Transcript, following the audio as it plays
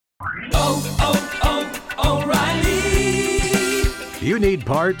O'Reilly. You need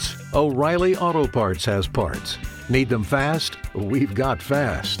parts? O'Reilly Auto Parts has parts. Need them fast? We've got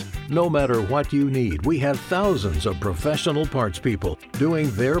fast. No matter what you need, we have thousands of professional parts people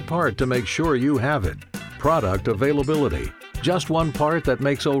doing their part to make sure you have it. Product availability. Just one part that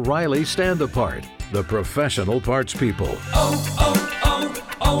makes O'Reilly stand apart. The professional parts people.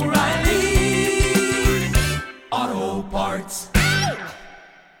 O'Reilly Auto Parts.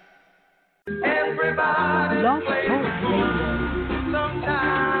 Everybody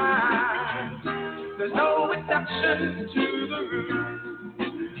Sometimes there's no exception to the rule.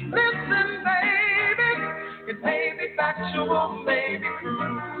 Listen, baby, it may be factual, may be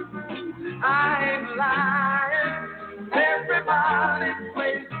true. I ain't lying. Everybody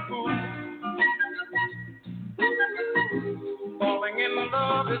plays the fool. Falling in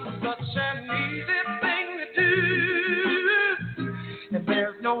love is such an easy thing to do. And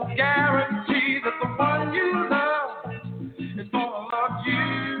there's no guarantee that the one you love is gonna love you.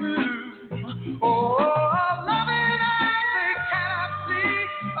 Oh, loving eyes, they cannot see.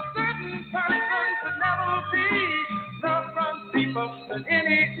 A certain person could never be. Love runs deeper than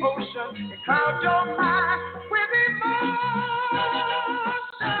any ocean. It clouds your mind with emotion.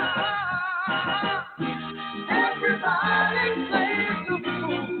 Everybody plays the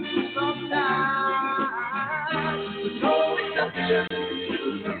fool sometimes. No exception.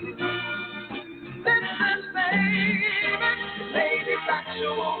 Listen, baby, maybe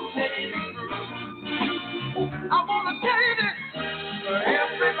factual, maybe true. I wanna tell you this,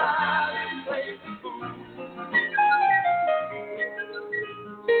 everybody plays the fool.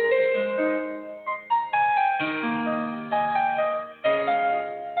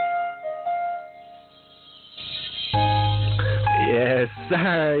 Yes,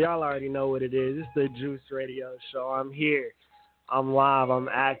 sir. Y'all already know what it is. It's the Juice Radio Show. I'm here. I'm live. I'm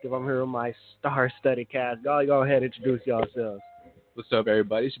active. I'm here with my star-studded cast. Y'all go ahead and introduce yourselves. What's up,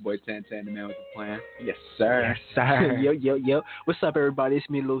 everybody? It's your boy Tan, the man with the plan. Yes, sir. Yes, sir. Yo. What's up, everybody? It's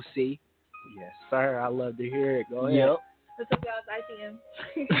me, Lucy. Yes, sir. I love to hear it. Go ahead. Yep. What's up, guys? ICM.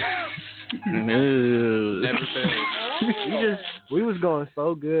 Never fails. We was going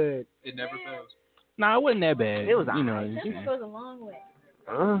so good. It never fails. Nah, it wasn't that bad. It was you know. This goes a long way.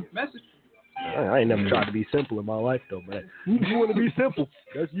 Message. I ain't never tried to be simple in my life though, but if you want to be simple,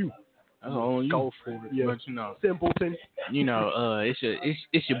 that's you. Oh, Go for it. Yeah. But you know, Simpleton. you know, it's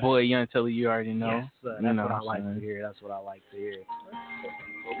your boy Young Telly. You already know. Yes, sir. That's You know what I what like I'm to saying? hear. That's what I like to hear.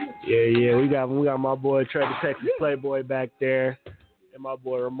 Yeah. We got my boy Trey the Texas Playboy back there, and my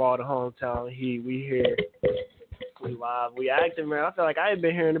boy Ramal the hometown Heat. We here. We live. We active, man. I feel like I ain't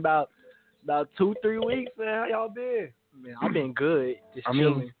been hearing about 2-3 weeks, man. How y'all been? Man, I've been good. Just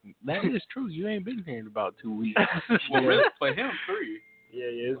chilling. That is true. You ain't been here in about 2 weeks. Well, really, for him, 3. Yeah,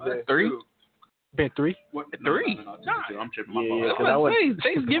 it's been 3? Been 3? What? 3? No, I'm tripping. My Yeah, fault. I was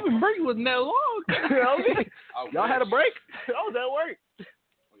Thanksgiving break wasn't that long. Y'all had a break? I was at work.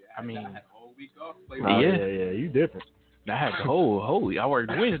 I mean, I had a whole week off. Oh, yeah, you different. I had the whole week. I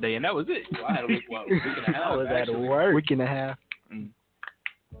worked Wednesday, and that was it. Well, I had a week and a half. I was at actually. work. Week and a half.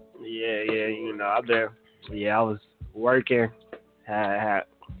 Yeah, you know, out there. Yeah, I was working, had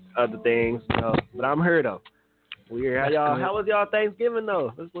other things, you know, but I'm here though. Weird. How was y'all Thanksgiving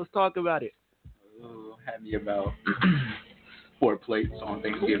though? Let's talk about it. Had me about 4 plates on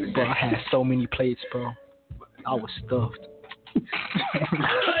Thanksgiving. Bro, I had so many plates, bro. I was stuffed.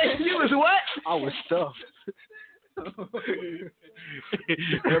 You was what? I was stuffed.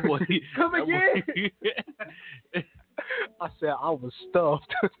 That boy, Come again? I said I was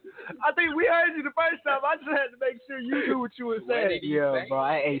stuffed. I think we heard you the first time. I just had to make sure you knew what you were saying. Yeah, bro.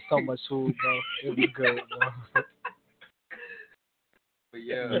 I ate so much food, bro. It was good, bro. But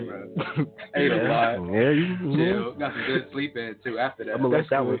yeah, bro. Ate a lot. Yeah, Chill. Got some good sleep in too after that. I'm gonna let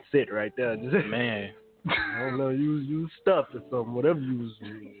that one sit right there. Man. I don't know, you was stuffed or something, whatever you was.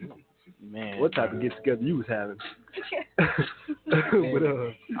 Man. What type of get together you was having? But,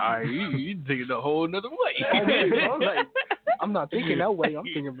 Alright, you thinking a whole nother way. I'm not thinking that way. I'm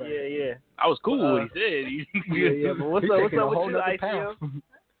thinking about it. Yeah. I was cool with what he said. Yeah, but what's up with you, ICM?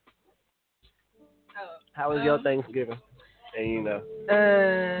 How was your Thanksgiving? And you know.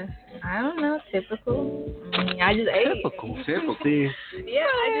 I don't know. Typical. I mean, I just ate. Typical. See, Yeah,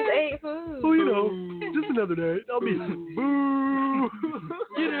 I just ate food. well, you know, just another day. I'll be boo.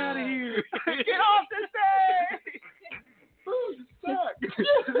 Get out of here. Get off this thing.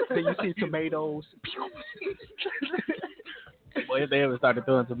 Then you see tomatoes. Boy, if they ever started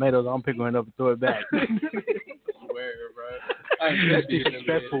throwing tomatoes, I'm picking it up and throw it back. Where, bro? I ain't That's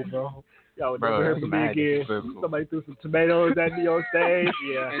disrespectful, bro. Y'all would Bro, never hear that's from me mad again. disrespectful. Somebody threw some tomatoes at me on stage.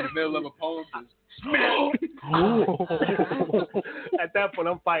 Yeah. In the middle of a poem. At that point,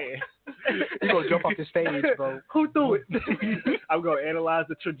 I'm fighting. You gonna jump off the stage, bro? Who threw it? I'm gonna analyze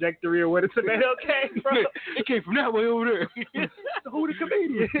the trajectory of where the tomato came from. It came from that way over there. Who the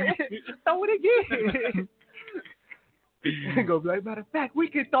comedian? Throw it again. Go be like, matter of fact, we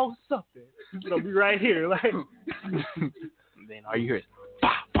can throw something. It's gonna be right here, like. Then all you hear is bah,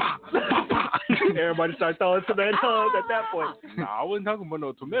 bah, bah, bah. Everybody start throwing tomatoes at that point. Nah, I wasn't talking about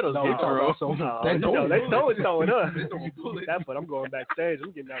no tomatoes. No, bro. they throwing us. At that point, I'm going backstage.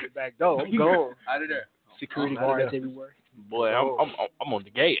 I'm getting out the back door. I'm going. Out of there. Security guards everywhere. Boy, I'm on the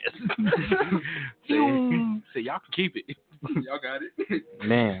gas. See, y'all can keep it. Y'all got it.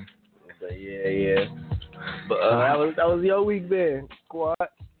 Man. But yeah. But that was your week then, Squad.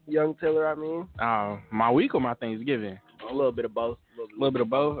 Young Taylor, I mean. My week or my Thanksgiving? A little bit of both. A little bit of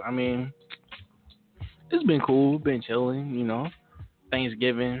both. I mean, it's been cool. Been chilling, you know.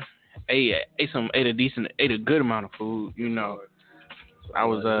 Thanksgiving. Ate a good amount of food, you know. I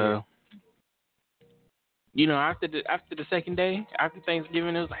was you know, after the second day, after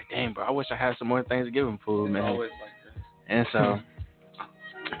Thanksgiving, it was like, dang, bro, I wish I had some more Thanksgiving food, man. Always like that. And so,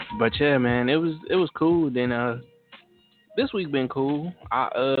 but yeah, man, it was cool. Then this week been cool.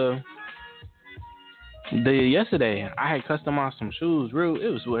 Yesterday I had customized some shoes.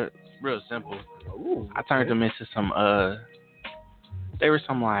 It was real simple. Ooh, I turned them into some they were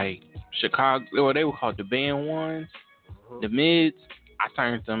some like Chicago, or they were called the band ones, the mids. I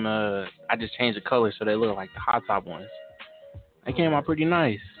turned them I just changed the color so they look like the hot top ones. They came out pretty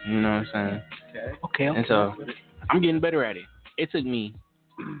nice, you know what I'm saying? Okay. And so I'm getting better at it. It took me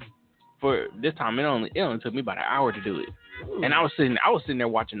for this time. It only took me about an hour to do it. And I was sitting there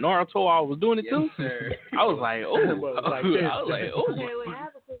watching Naruto while I was doing it too. Yes, sir. I was like, oh, I was like, Okay, wait, I have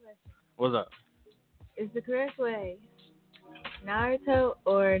a quick question. What's up? Is the correct way Naruto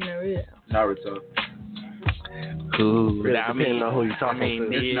or Naruto? Naruto. Cool. Really I depending mean, on who you're talking to.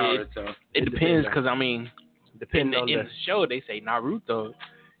 It's Naruto. it depends because I mean, Depending on in the show they say Naruto.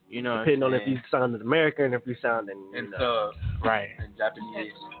 You know, depending on if you sounded American and if you sounded And right. in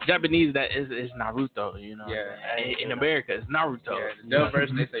Japanese. Japanese that is Naruto. You know. Yeah. In America it's Naruto. Yeah, the dub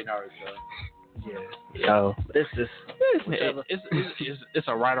version they say Naruto. So But it's just whichever, it's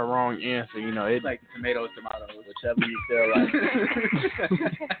a right or wrong answer. You know, It's like tomatoes. whichever you feel like.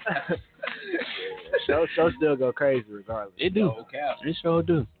 Show still go crazy regardless. it do. No cap. It sure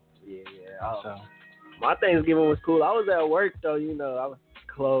do. Yeah. So My Thanksgiving was cool. I was at work though, you know. I was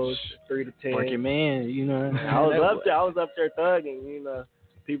closed 3 to 10. working man, you know. I was up there thugging, you know.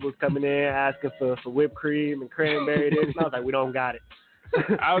 People was coming in asking for whipped cream and cranberry this, and I was like, we don't got it.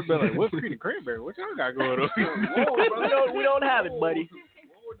 I was like, whipped cream and cranberry. What y'all got going on? we don't have it, buddy.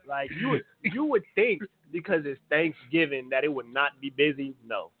 Like you would think because it's Thanksgiving that it would not be busy.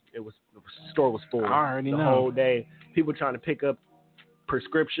 No, the store was full. I already the know. whole day. People trying to pick up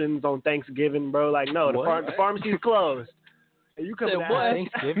prescriptions on Thanksgiving, bro. Like no, the pharmacy's closed. And you coming said, to what? ask?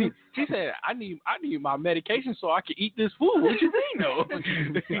 Thanksgiving? She said, I need my medication so I can eat this food. What you mean, though?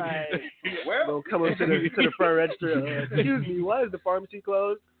 Like, well, come up to the front register. Excuse me, why is the pharmacy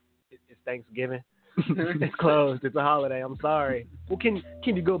closed? It's Thanksgiving. It's closed. It's a holiday. I'm sorry. Well, can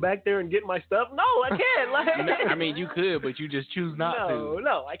you go back there and get my stuff? No, I can't. Like, I mean, you could, but you just choose not to.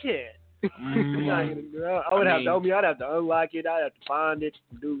 No, I can't. Mm. I'd have to unlock it. I'd have to find it.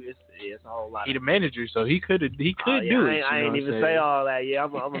 It's a whole lot. He the manager, so he could do it. I ain't even say all that. Yeah,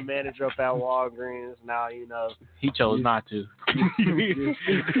 I'm a manager up at Walgreens now. You know, he chose not to.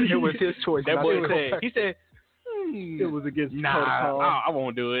 it was his choice. That boy said. He said, it was against protocol. I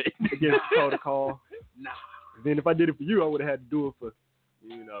won't do it. Against protocol. Then if I did it for you, I would have had to do it for,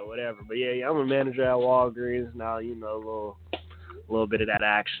 whatever. But yeah, I'm a manager at Walgreens now. You know, a little bit of that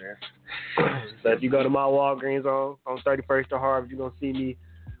action. So if you go to my Walgreens on 31st or Harvard, you're gonna see me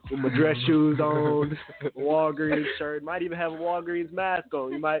with my dress shoes on, Walgreens shirt. Might even have a Walgreens mask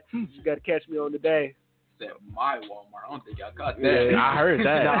on. You got to catch me on the day. Said my Walmart. I don't think y'all got that. Yeah, I heard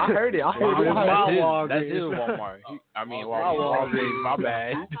that. No, I heard it. Walgreens. That's his Walmart. Walgreens. My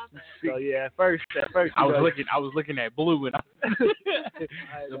bad. So yeah, at first I was looking at blue and there's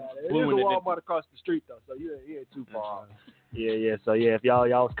a Walmart across the street though, so you ain't too far. Yeah. So yeah, if y'all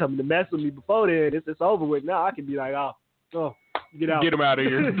was coming to mess with me before then, it's over with. Now I can be like, oh, get out. Get him out of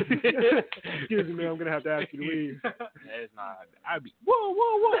here. Excuse me, man. I'm gonna have to ask you to leave. That's not. I'd be. Whoa!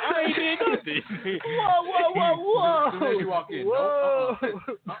 I ain't did nothing. Whoa! As soon as you walk in. Whoa!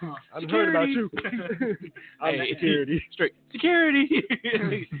 I'm heard about you. I'm the security. Straight security.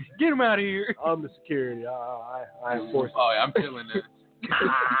 Get him out of here. I'm the security. I enforce. Oh, yeah, I'm feeling that.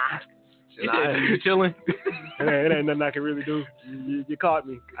 Nah, You chilling? it ain't nothing I can really do. You caught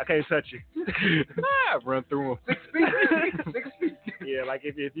me. I can't touch you. Run through them. 6 feet. Yeah, like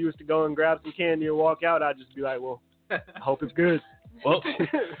if you was to go and grab some candy and walk out, I'd just be like, well, I hope it's good. Well,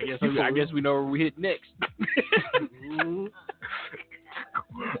 I guess we know where we hit next. I'm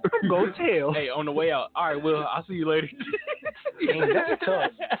gonna tell. Hey, on the way out. All right, well, I'll see you later. Dang, that's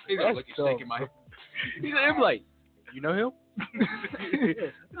tough. He's gonna look at shaking my. He's like, you know him?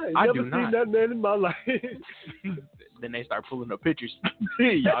 I do never not. seen that man in my life. Then they start pulling up pictures.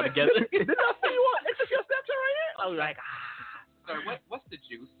 Y'all together. Did I see you on? They took your Snapchat right here? I was like, Sorry, what's the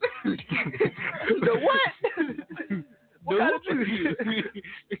juice? the what? What kind of juice?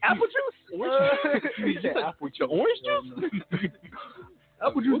 Apple juice? You said apple juice. Orange juice?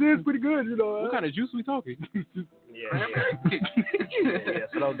 Apple juice is pretty good, you know. What kind of juice we talking? Yeah.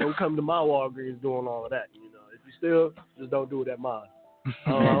 So don't come to my Walgreens doing all of that, you know. If you still, just don't do it at mine.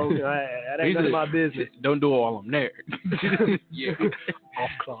 That ain't none of my business. Don't do all of them there. Yeah. Off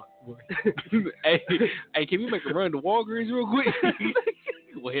clock. hey, can we make a run to Walgreens real quick?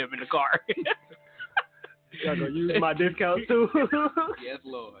 We'll hit him in the car. Y'all gonna use my discount too? Yes,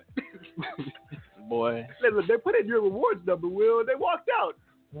 Lord. Boy. They put in your rewards number, Will, and they walked out.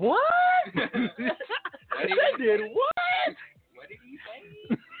 What? They did what? What did he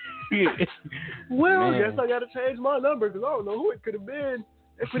say? Well, Man. I guess I gotta change my number because I don't know who it could have been.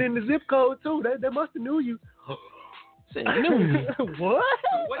 They put in the zip code too. They must have knew you. What?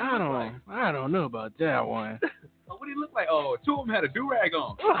 I don't know about that one. Oh, what did he look like? Oh, two of them had a do-rag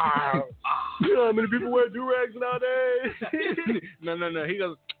on. You know how many people wear do-rags nowadays? No. He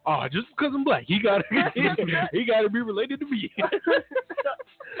goes, just because I'm black, he got to be related to me.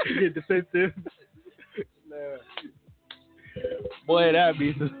 Get defensive. Boy, that'd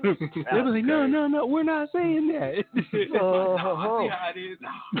be. They was like, no, we're not saying that. I see how it is.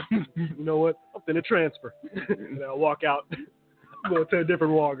 You know what? I'm finna transfer. And I'll walk out. I'm going to a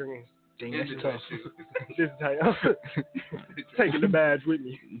different Walgreens. This is This is how I'm taking the badge with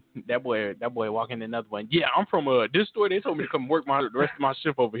me. That boy walking in another one. Yeah, I'm from this store. They told me to come work the rest of my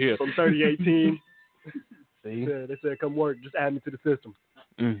shift over here. From 3018. See? Yeah, they said come work. Just add me to the system.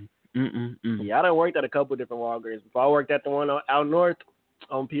 Yeah, I done worked at a couple different Walgreens before. I worked at the one out north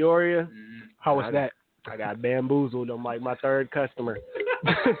on Peoria. How was that? I got bamboozled on like my third customer.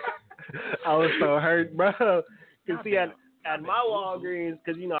 I was so hurt, bro. Cause see, at my Walgreens,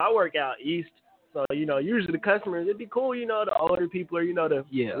 cause you know I work out east, so you know usually the customers it'd be cool, you know the older people or you know the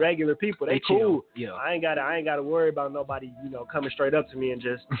regular people they cool. Yeah. I ain't gotta worry about nobody coming straight up to me and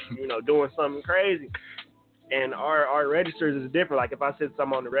just doing something crazy. And our registers is different. Like if I said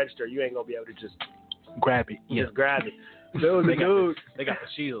something on the register, you ain't gonna be able to just grab it. Just grab it. There was a dude. They got the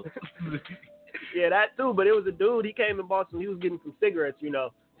shield. Yeah, that too. But it was a dude. He came and bought some. He was getting some cigarettes.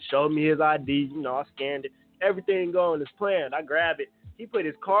 Showed me his ID. I scanned it. Everything going as planned. I grabbed it. He put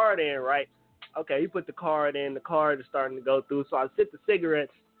his card in, right? Okay, he put the card in. The card is starting to go through. So I sit the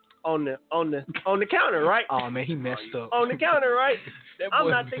cigarettes on the counter, right? Oh man, he messed up. On the counter, right? I'm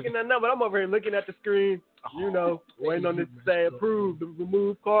not thinking nothing, but I'm over here looking at the screen. Waiting on it to say approved, the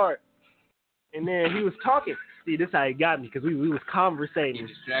remove card. And then he was talking. See, this is how he got me because we was conversating.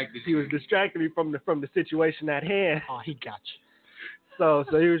 He was distracting me from the situation at hand. Oh, he got you. So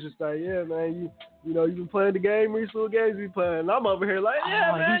he was just like, yeah, man, you been playing the game, recent games we playing. And I'm over here like,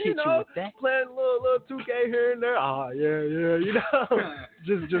 yeah, man, playing a little 2K here and there.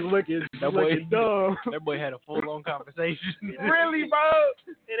 just looking dumb. That boy had a full-on conversation. Really, bro?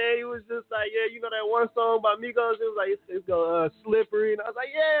 And then he was just like, yeah, that one song by Migos? It was like, it's go Slippery. And I was like,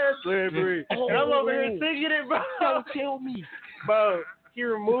 yeah, Slippery. And I'm over here singing it, bro. Don't tell me. Bro, he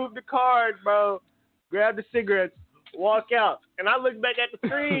removed the card, bro, grabbed the cigarettes, walk out. And I looked back at the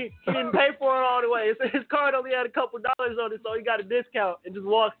screen. He didn't pay for it all the way. His card only had a couple dollars on it, so he got a discount and just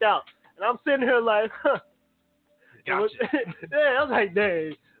walked out. And I'm sitting here like, huh. Gotcha. Yeah, I was like,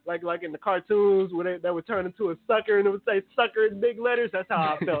 dang. Like in the cartoons where they would turn into a sucker and it would say sucker in big letters. That's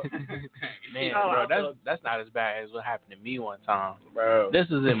how I felt. Man, bro, that's not as bad as what happened to me one time. Bro. This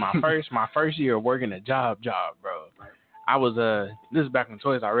is in my first year of working a job, bro. I was this is back when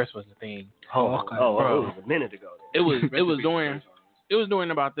Toys R Us was the thing. It was a minute ago. It was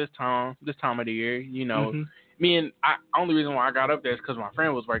during about this time of the year, Me and only reason why I got up there is because my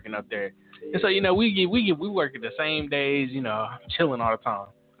friend was working up there. And so, we work at the same days, chilling all the time.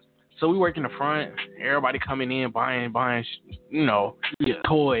 So we work in the front, everybody coming in, buying,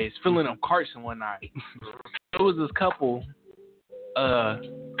 toys, filling up carts and whatnot. There was this couple, the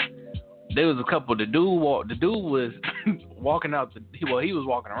dude was walking out, he was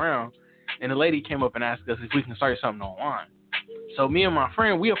walking around, and the lady came up and asked us if we can start something online. So me and my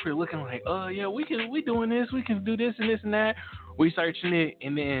friend, we up here looking like, yeah, we doing this, we can do this and this and that. We searching it,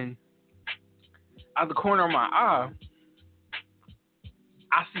 and then out the corner of my eye,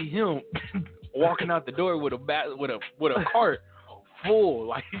 I see him walking out the door with a cart full,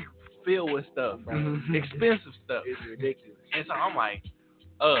 like filled with stuff, expensive stuff. It's ridiculous. And so I'm like,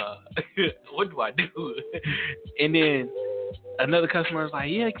 what do I do? And then another customer was like,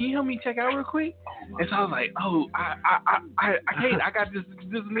 yeah, can you help me check out real quick? And so I was like, oh, I can't. I got this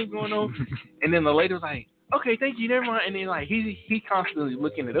thing going on. And then the lady was like, okay, thank you, never mind. And then like he constantly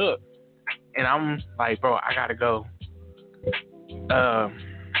looking it up, and I'm like, bro, I gotta go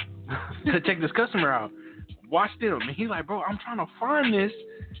to check this customer out. Watch them. And he's like, bro, I'm trying to find this.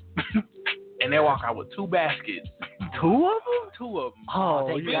 And they walk out with 2 baskets. 2 of them? 2 of them.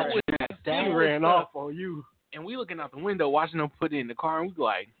 Oh, he ran off on you. And we looking out the window, watching them put it in the car, and we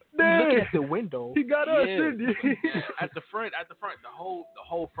like, looking at the window. He got us, didn't he? At the front, the whole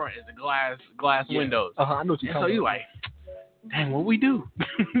front is the glass windows. I know what you're talking about. So you like, dang, what we do?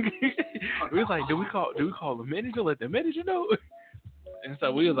 We was like, do we call the manager? Let the manager know. And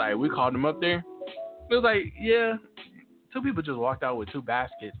so we was like, we called him up there. It was like, yeah, 2 people just walked out with 2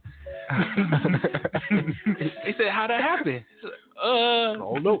 baskets. They said, how'd that happen? I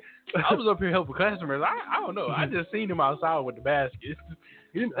don't know. I was up here helping customers. I don't know. I just seen him outside with the baskets.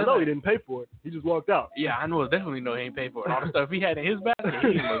 He didn't pay for it. He just walked out. Yeah, I know. Definitely know he ain't paid for it. All the stuff he had in his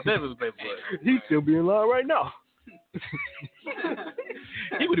basket, he must definitely pay for it. He's still be in line right now.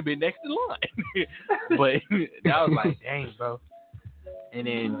 He would have been next in line. But that was like, dang, bro. And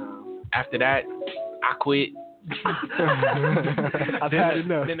then after that, I quit. I've had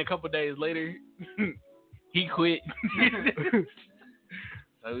enough. Then a couple days later, he quit.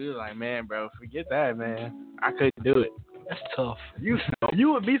 So we was like, man, bro, forget that, man. I couldn't do it. That's tough. You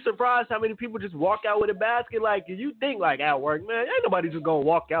would be surprised how many people just walk out with a basket. Like, you think, like, at work, man, ain't nobody just going to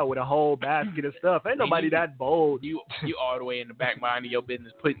walk out with a whole basket of stuff. Ain't nobody that bold. You all the way in the back minding your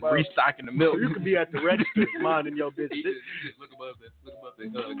business, restocking the milk. You could be at the register minding your business. Look above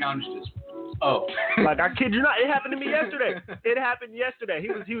the counter. Oh. Like, I kid you not. It happened to me yesterday. It happened yesterday.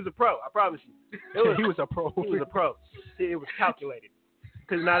 He was a pro. I promise you. He was a pro. He was a pro. It was calculated.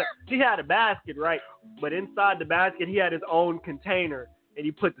 Because he had a basket, right? But inside the basket, he had his own container, and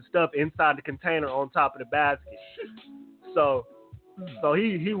he put the stuff inside the container on top of the basket. So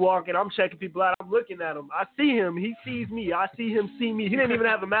he walking. I'm checking people out. I'm looking at him. I see him. He sees me. I see him see me. He didn't even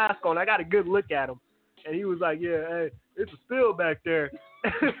have a mask on. I got a good look at him, and he was like, "Yeah, hey, it's a spill back there."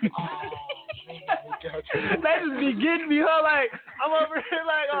 They just be getting me, huh? Like, I'm over here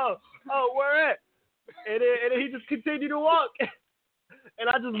like, oh, where at? And then he just continued to walk. And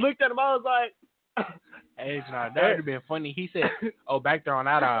I just looked at him. I was like, hey, no, that would have been funny. He said, oh, back there on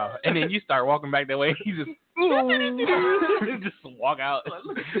that aisle. And then you start walking back that way. He just walk out.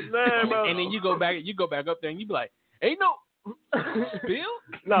 Man, bro. And then you go back up there and you be like, ain't no spill?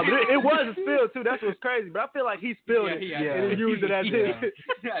 No, but it was a spill, too. That's what's crazy. But I feel like he spilled it and used it as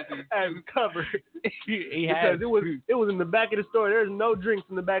cover. Because it was in the back of the store. There's no drinks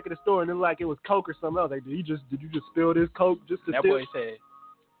in the back of the store. And it was like it was Coke or something else. Like, did you just spill this Coke just to that steal? Boy said.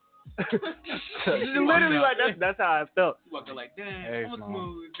 Literally, like that's how I felt. Walking like, damn, hey, I'm a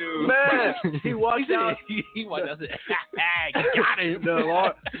smooth dude. Man, he walked out. He walked out. You got him.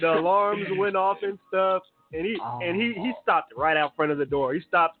 The alarms went off and stuff, and he stopped right out front of the door. He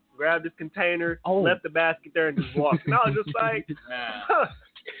stopped, grabbed his container, left the basket there, and just walked. And I was just like,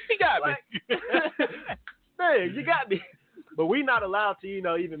 he got me. Man, you got me. But we not allowed to,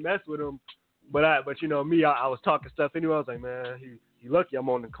 even mess with him. But I was talking stuff anyway. I was like, man, he lucky I'm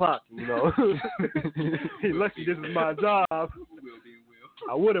on the clock, He lucky this is my job.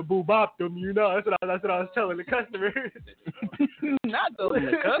 I would have boo-bopped him, That's what I was telling the customer. Not telling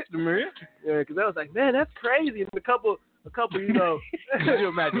the customer. Yeah, because I was like, man, that's crazy. And a couple, Can you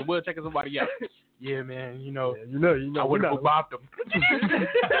imagine Will checking somebody out? Yeah, man, I would have boo-bopped him.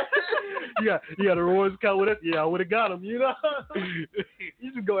 You got a rewards account with us? Yeah, I would have got him, You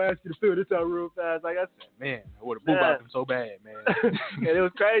just go ask you to fill this out real fast. Like I said, man, I would have boo-bopped him so bad, man. And it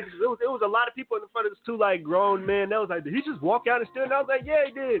was crazy. It was a lot of people in front of us, too, like grown men. That was like, did he just walk out and steal? And I was like, yeah,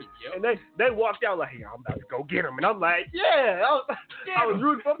 he did. Yep. And they walked out like, yeah, I'm about to go get him. And I'm like, yeah. I was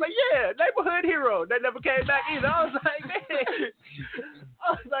rooting for him. Like, yeah, neighborhood hero. They never came back either. I was like, man.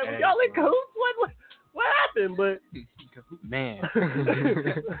 Y'all in cahoots? What happened? But man,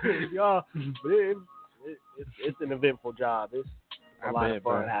 y'all, it's an eventful job. It's a lot of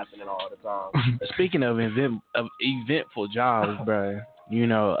fun happening all the time. Speaking of eventful jobs, bro,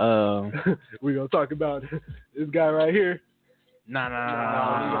 we're gonna talk about this guy right here. No.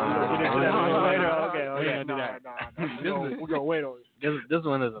 Okay. We don't do that. We're gonna wait on it. This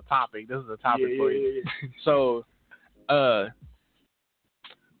one is a topic. This is a topic for you. Yeah. So, so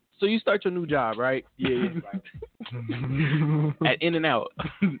you start your new job, right? Yeah. At In-N-Out.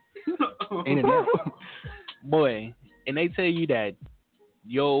 In-N-Out. Boy, and they tell you that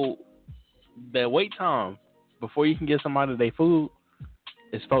the wait time before you can get somebody their food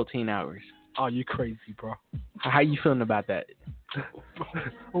is 14 hours. Oh, you crazy, bro. How you feeling about that?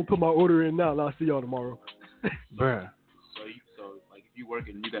 I'll put my order in now and I'll see y'all tomorrow. Bruh. So like if you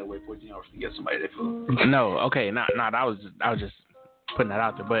working, you gotta wait 14 hours to get somebody their food. No, okay, not. I was just putting that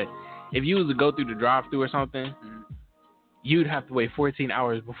out there. But if you was to go through the drive-thru or something, you'd have to wait 14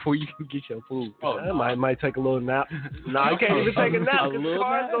 hours before you can get your food. Oh, I might take a little nap. No, you can't even take a nap because the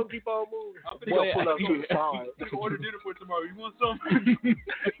car's gonna keep on moving. I'm Boy, gonna pull up on the side. I'm gonna order dinner for tomorrow. You want some?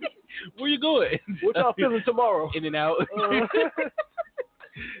 Where you going? What y'all feeling tomorrow? In-N-Out.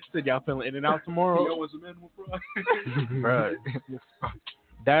 Said y'all feeling In-N-Out tomorrow? Y'all want some animal fries? Bruh.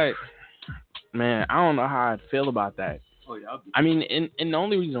 That, man, I don't know how I'd feel about that. Oh yeah. I mean, and the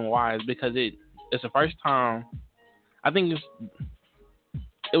only reason why is because it's the first time. I think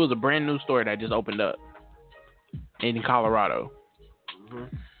it was a brand new store that just opened up in Colorado.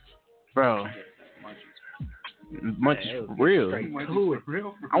 Mm-hmm. Bro, much real.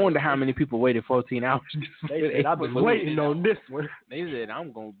 I wonder how many people waited 14 hours. They said, I've been waiting on this one. They said,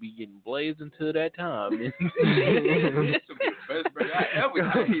 I'm going to be getting blazed until that time. This will be the best burger I ever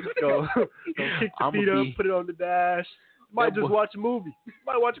ate. Go kick the feet up, put it on the dash. Might just watch a movie.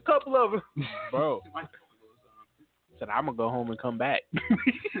 Might watch a couple of them. Bro. Said, I'm going to go home and come back.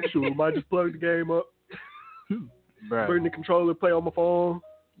 Sure, might just plug the game up. Bro. Bring the controller, play on my phone.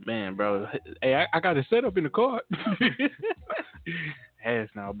 Man, bro. Hey, I got it set up in the car. Ass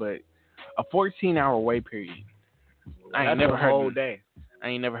now, but a 14-hour wait period. I ain't never heard whole day. I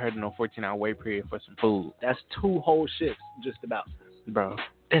ain't never heard of no 14-hour wait period for some food. That's 2 whole shifts, just about. Bro,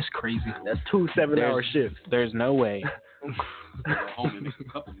 that's crazy. That's 2 7-hour shifts. There's no way. Home and make a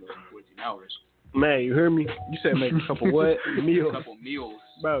couple meals in 14 hours. Man, you hear me? You said make a couple what? Meals. A couple meals.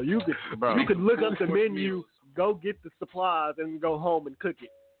 Bro, you could look up the menu, go get the supplies, and go home and cook it.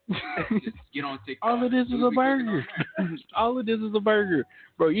 Just get on TikTok. All of this is a burger. All of this is a burger.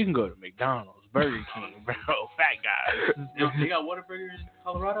 Bro, you can go to McDonald's, Burger King, bro. Fat guys. They got Whataburger in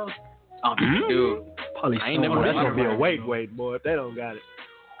Colorado? Oh, dude. Probably I ain't never that's heard going to be of a it. wait, boy, if they don't got it.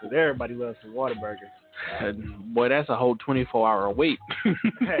 Because everybody loves some Whataburger. Boy, that's a whole 24-hour wait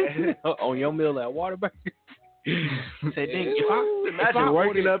on your meal at Whataburger. Said, dang, imagine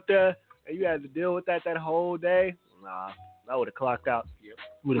working up there and you had to deal with that whole day. Nah, I would have clocked out. Yep.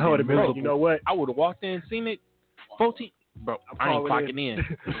 I would have been like, you know what? I would have walked in, seen it. 14. Bro, I ain't clocking in.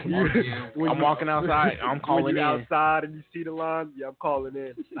 I'm walking outside. I'm calling when in. you're outside and you see the line, yeah, I'm calling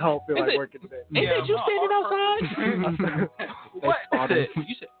in. I don't feel like working today. Ain't that you standing outside? What?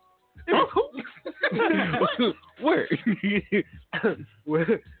 You said. Where?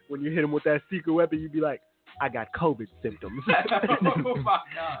 When you hit him with that secret weapon, you be like, I got COVID symptoms. Oh my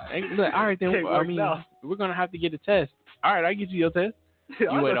God. Look, all right, then. I mean, out. we're gonna have to get a test. All right, I get you your test.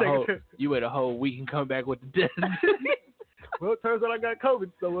 You wait a whole week and come back with the test. Well, it turns out I got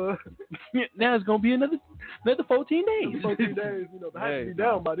COVID, so now it's gonna be another 14 days. 14 days, I have to be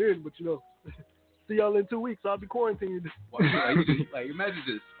down by then, but see y'all in 2 weeks. I'll be quarantined. Like imagine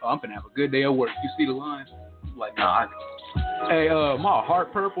this. Oh, I'm gonna have a good day at work. You see the line? Like, nah. Hey, my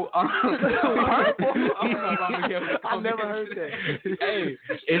heart purple. Heart purple? I never heard that. Hey,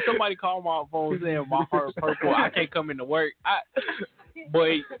 if somebody call my phone saying my heart purple, I can't come into work.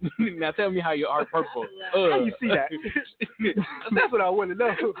 Boy, now tell me how your heart purple. How you see that? That's what I want to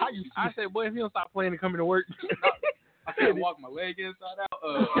know. How you? I said, boy, if you don't stop playing and come into work. I can't walk my leg inside out.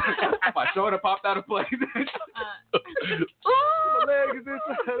 My shoulder popped out of place. My leg is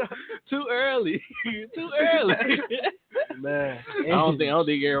inside out. Too early. Too early. Man. I don't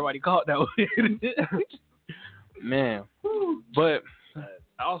think everybody caught that one. Man. But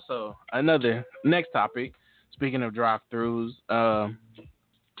also another next topic, speaking of drive-thrus,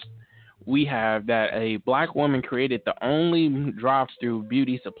 we have that a black woman created the only drive-thru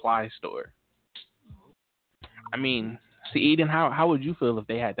beauty supply store. I mean, see, Eden, how would you feel if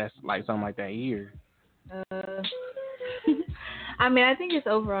they had that something like that here? I mean, I think it's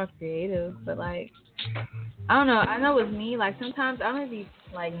overall creative, but I don't know. I know with me, sometimes I don't be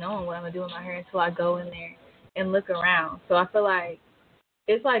knowing what I'm gonna do with my hair until I go in there and look around. So I feel like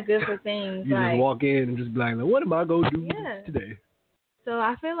it's good for things. You just walk in and just be like, what am I gonna do today? So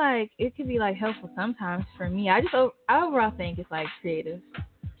I feel like it could be helpful sometimes for me. I overall think it's creative.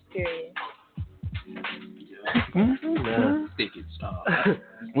 Period. I think it's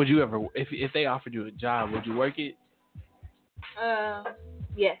Would you ever, if they offered you a job, would you work it?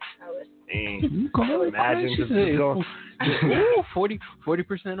 Yes, I would. Imagine She just said, going. ooh, 40%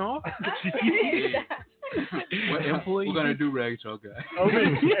 off. What employee? We're gonna do rag talk, guy. Okay,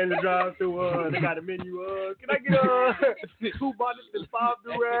 in the drive-through, they got a menu. Can I get 2 bonnets and 5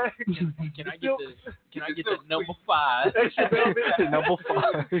 do-rags? Can I get the number 5? Extra velvet. Number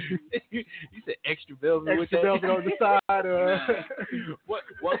 5. You said extra velvet. Extra velvet on the side.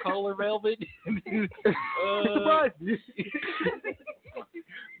 What color velvet? Surprise me.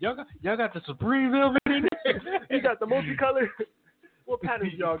 Y'all got the Supreme velvet in there? You got the multicolor. What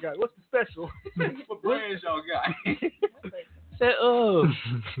patterns y'all got? What's the special? What brands y'all got? Said,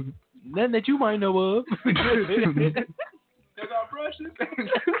 nothing that you might know of. Y'all got brushes?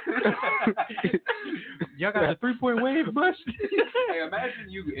 Y'all got the 3-point wave brush? Hey, imagine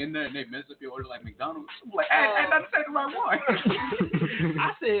you in there and they mess up your order like McDonald's. I'm like, hey, not say the right one.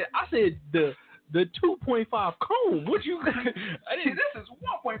 I said the 2.5 comb. What you? This is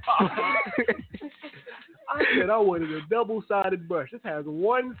 1.5. I said I wanted a double-sided brush. This has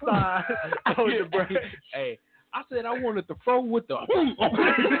one side on the brush. Hey, I said I wanted the fro with the. Oh my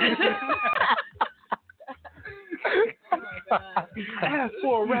God. I asked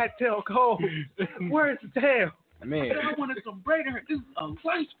for a rat tail comb. Where's the tail? Man, I wanted some braid hair. This is a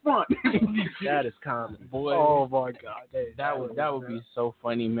lace front. That is common. boy. Oh my God. That would be so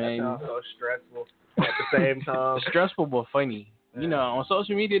funny, man. That's so stressful at the same time. Stressful but funny. You know, on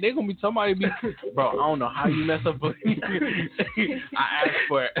social media, they're going to be somebody bro, I don't know how you mess up. I asked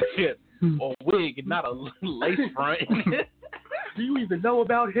for a wig and not a lace front. Do you even know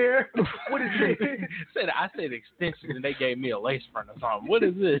about hair? What is it? I said extensions and they gave me a lace front or something. What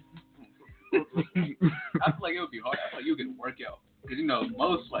is this? I feel like it would be hard. I feel like you'll get a workout. Because,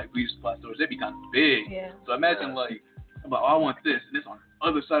 most, beauty supply stores, they be kind of big. Yeah. So imagine, I'm like, oh, I want this, and it's on the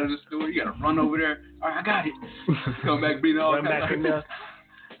other side of the store. You got to run over there. All right, I got it. Come back, beating all Run back in there.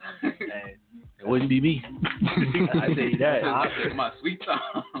 Hey, it wouldn't be me. I tell you that. It's my sweet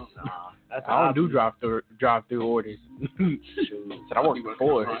time. That's I don't do drive-through orders. Said I work I'll be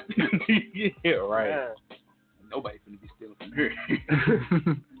for working Yeah, right. Yeah. Nobody finna be stealing from here.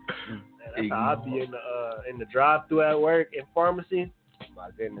 That's how I be in the drive-through at work in pharmacy. My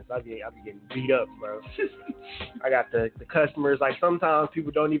goodness, I be getting beat up, bro. I got the customers. Like sometimes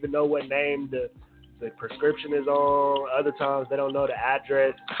people don't even know what name the prescription is on. Other times they don't know the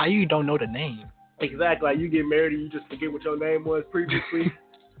address. How you don't know the name? Exactly. Like you get married and you just forget what your name was previously.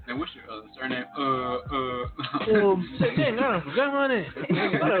 And what's your surname? I forgot my name.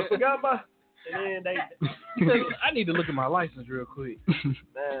 I forgot my. And then I need to look at my license real quick. man.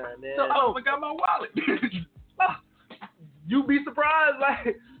 So I forgot my wallet. You be surprised.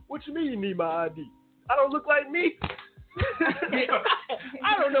 Like, what you mean you need my ID? I don't look like me.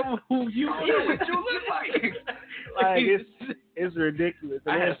 I don't know who you What is. you look like? Like it's ridiculous.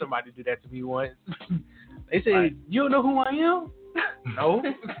 I had somebody do that to me once. They said, "You don't know who I am?" No.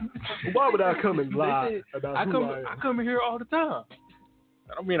 Why would I come and lie They said, about I who come I am? I come in here all the time.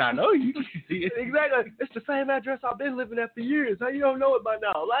 I don't mean I know you. Exactly. It's the same address I've been living at for years. How you don't know it by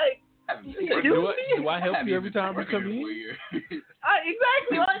now? Like, Do I help you every time you come in?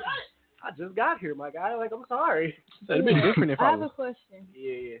 exactly. Like, I just got here, my guy. Like, I'm sorry. So it'd be different if I I have a was. question.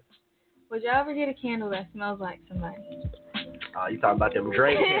 Yeah. Would y'all ever get a candle that smells like somebody? You talking about them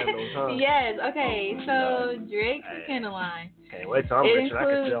Drake candles, huh? Yes. Okay. So Drake's candle line. Okay, wait till I'm It rich and I can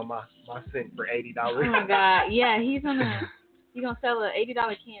includes- sell my scent for $80. Oh my God. Yeah, he's gonna sell an $80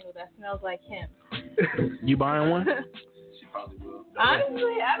 candle that smells like him. You buying one? She probably will.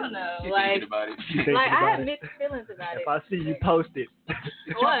 Honestly, I don't know. She's Like, thinking about it. I have mixed feelings about If it. I see you post it,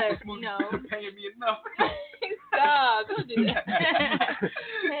 What? No. Paying me enough. Stop. Don't do that.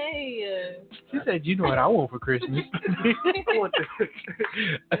 Hey. She said, "You know what I want for Christmas? I want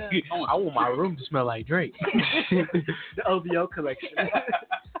I want my room to smell like Drake." the OVO collection.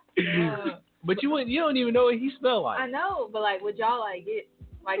 But you don't even know what he smelled like. I know, but like, would y'all like get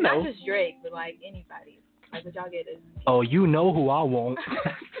No. not just Drake, but like anybody? Like, would y'all get it? Oh, you know who I want.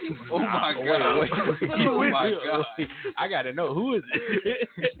 Oh my Wait, God. wait. Oh my God. I gotta know who is it.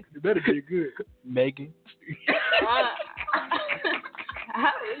 You better be good. Megan. How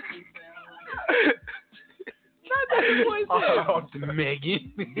is he smell?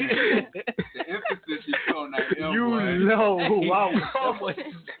 Megan. The emphasis you put on that M You word. know who I want.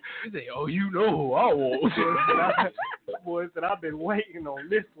 He said, "Oh, you know who I want." Boy said, I've been waiting on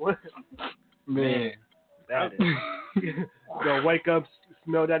this one. Man. That is. Gonna wake up,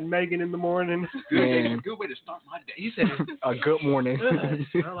 smell that Megan in the morning. Man. Good way to start my day. He said, A good morning.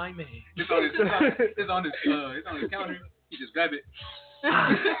 "Smell like me." It's on his counter. You just grab it.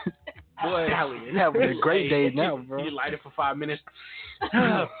 Boy, having a great day now, bro. You light it for 5 minutes.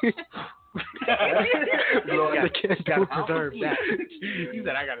 Blow out the candle. Preserve that. He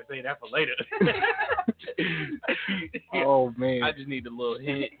said, I gotta say that for later. Oh man. I just need a little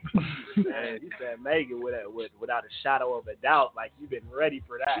hint. Man, you said Megan without a shadow of a doubt, like you've been ready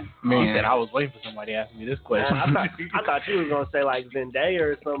for that. Man, he said I was waiting for somebody to ask me this question. Man, I thought you was gonna say like Zendaya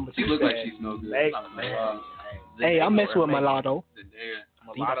or something, but She you look like said she smells good. Megan. Hey, I mess with mulatto.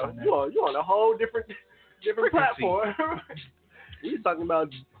 Mulatto. You on a whole different platform. We was talking about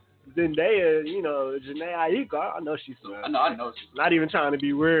Zendaya, you know, Janae Aiko. I know she's I know. not even trying to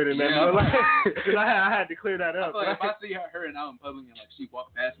be weird and that. Yeah. Like, I had to clear that I up. feel like if I see her and out in public and like she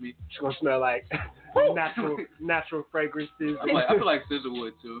walk past me, She's gonna smell like natural fragrances. I feel like SZA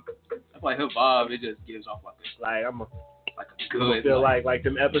would too. I feel like her vibe, it just gives off like I'm a a good. feel like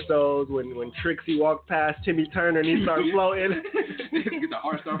them episodes when Trixie walked past Timmy Turner and he started floating. Get the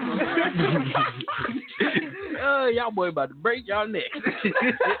heart start flowing. Y'all boy about to break y'all neck.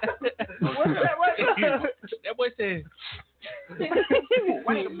 What's that? That boy said,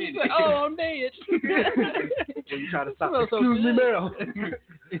 Wait a minute. oh, I'm dead. When you try to stop. Smells so Excuse me,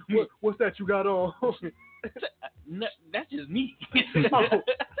 good. ma'am. What's that you got on? No, that's just me.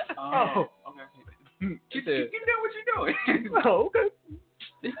 Oh. Okay. He You said, know what you're doing. Oh, okay.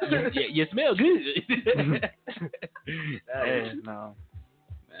 you smell good. No.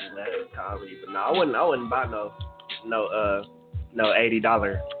 That is comedy, but no, I wouldn't buy no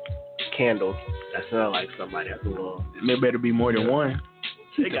 $80 candle that smell like somebody. That's a little. There better be more than one.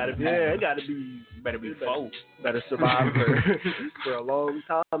 It gotta be. Better be four. Better survive for a long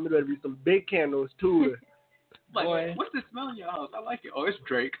time. There better be some big candles too. Like, Boy. what's the smell in your house? I like it. Oh, it's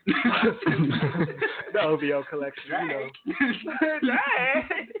Drake. The OVO collection, Drake.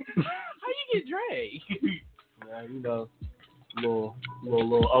 How you get Drake? Yeah, you know,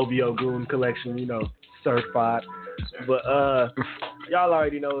 little OVO goon collection, you know, certified. But y'all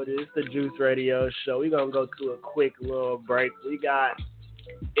already know what it is, the Juice Radio Show. We're gonna go to a quick little break. We got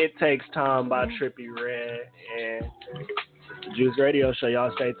It Takes Time by Trippie Redd and the Juice Radio Show.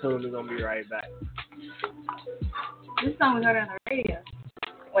 Y'all stay tuned. We're gonna be right back. This song was heard on the radio.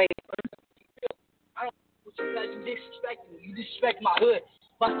 Wait. I don't want you guys disrespecting me. You disrespect my hood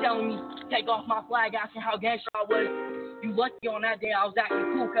by telling me take off my flag, asking how gangster I was. You lucky on that day I was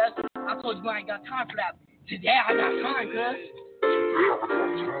acting cool, cuz. I told you I ain't got time for that. Today I got time, cuz.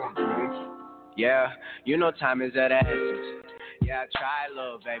 Yeah, you know time is of the essence. Yeah, try,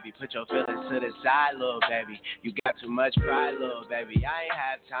 little baby. Put your feelings to the side, little baby. You got too much pride, little baby. I ain't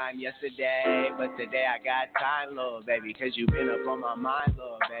had time yesterday, but today I got time, little baby. Cause you been up on my mind,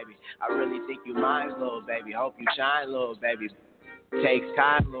 little baby. I really think you mine, little baby. Hope you shine, little baby. Takes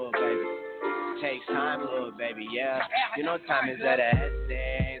time, little baby. Takes time, little baby, yeah. You know time is of the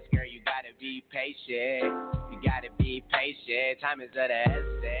essence. Girl, you gotta be patient. You gotta be patient. Time is of the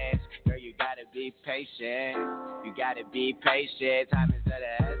essence. Girl, you gotta be patient. You gotta be patient. Time is of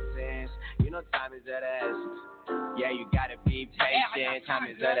the essence. You know time is of the essence. Yeah, you gotta be patient. Time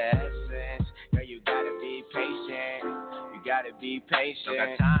is of the essence. Girl, you gotta be patient. You gotta be patient. Don't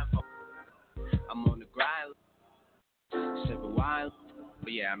got time for. I'm on the grind. Sipping wine.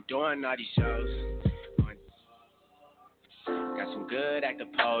 But yeah, I'm doing all these shows. Got some good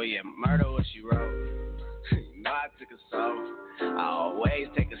acapulco, yeah, murder what she wrote. You know I took a soul. I always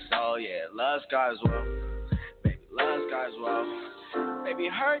take a soul, yeah, love scars well. Baby, love scars well. Baby,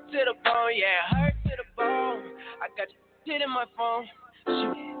 hurt to the bone, yeah, hurt to the bone. I got shit in my phone. She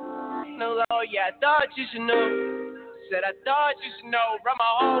no low, yeah, I thought you should know. Said I thought you should know. Run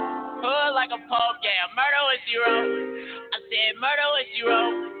my whole hood like a pope, yeah, murder what she wrote. I said murder what she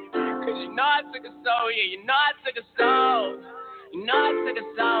wrote. Cause you know I took a soul, yeah, you know I took a soul. You know I took a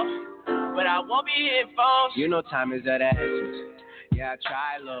soul, but I won't be hitting phones. You know time is of the essence. Yeah,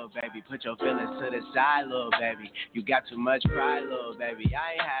 try, little baby. Put your feelings to the side, little baby. You got too much pride, little baby.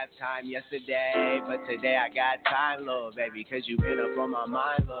 I ain't had time yesterday, but today I got time, little baby. Cause you been up on my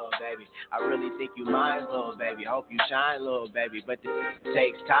mind, little baby. I really think you mine, little baby. Hope you shine, little baby. But this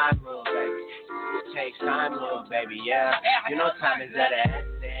takes time, little baby. It takes time, little baby, yeah. You know time is of the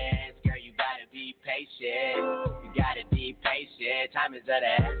essence. Girl, you gotta be patient. You gotta be patient. Time is of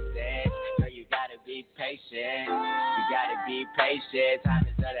the essence. Girl, you gotta be patient. You gotta be patient. Time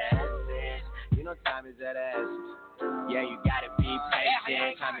is of the essence. You know time is of the essence. Yeah, you gotta be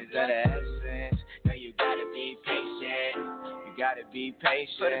patient. Time is of the essence. Girl, you gotta be patient. You gotta be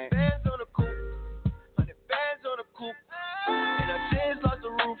patient. 100 bands on the coupe. 100 bands on the coupe. And I just lost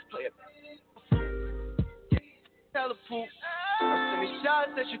the roof. Play a tell the poop. I'm sending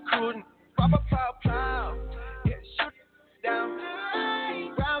shots at your crew. Pop a pow pow. Yeah, shoot down. Send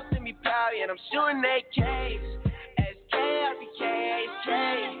me rounds, send me pow. I'm shooting AKs. SK, RPK, HK.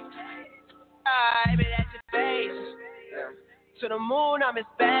 I been at your face. To the moon, I'm in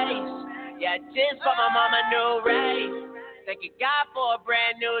space. Yeah, just bought my mama new Ray. Thanking God for a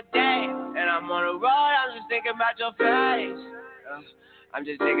brand new day. And I'm on the road, I'm just thinking about your face. I'm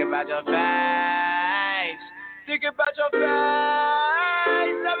just thinking about your face. Thinking about your face.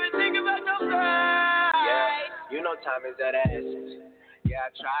 I've been thinking about your face. Yeah, you know time is at essence. Yeah,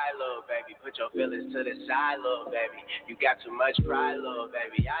 I try, little baby. Put your feelings to the side, little baby. You got too much pride, little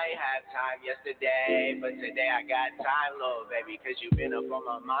baby. I ain't had time yesterday, but today I got time, little baby. Cause you been up on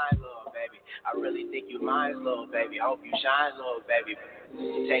my mind, little baby. I really think you mine, little baby. I hope you shine, little baby.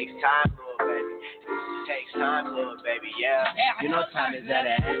 It takes time, little baby. It takes time, little baby, yeah. You know time is at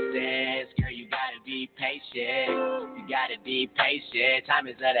an essence. Girl, you gotta be patient. You gotta be patient.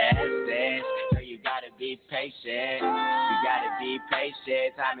 Time is at an essence. Girl, you gotta be patient. You gotta be patient.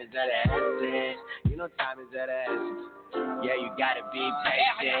 Time is at an essence. You know time is at an essence. Yeah, you gotta be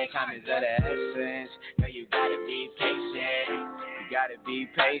patient. Time is at an essence. Girl, you gotta be patient. You gotta be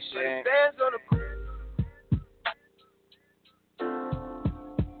patient. Bands on the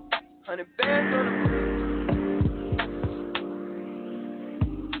 100 bands on the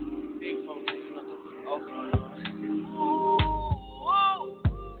big folks.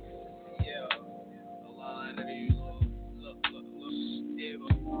 Yeah, a lot of these. Look.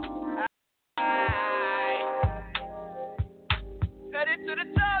 Headed to the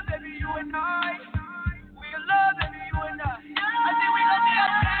top, baby, you and I. We in love, baby, you and I. I think we gon' be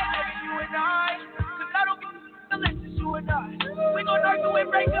okay, baby, you and I. Cause I don't get the lessons, you and I. We gon' argue and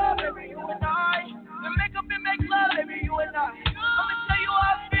break up, baby, you and I. Then make up and make love, baby, you and I. I'ma tell you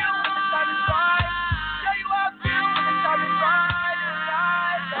how I feel when the time is right. Tell you how I feel when the time is right.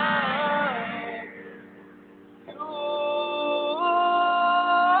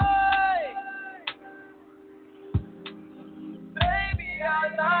 Baby, I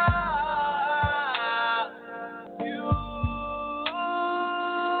love you.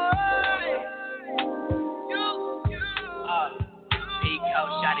 Pico,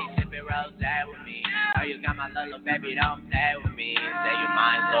 shawty sipping rose with me. Oh, you got my little baby, don't play with me. Say you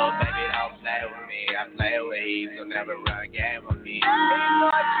mine, little baby, don't play with me. I play with heaps, so never run a game with me.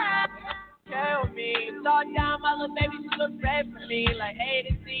 Care with me. Slow down, my little baby, she look great for me. Like A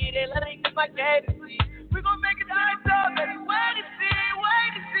to Z, they let me get my K to C. We gon' make it high top, baby. Wait to see.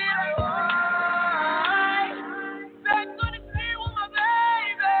 Like, why? Back on the scene with my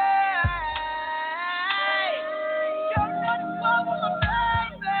baby. Jump on the floor with my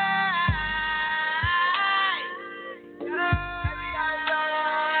baby. Baby, I love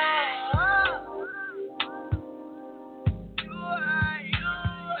you.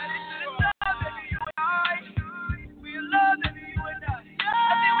 Ready to the top, baby, you and I. We in love, baby, you and I. I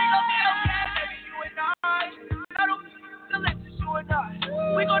think we gon' be okay, baby, you and I. I don't the lessons, you and I.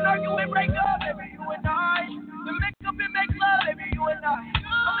 We gon' argue and break up, baby, you and I. Then make up and make love, baby, you and I.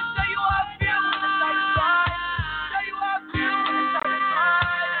 I'ma tell you how I feel when the time is right. Tell you how I feel when the time is right.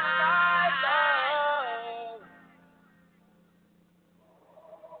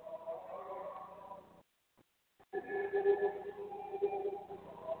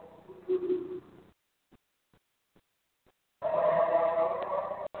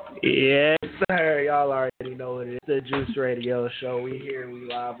 Yes, sir. Y'all already know it is. The Juice Radio Show. We here, we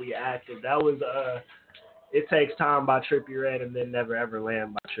live, we active. That was It Takes Time by Trippie Redd and then Never Ever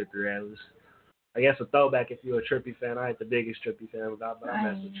Land by Trippie Redd. It was, I guess, a throwback if you're a Trippie fan. I ain't the biggest Trippie fan, but I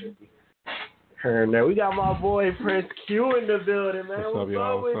mess with Trippie. Her and there. We got my boy Prince Q in the building, man. What's up,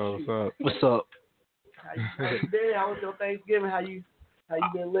 y'all? What's up? How you been? How was your Thanksgiving? How you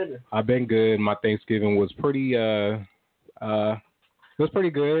been living? I've been good. My Thanksgiving was pretty it was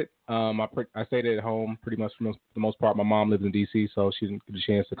pretty good. I stayed at home pretty much for the most part. My mom lives in D.C., so she didn't get a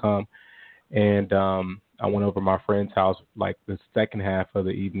chance to come. And I went over to my friend's house like the second half of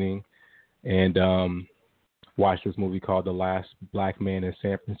the evening and watched this movie called The Last Black Man in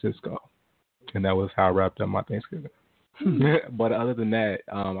San Francisco. And that was how I wrapped up my Thanksgiving. But other than that,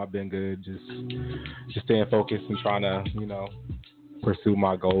 I've been good, just staying focused and trying to, pursue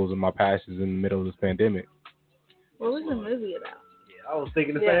my goals and my passions in the middle of this pandemic. What was the movie about? I was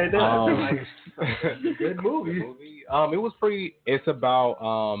thinking the same thing. Good movie. It was pretty. It's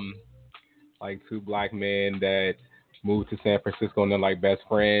about like two black men that moved to San Francisco and they're like best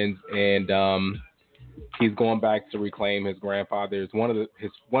friends, and he's going back to reclaim his grandfather's. One of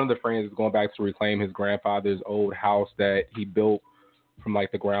the friends is going back to reclaim his grandfather's old house that he built from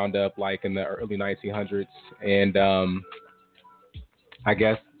like the ground up, like in the early 1900s, and I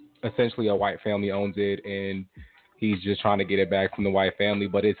guess essentially a white family owns it, and he's just trying to get it back from the white family.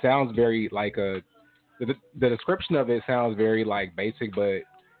 But it sounds very like the description of it sounds very like basic, but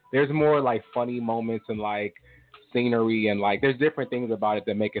there's more like funny moments and like scenery and like there's different things about it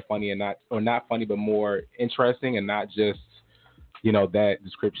that make it funny and not funny, but more interesting and not just, you know, that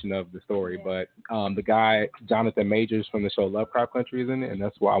description of the story. But the guy Jonathan Majors from the show Lovecraft Country is in it, and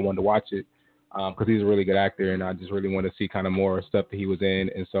that's why I wanted to watch it because he's a really good actor, and I just really wanted to see kind of more stuff that he was in.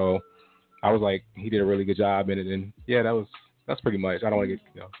 And so I was like, he did a really good job in it, and yeah, that's pretty much. I don't want to get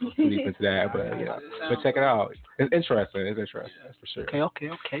too deep into that, but yeah, but check it out. It's interesting. It's interesting, that's for sure. Okay.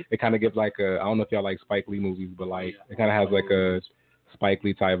 It kind of gives like I don't know if y'all like Spike Lee movies, but like it kind of has like a Spike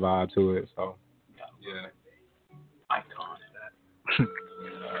Lee type vibe to it. So yeah. Icon.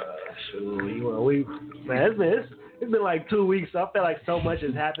 It's been like 2 weeks, so I feel like so much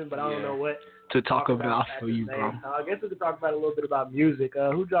has happened, but I don't know what to talk about for you, bro. I guess we could talk about a little bit about music.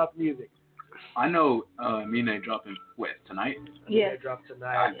 Who dropped music? I know Mine dropping tonight? Yeah. Dropped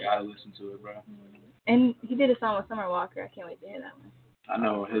tonight. I gotta listen to it, bro. And he did a song with Summer Walker. I can't wait to hear that one. I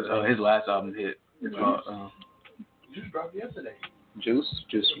know his last album hit. It's called Juice dropped yesterday. Juice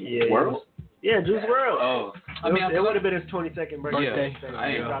Yeah. World? Yeah, Juice World. Oh. It would have been his 22nd birthday. Yeah.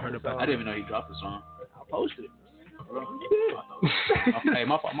 I didn't even know he dropped the song. I posted it. Hey,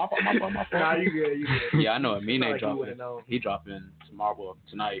 my fault. Nah, you good. Yeah, I know. Mine like dropping. He dropping tomorrow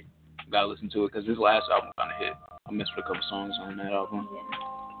tonight. Gotta listen to it because his last album kind of hit. I missed a couple songs on that album.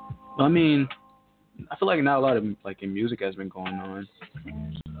 I mean, I feel like not a lot of like in music has been going on.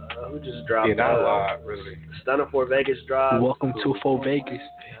 Who just dropped? Yeah, not a lot, really. Stunner for Vegas dropped. Welcome to For Vegas.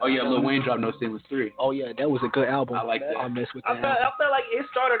 Oh yeah, Lil Wayne dropped No Stainless 3. Oh yeah, that was a good album. I like that. I mess with I that. felt like it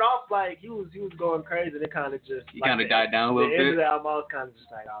started off like he was going crazy, and it kind of just He kind of died down a little the bit. end of the album, I was kind of just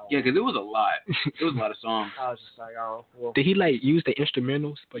like, oh. Yeah, because it was a lot. It was a lot of songs. I was just like, oh. Well. Did he like use the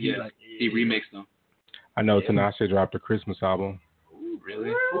instrumentals? But yeah, he remixed them. I know Tinashe dropped a Christmas album. Ooh,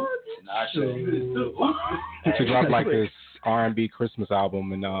 really? She dropped like this R&B Christmas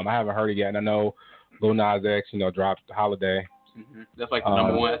album, and I haven't heard it yet. And I know Lil Nas X, dropped Holiday. Mm-hmm. That's like the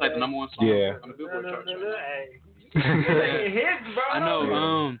number one. That's like the number one song on the Billboard charts. I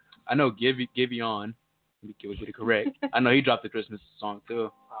know. Giveon. Let me get it correct. I know he dropped the Christmas song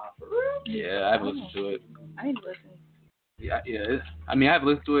too. For real? Yeah, I haven't listened to it. I need to listen. Yeah. I mean, I haven't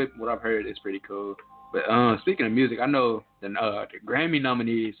listened to it. What I've heard is pretty cool. But speaking of music, I know the Grammy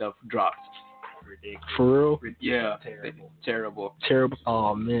nominees have dropped. Ridiculous. For real? Yeah. Terrible.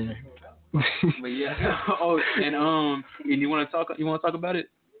 Oh man. But yeah. Oh, and you want to talk? You want to talk about it?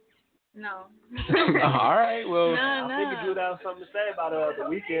 No. All right. Well, No. I figured you'd have something to say about the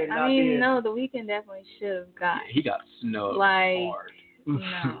Weeknd. I mean, no, the Weeknd definitely should have got. He got snubbed hard.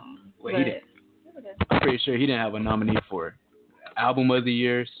 No. Well, he didn't. I'm pretty sure he didn't have a nominee for Album of the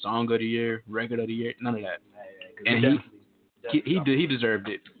Year, Song of the Year, Record of the Year, none of that. And he deserved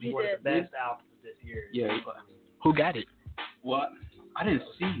it. He one of the best albums this year. Yeah. Who got it? What? I didn't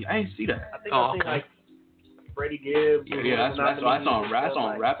see that. I think I seen like Freddie Gibbs. Yeah, that's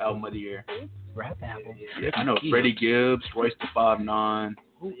on Rap Album of the Year. Rap album. Yeah, I know Freddie Gibbs, Royce the 5'9".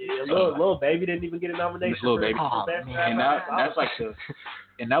 Yeah, Lil Baby didn't even get a nomination. Lil Baby. And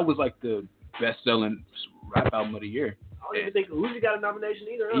that was like the best-selling Rap Album of the Year. I don't even think Uzi got a nomination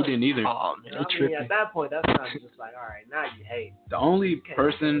either. He didn't either. Oh man, at that point, that's kind of just like, all right, now you hate. The only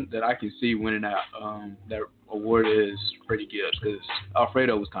person that I can see winning that award is Freddie Gibbs, because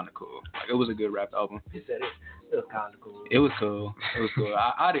Alfredo was kind of cool. Like, it was a good rap album. He said it was kind of cool. It was cool.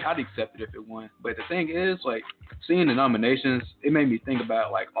 I'd accept it if it won. But the thing is, like, seeing the nominations, it made me think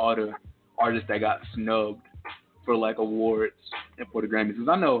about like all the artists that got snubbed for like awards and for the Grammys. Because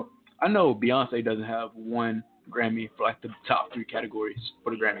I know Beyonce doesn't have one Grammy for like the top 3 categories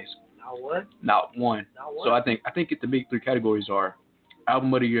for the Grammys. Not one. So I think the big 3 categories are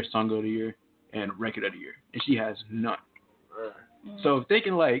Album of the Year, Song of the Year, and Record of the Year, and she has none. So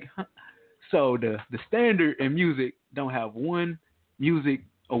thinking like, so the standard in music don't have one music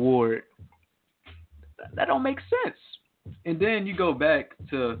award. That don't make sense. And then you go back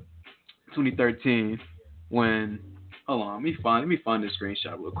to 2013 when. Hold on, let me find this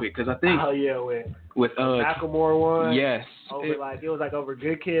screenshot real quick because I think. Oh yeah, with Macklemore one. Yes. It was like over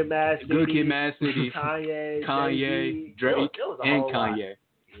Good Kid, Mad City. Kanye, Drake, and Kanye.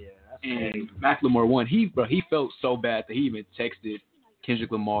 Yeah. And Macklemore won. He felt so bad that he even texted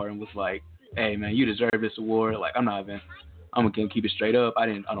Kendrick Lamar and was like, "Hey man, you deserve this award. Like I'm gonna keep it straight up. I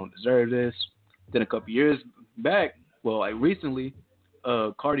don't deserve this." Then a couple years back, well, like recently,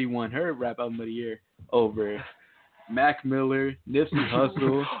 Cardi won her Rap Album of the Year over Mac Miller, Nipsey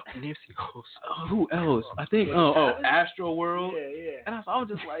Hussle. Who else? I think Astro World. Yeah. And I was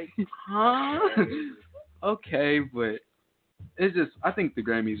just like, huh? okay, but it's just I think the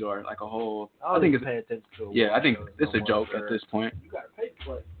Grammys are like a whole. I think it's paying attention to it. Yeah, I think it's a joke at this point. You gotta pay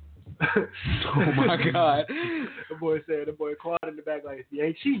for it. Oh my God! The boy Quad in the back like, if you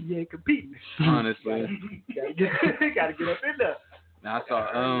ain't cheating, you ain't competing. Honestly, gotta get up in there. Now,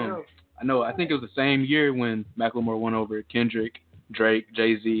 I think it was the same year when Macklemore won over Kendrick, Drake,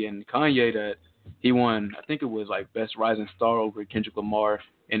 Jay-Z, and Kanye that he won. I think it was like Best Rising Star over Kendrick Lamar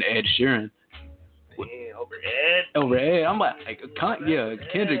and Ed Sheeran. Man, over Ed. I'm like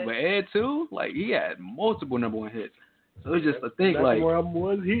Kendrick, but Ed too. Like he had multiple #1 hits. So it's just a thing. That's like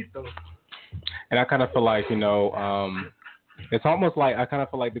 #1 hit though. And I kind of feel like it's almost like I kind of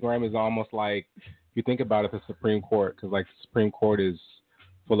feel like the Grammys is almost like if you think about it, the Supreme Court, because like the Supreme Court is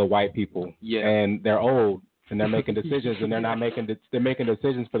full of white people, and they're old and they're making decisions, and they're making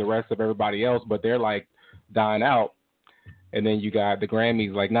decisions for the rest of everybody else, but they're like dying out. And then you got the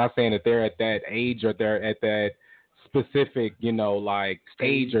Grammys, like not saying that they're at that age or they're at that specific, like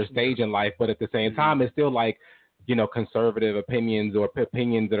age or stage in life, but at the same time, it's still like, conservative opinions or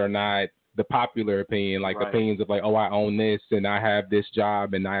opinions that are not the popular opinion, like opinions of like, oh, I own this and I have this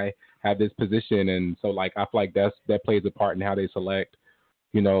job and I have this position. And so like, I feel like that plays a part in how they select,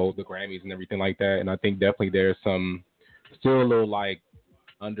 the Grammys and everything like that. And I think definitely there's still a little like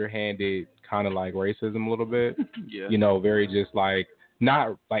underhanded kind of like racism a little bit, very just like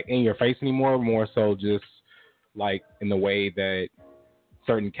not like in your face anymore, more so just like in the way that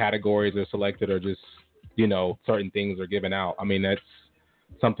certain categories are selected or just, certain things are given out. I mean, that's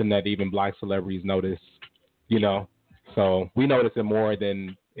something that even black celebrities notice, so we notice it more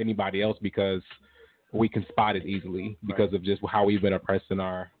than anybody else because we can spot it easily because of just how we've been oppressed in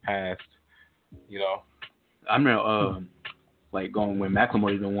our past, I remember, like going when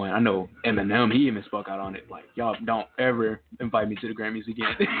Macklemore even won. I know Eminem, he even spoke out on it. Like, y'all don't ever invite me to the Grammys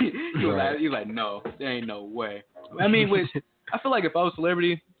again. He was like, no, there ain't no way. I mean, I feel like if I was a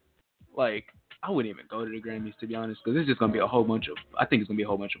celebrity, like I wouldn't even go to the Grammys to be honest, because it's just gonna be a whole bunch of. I think it's gonna be a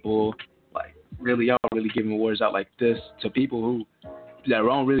whole bunch of bull. Like, really, y'all really giving awards out like this to people that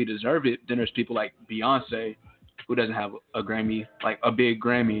don't really deserve it. Then there's people like Beyonce, who doesn't have a Grammy, like a big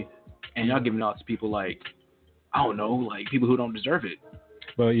Grammy, and y'all giving out to people like, I don't know, like people who don't deserve it.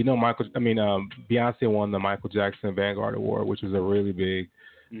 Well, Beyonce won the Michael Jackson Vanguard Award, which was a really big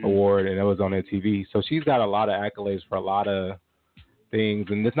award, and it was on MTV. So she's got a lot of accolades for a lot of things,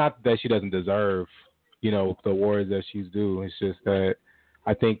 and it's not that she doesn't deserve, the awards that she's due. It's just that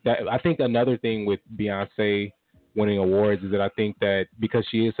I think another thing with Beyonce winning awards is that I think that because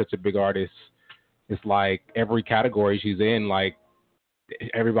she is such a big artist, it's like every category she's in, like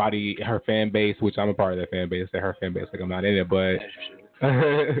everybody, her fan base, which I'm a part of that fan base, like I'm not in it, but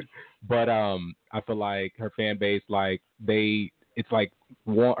I feel like her fan base, like it's like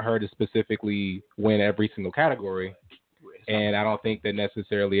want her to specifically win every single category, and I don't think that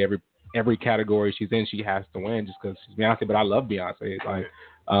necessarily every category she's in she has to win just because she's Beyonce. But I love Beyonce, it's like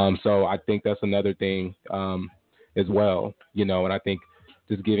so I think that's another thing as well, and I think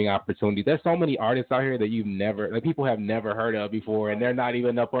just giving opportunities. There's so many artists out here that people have never heard of before, and they're not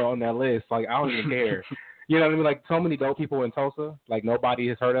even up on that list. Like, I don't even care. You know what I mean? Like, so many dope people in Tulsa, like nobody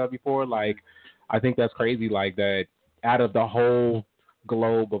has heard of before. Like, I think that's crazy. Like, that out of the whole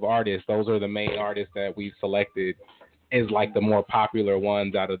globe of artists, those are the main artists that we've selected as like the more popular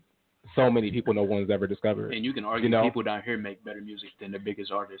ones out of so many people no one's ever discovered. And you can argue people down here make better music than the biggest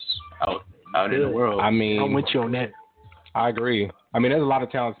artists out in the world. I mean, I'm with you on that. I agree. I mean, there's a lot of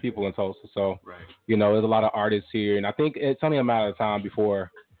talented people in Tulsa, so there's a lot of artists here, and I think it's only a matter of time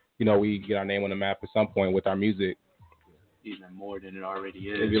before, we get our name on the map at some point with our music. Even more than it already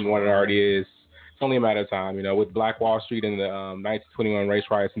is. Even more than it already is. It's only a matter of time, with Black Wall Street and the 1921 Race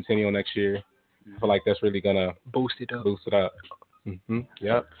Riot Centennial next year. I feel like that's really gonna boost it up. Mm-hmm.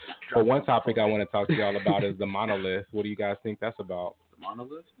 Yep. But one topic I want to talk to y'all about is the monolith. What do you guys think that's about? The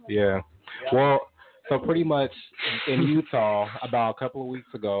monolith? Yeah. Well, so pretty much in Utah, about a couple of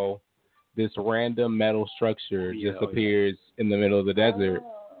weeks ago, this random metal structure just appears in the middle of the desert,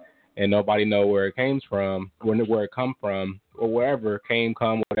 and nobody knows where it came from, where it come from, or wherever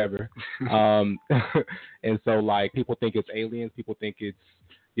whatever. And so like people think it's aliens, people think it's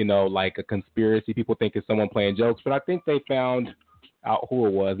like a conspiracy, people think it's someone playing jokes, but I think they found out who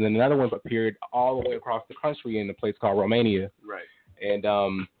it was, and then another one appeared all the way across the country in a place called Romania. Right. And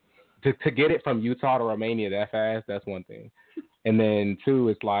to get it from Utah to Romania that fast, that's one thing. And then two,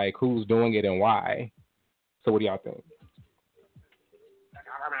 it's like who's doing it and why. So what do y'all think?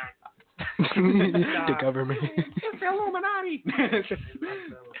 The government. It's the Illuminati.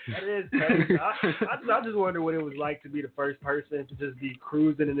 That is crazy. I just wonder what it was like to be the first person to just be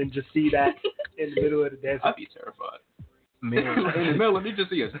cruising and then just see that in the middle of the desert. I'd be terrified. In the middle of, you just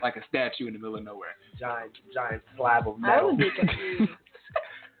see like a statue in the middle of nowhere. Giant slab of I metal. would be confused.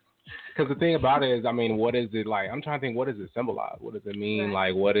 Because the thing about it is, I mean, what is it like? I'm trying to think, what does it symbolize? What does it mean? Right.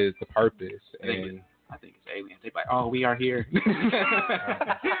 Like, what is the purpose? I think it's aliens. They're like, oh, we are here.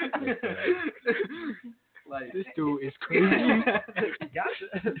 Like, this dude is crazy. Gotcha.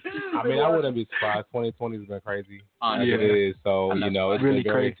 I mean, I wouldn't be surprised. 2020 has been crazy. As yeah. it is. So, you know, it's really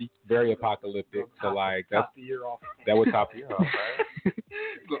been very, crazy. very apocalyptic. So, like, that's, Top the year off. that would top the year off, right?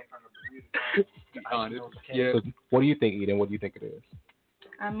 honest. Yeah. So what do you think, Eden? What do you think it is?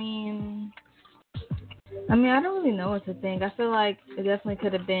 I mean, I don't really know what to think. I feel like it definitely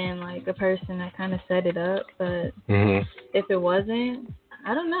could have been like a person that kind of set it up, but if it wasn't,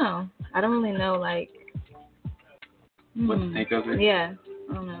 I don't know. I don't really know, like, what to think of it? Yeah,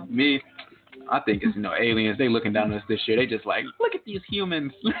 I don't know. Me, I think it's, aliens. They looking down on us this year. They just like, look at these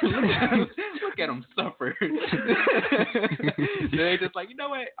humans. Look at them suffer. They just like, you know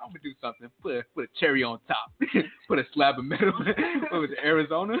what? I'm gonna do something. Put a cherry on top. Put a slab of metal. What was it,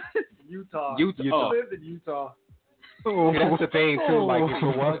 Arizona? Utah. Oh. Lived in Utah. See, that's the thing too. Like, if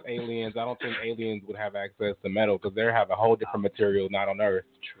it was aliens, I don't think aliens would have access to metal because they have a whole different material not on Earth.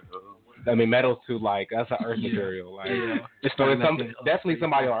 True. I mean, metal's too that's an Earth material. Like, so it's definitely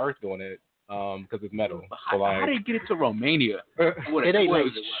somebody on Earth doing it. Because it's metal. How, So, like, how did it get it to Romania? It ain't like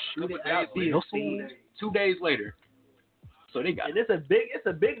shoot it out there. 2 days later. So they got. And it's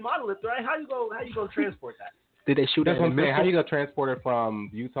a big monolith, right? How you go transport that? Did they shoot that's at what I'm saying. How missile? you gonna transport it from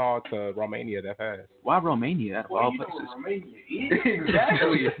Utah to Romania that fast? Why Romania? Out of all places.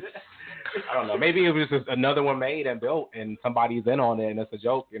 Exactly. I don't know. Maybe it was just another one made and built, and somebody's in on it, and it's a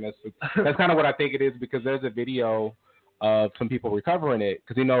joke. And that's kind of what I think it is, because there's a video of some people recovering it,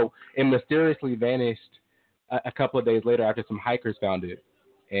 because it mysteriously vanished a couple of days later after some hikers found it,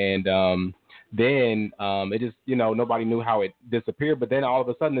 and then it just nobody knew how it disappeared. But then all of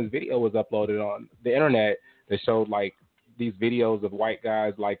a sudden this video was uploaded on the internet that showed like these videos of white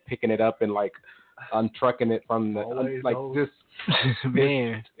guys like picking it up and like untrucking it from the just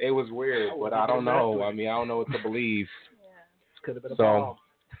man. It was weird, but I don't know. I mean, I don't know what to believe. Could have been a So, bomb.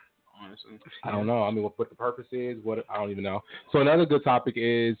 Honestly. I don't know. I mean, what the purpose is, I don't even know. So another good topic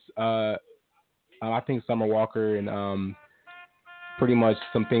is, I think Summer Walker and pretty much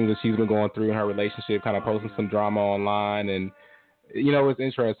some things that she's been going through in her relationship, kind of posting some drama online, and it's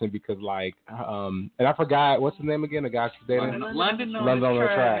interesting because like, and I forgot what's his name again, the guy she's dating. London on the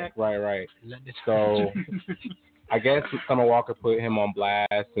track. Right. So I guess Summer Walker put him on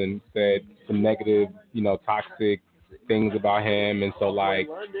blast and said some negative, toxic things about him, and so like.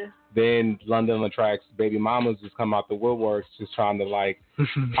 Then London on the Track's baby mamas just come out the woodworks, just trying to like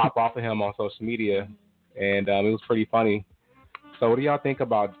pop off of him on social media, and it was pretty funny. So what do y'all think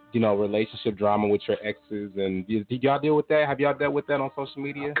about relationship drama with your exes, and did y'all deal with that? Have y'all dealt with that on social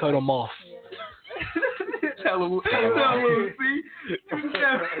media? Cut them off. Tell him, see?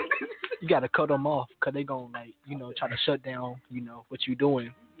 You gotta cut them off, cause they gonna try to shut down what you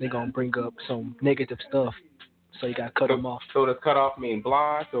doing. They gonna bring up some negative stuff. So you gotta cut them off. So does cut off mean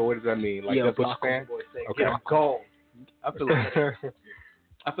block, or what does that mean? Like, that's what you're saying? Okay. Go. I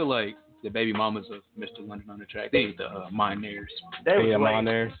feel like the baby mamas of Mr. London on the Track, they the Minaires. They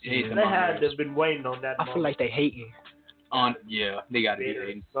Minaires. They had to been waiting on that. I feel like they hating. They gotta be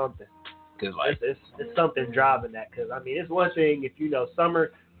hating. Something. Cause like it's something driving that. Cause I mean, it's one thing if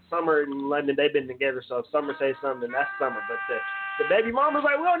Summer and London, they've been together. So if Summer says something, that's Summer. But the baby mama's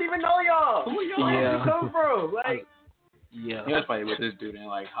like, we don't even know y'all. Who y'all come from? Like, yeah. That's probably with this dude in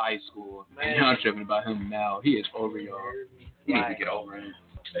like high school. Man. And I'm tripping about him now. He is over y'all. He needs to get over him.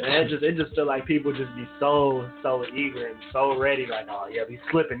 Man, it just feel like people just be so eager and so ready. Like, oh yeah, we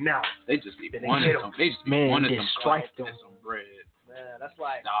slipping now. They just be wanting some. They just be wanting some bread. Man, that's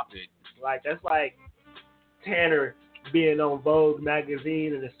like stop it. Like that's like Tanner being on Vogue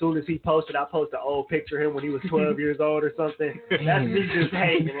magazine, and as soon as he posted, I posted an old picture of him when he was 12 years old or something. That's me just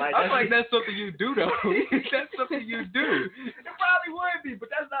hating. Like, I feel like that's something you do, though. That's something you do. It probably would be, but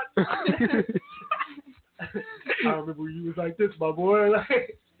that's not. I remember when you was like this, my boy.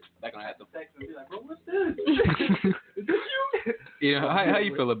 Like, they're gonna have to text and be like, bro, what's this? Is this you? Yeah, how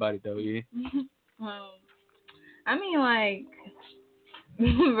you feel about it though? Yeah. I mean, like.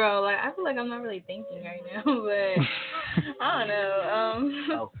 Bro, like I feel like I'm not really thinking right now, but I don't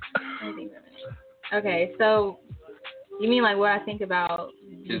know. Let me think for a minute. Okay, so you mean like what I think about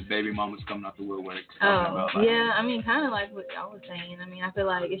his baby mama's coming out the woodwork? Oh, yeah. I mean, kind of like what y'all was saying. I mean, I feel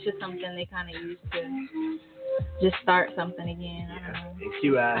like it's just something they kind of use to just start something again. I don't know. And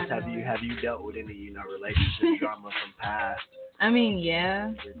Q asked, have you dealt with any relationship drama from past? I mean,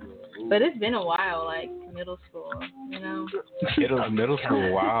 yeah. But it's been a while, like middle school, you know. Middle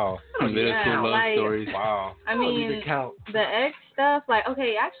school, wow. Middle school love like, stories. Wow. I mean, the ex stuff, like,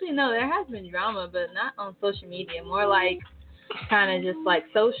 okay, actually, no, there has been drama, but not on social media. More like kind of just like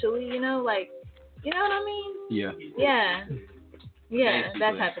socially, you know, like, you know what I mean? Yeah. Yeah. Yeah,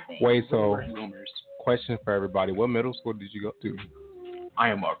 that type of thing. Wait, so question for everybody: what middle school did you go to? I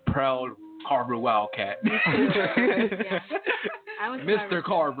am a proud Carver Wildcat. Mr.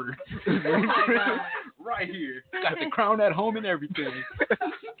 Carver. Oh my God. Right here. Got the crown at home and everything.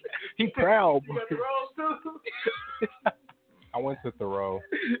 He proud. You got the rolls too? I went to Thoreau.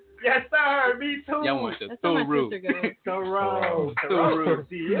 Yes, sir. Me too. Y'all went to That's where my Thoreau. sister goes. Thoreau.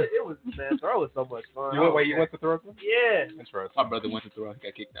 See, it was, man, Thoreau was so much fun. You went to Thoreau? Yeah. Interesting. My brother went to Thoreau. He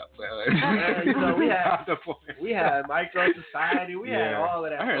got kicked out. But, You know, we had micro society. We had all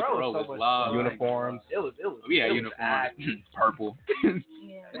of that. I heard Thoreau was loud. Uniforms. It was. We had uniforms. Purple.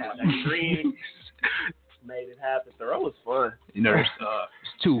 Yeah. That green. Made it happen. Thoreau was fun. You know, there's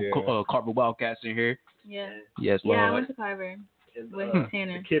two Carver Wildcats in here. Yeah. Yes, Yeah, I Lord. went to Carver with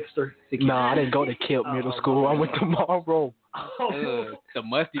Tanner. The Kipster. No, I didn't go to Kip Middle School. I went to Marlboro. The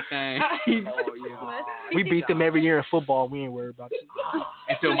musty thing. We beat them every year in football. We ain't worried about it.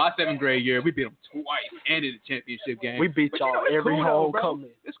 Until my 7th grade year, we beat them twice and in the championship game. We beat y'all every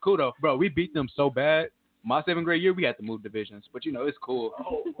homecoming. It's cool though, bro. We beat them so bad. My 7th grade year, we had to move divisions, but you know it's cool.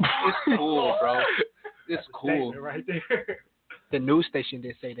 It's cool, bro. It's cool. Right there. The news station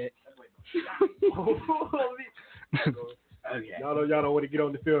did say that. Y'all don't want to get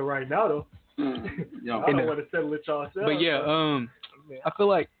on the field right now though. Yeah. I don't want to settle it yourself. But yeah, I feel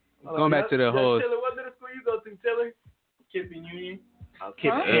like going back to the whole. Taylor, what middle school you go to, Taylor? Kip and Union.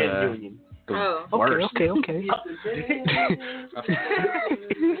 Kip and Union. Oh. Okay. Ain't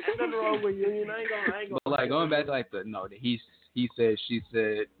nothing wrong with Union. I ain't gonna. But like going back to like he said, she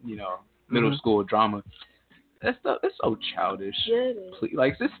said, you know, middle school drama. That stuff, it's so childish. Yeah, it is. Please,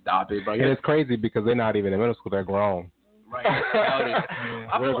 like, just stop it, bro. And it's crazy because they're not even in middle school; they're grown. Right.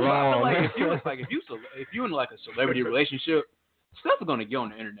 I feel like if you in like a celebrity relationship, stuff is gonna get on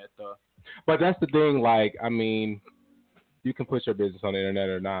the internet though. But that's the thing. Like, I mean, you can put your business on the internet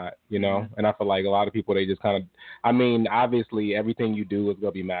or not, you know. And I feel like a lot of people, they just kind of. I mean, obviously, everything you do is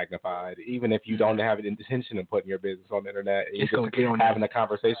gonna be magnified, even if you don't have an intention of putting your business on the internet. It's gonna get on having a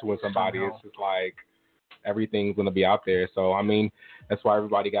conversation with somebody. It's just like. Everything's going to be out there. So, I mean, that's why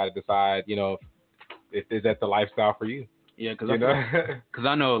everybody got to decide, you know, if is that the lifestyle for you. Yeah, because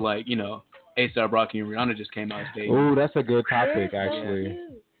I know, like, you know, A$AP Rocky and Rihanna just came out today. Ooh, that's a good topic, actually.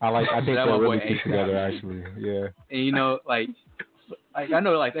 I think they're really good together, actually. Yeah. And, you know, like I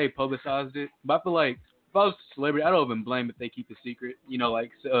know, like, they publicized it, but I feel like if I was a celebrity, I don't even blame if they keep it secret. You know,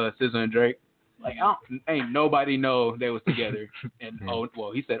 like SZA and Drake. Like, ain't nobody know they was together. And,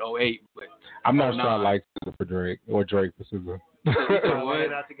 he said 08, but I'm not sure I like SZA for Drake or Drake for SZA. They're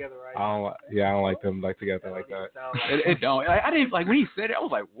not together right now. I don't like them like together like that. It don't. I didn't like when he said it. I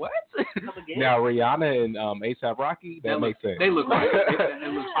was like, what? Now Rihanna and A$AP Rocky, that makes sense. They look like.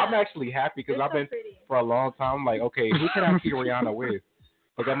 I'm actually happy because I've been for a long time. I'm like, okay, who can I see Rihanna with?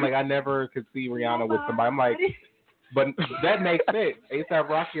 Because I'm like, I never could see Rihanna with somebody. I'm like. But that makes sense. A$AP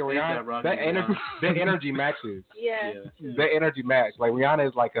Rocky and Rihanna, that energy matches. Yeah. That energy match. Like Rihanna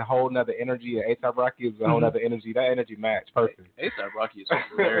is like a whole nother energy, and A$AP Rocky is a whole nother energy. That energy match, perfect. A$AP Rocky is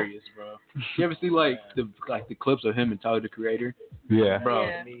hilarious, bro. You ever see like the clips of him and Tyler the Creator? Yeah, bro.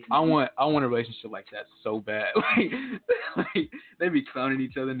 Yeah. I want a relationship like that so bad. Like they be clowning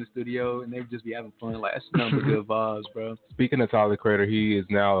each other in the studio, and they just be having fun. Like that's nothing but good vibes, bro. Speaking of Tyler the Creator, he is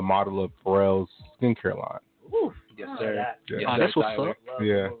now a model of Pharrell's skincare line. Ooh. Yes, sir. Yeah. That's what's up.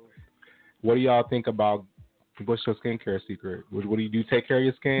 Yeah. What do y'all think about what's your skincare secret? What do you do? Take care of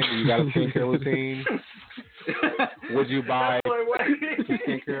your skin? Do you got a skincare routine? Would you buy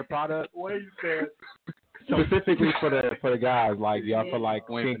skincare product? What are you saying? Specifically for the guys, like y'all feel like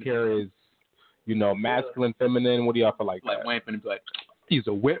skincare is, you know, masculine, feminine. What do y'all feel like? Like Wayne finna be like, use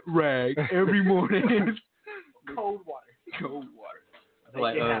a wet rag every morning. Cold water. I feel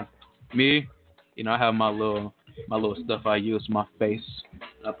like me. You know, I have my little stuff I use for my face.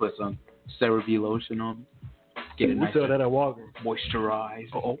 I put some CeraVe lotion on. Get it nice. We sell that at Walgreens.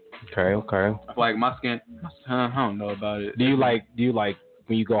 Moisturized. Okay. I feel like my skin. I don't know about it. Do you like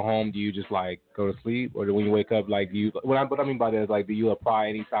when you go home? Do you just like go to sleep, or when you wake up, like what I mean by that is like, do you apply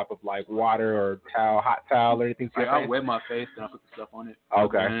any type of like water or towel, hot towel, or anything? Like, I wet my face and I put the stuff on it.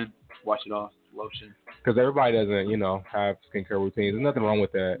 Okay. And wash it off. Lotion. Because everybody doesn't, you know, have skincare routines. There's nothing wrong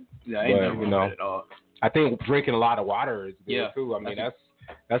with that. Yeah, ain't nothing wrong with it at all. I think drinking a lot of water is good too. I mean,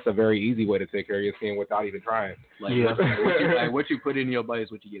 that's a very easy way to take care of your skin without even trying. Like, what you put in your body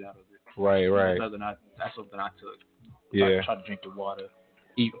is what you get out of it. Right. That's something I took. Yeah. Try to drink the water.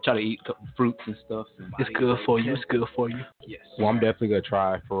 Try to eat fruits and stuff. And It's good for you. It's good for you. Yes. Well, I'm definitely gonna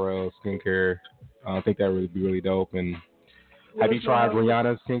try Pharrell skincare. I think that would be really dope. And have you tried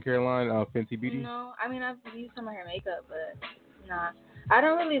Rihanna's skincare line, Fenty Beauty? No, I mean I've used some of her makeup, but nah, I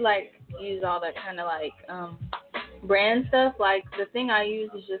don't really like use all that kind of like brand stuff. Like the thing I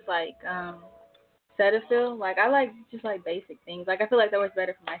use is just like Cetaphil. Like I like just like basic things. Like I feel like that works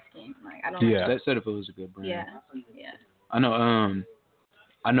better for my skin. Like I don't. Yeah, that Cetaphil is a good brand. Yeah.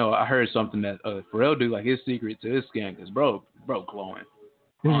 I know. I heard something that Pharrell do, like his secret to his skin, cause bro glowing.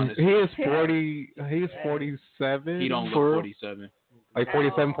 Honestly. He is 40. He's 47. He don't look 47. Like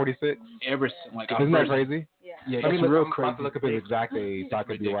 47, 46. Isn't that crazy? Yeah, I mean, real I'm crazy. about to look up his exact age so I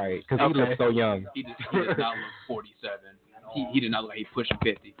could be right, because he looks so young. He does not look 47. He did not look like he pushing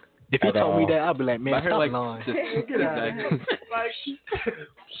 50. If you told me that, I'd be like, man, stop lying. Exactly.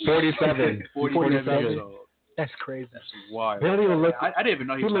 47. 47 years old. That's crazy. That's wild. He don't even look. I didn't even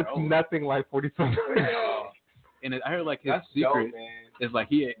know he was looks that old. nothing like 47. And I heard like his secret is like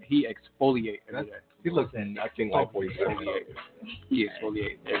he exfoliate every day. He looks nothing like 47. He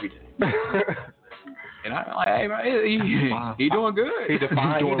exfoliate every day. And I'm like, hey man, he doing good. He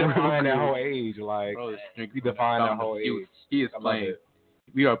defined that whole age, like bro, he defined that whole age. He is playing.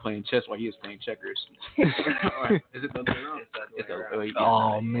 We are playing chess while he is playing checkers. Right. Is it the other way around? It's the other way.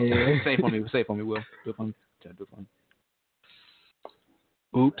 Oh man. Say it for me. Say it for me, Will. Do it for me. Do it for me.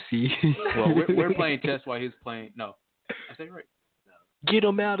 Oopsie. Well, we're playing chess while he's playing. No, I said it right. Get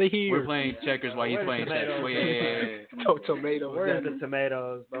him out of here. We're playing checkers while he's playing checkers. Well, yeah. No tomatoes. Where's the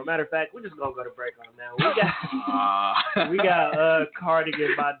tomatoes? But matter of fact, we're just gonna go to break on now. We got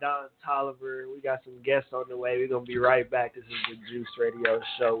Cardigan by Don Tolliver. We got some guests on the way. We're gonna be right back. This is the Juice Radio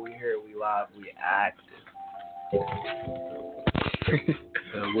Show. We here, we live, we active.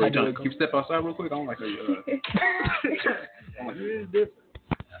 Can you step outside real quick? I don't like how you. It's different.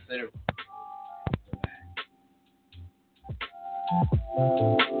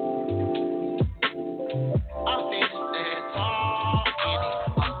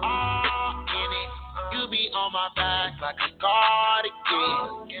 On my back like a cardigan.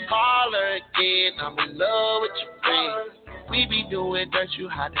 Call her again, I'm in love with your friend. We be doing dirt, you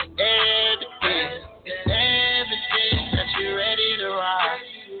hide the evidence. It's evidence that you're ready to ride.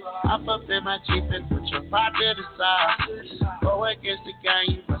 Hop up in my Jeep and put your pride to the side. Go against the gang,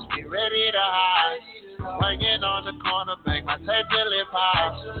 you must be ready to hide. Swinging on the corner, bang my tape till it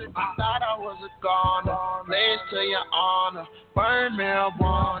pops. I thought I was a goner, place to your honor. Burn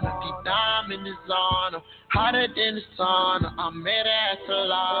marijuana, deep dive in the sauna. Hotter than the sauna, I'm made at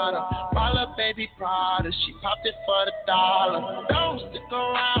Colada. Follow baby Prada, she popped it for the $1. Don't stick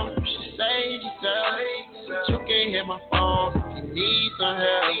around, she say yourself. You can hit my phone if you need some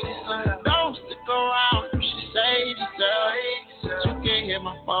help. Don't stick around, she say yourself. You can hit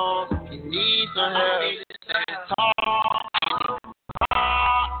my phone if you need some help.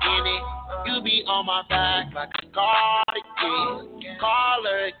 Talk in it, you be on my back like a cardigan. Call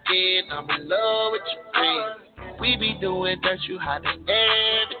her again, I'm in love with your friend. We be doing dirt, you hide the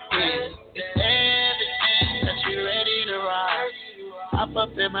evidence. It's evidence that you're ready to ride. Hop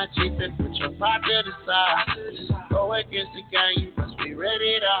up in my Jeep and put your pride to the side. Go against the gang, you must be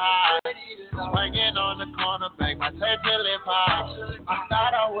ready to hide. Swinging on the corner, bang my tape till it pops. I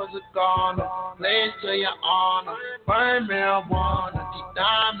thought I was a goner, place to your honor. Burn marijuana, deep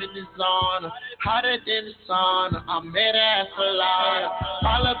dive in the sauna. Hotter than the sauna, I'm made at Colada.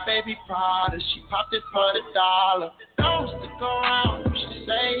 Follow baby Prada, she popped it for the $1. Don't stick around, she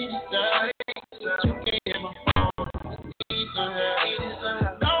say yourself. You can hit my phone, need some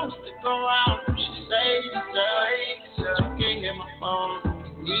help. Don't stick around, she say yourself. You can hit my phone,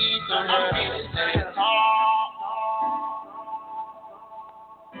 need some help.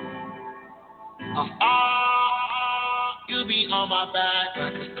 You be on my back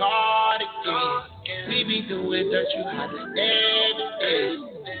like a cardigan. We be doing dirt, you hide the evidence.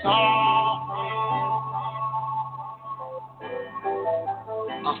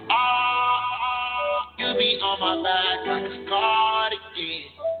 You be on my back like a cardigan.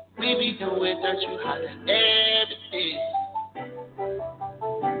 We be doing dirt, you hide the evidence.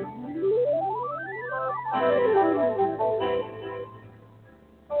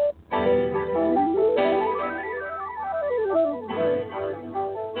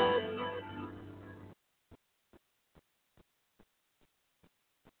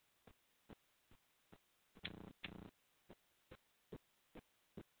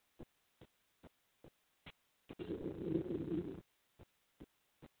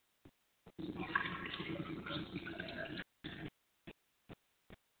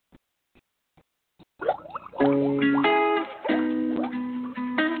 I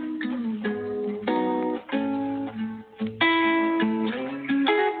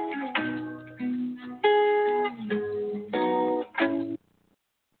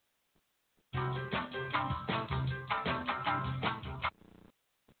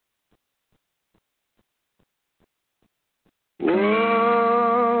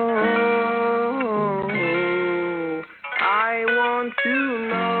want to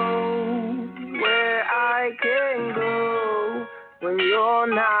know where I can go when you're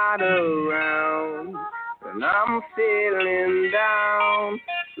not around, when I'm feeling down.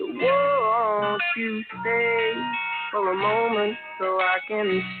 So won't you stay for a moment so I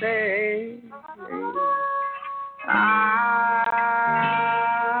can say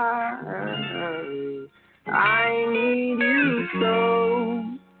I need you so,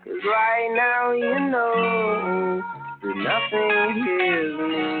 'cause right now you know that nothing hears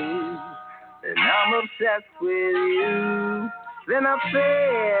me, and I'm obsessed with you. Then I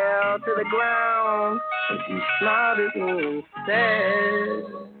fell to the ground, and you smiled at me instead.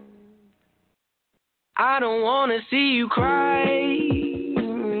 I don't wanna see you cry.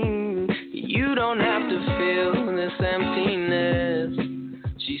 You don't have to feel this emptiness.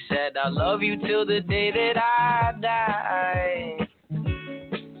 She said, I love you till the day that I die.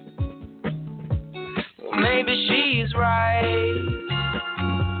 Well, maybe she's right,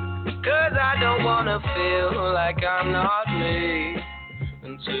 'cause I don't wanna feel like I'm not me.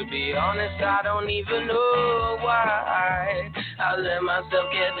 And to be honest, I don't even know why I let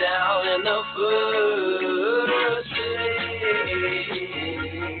myself get down in the first place.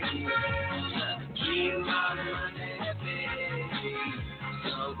 Keep my money, baby.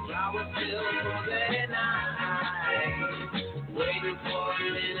 Some flowers still for the night. Waiting for a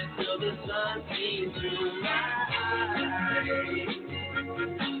minute till the sun seems through my eyes.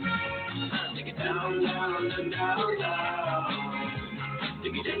 Take it down, down, down, down, down.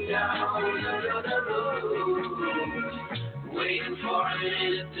 Take it down, down, down, down. Waiting for a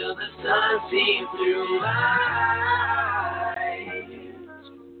minute till the sun seems through my eyes.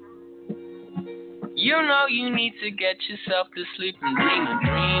 You know you need to get yourself to sleep and dream a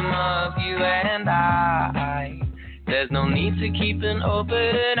dream of you and I. There's no need to keep an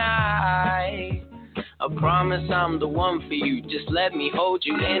open eye. I promise I'm the one for you. Just let me hold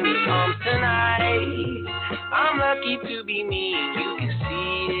you in these arms tonight. I'm lucky to be me. You can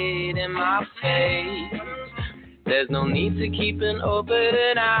see it in my face. There's no need to keep an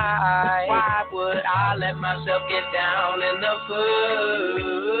open eye. Why would I let myself get down in the first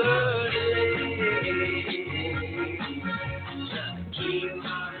place? Keep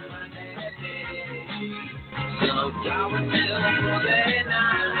my money. Some flowers still for the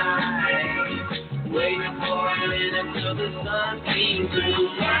night. Waiting for a minute till the sun seems through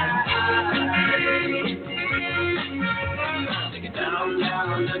my eyes. Take it down,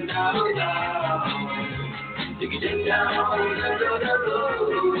 down, down, down, down. Take it down, down, down, down.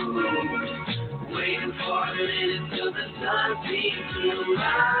 Waiting for a minute till the sun seems through my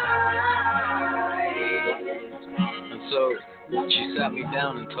eyes. And so she sat me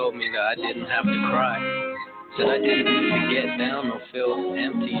down and told me that I didn't have to cry. Said I didn't need to get down or feel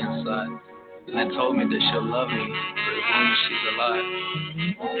empty inside. And then told me that she'll love me for as long as she's alive.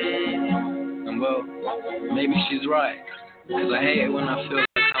 And well, maybe she's right. 'Cause I hate it when I feel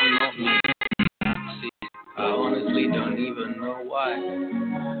like I'm not me. See, I honestly don't even know why.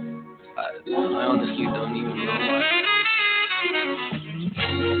 I honestly don't even know why.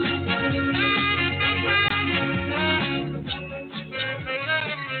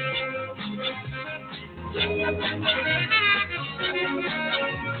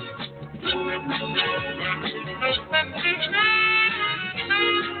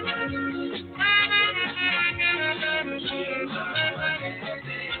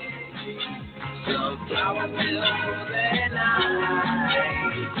 Some flowers still for the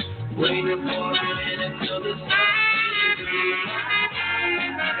night. Waiting for a minute till the sun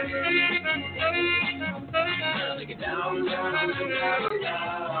take it down, down, down,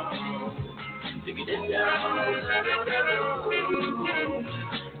 down. Take it down, down, down.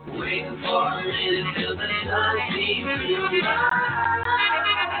 Waiting for a minute till the sun seems through my eyes.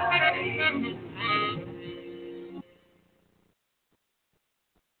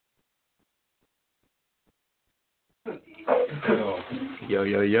 Yo,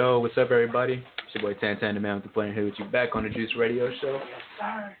 yo, yo, what's up, everybody? It's your boy Tantan, the man with the plan here with you back on the Juice Radio Show.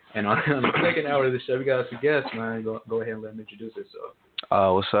 And on the second hour of the show, we got some guests, man. Go ahead and let him introduce himself.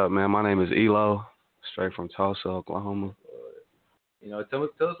 What's up, man? My name is Elo, straight from Tulsa, Oklahoma. Tell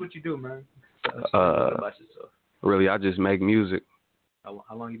us what you do, man. Tell us about yourself. Really, I just make music. How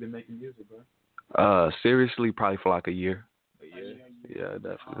long you been making music, bro? Seriously, probably for like a year. Yeah,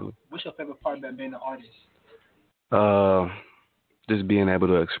 definitely. What's your favorite part about being an artist? Just being able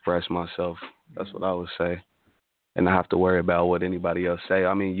to express myself. That's what I would say, and not have to worry about what anybody else say.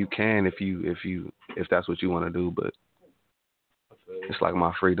 I mean, you can if that's what you want to do, but it's like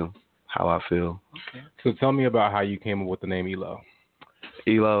my freedom, how I feel. Okay. So tell me about how you came up with the name Elo.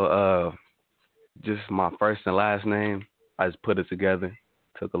 Elo, just my first and last name. I just put it together,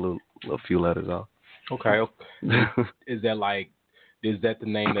 took a little few letters off. Okay. Is that the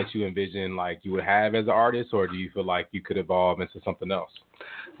name that you envision like you would have as an artist, or do you feel like you could evolve into something else?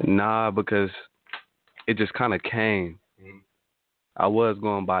 Nah, because it just kind of came. Mm-hmm. I was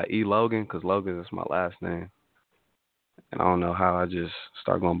going by E. Logan because Logan is my last name. And I don't know how I just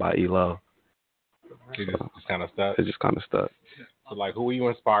started going by Elo. It just kind of stuck? It just kind of stuck. So, like, who were you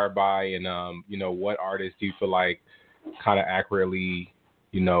inspired by, and, what artists do you feel like kind of accurately,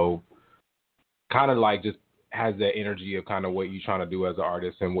 kind of like just has that energy of kind of what you're trying to do as an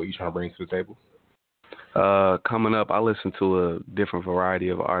artist and what you're trying to bring to the table? Coming up, I listen to a different variety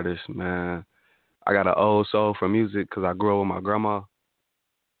of artists, man. I got an old soul for music because I grew up with my grandma.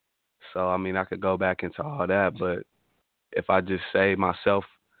 So, I mean, I could go back into all that, but if I just say myself,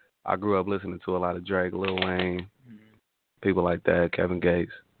 I grew up listening to a lot of Drake, Lil Wayne, people like that, Kevin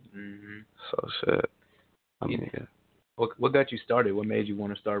Gates. Mm-hmm. So, shit. I mean, yeah. What got you started? What made you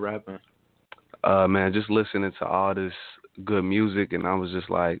want to start rapping? Man, just listening to all this good music, and I was just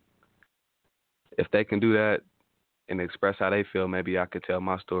like, if they can do that and express how they feel, maybe I could tell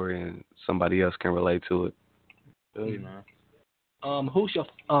my story and somebody else can relate to it. Really, man. Who's your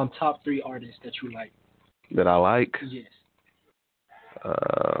top 3 artists that you like? That I like? Yes.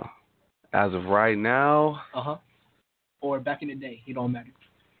 As of right now? Or back in the day, it don't matter.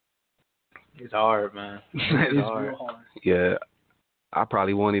 It's hard, man. It's hard. Real hard. Yeah. I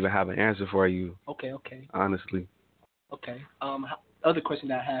probably won't even have an answer for you. Okay. Honestly. Okay. Other question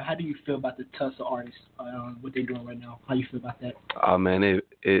that I have: how do you feel about the Tulsa artists? What they're doing right now? How you feel about that? Oh man,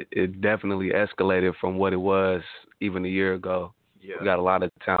 it definitely escalated from what it was even a year ago. Yeah. We got a lot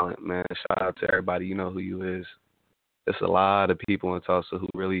of talent, man. Shout out to everybody. You know who you is. There's a lot of people in Tulsa who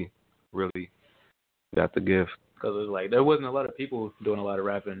really, really got the gift. Because it's like there wasn't a lot of people doing a lot of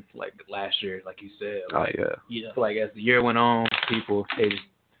rapping like last year, like you said. Like, oh yeah. So like as the year went on, people they just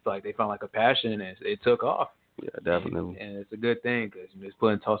feel like they found like a passion and it took off. Yeah, definitely. And it's a good thing because it's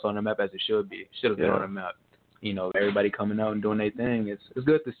putting Tulsa on the map as it should be. It should have been on the map. Everybody coming out and doing their thing. It's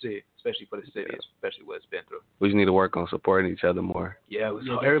good to see, especially for the city, especially what it's been through. We just need to work on supporting each other more. Yeah,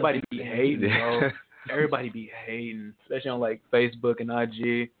 everybody be hating, bro. Everybody be hating, especially on like Facebook and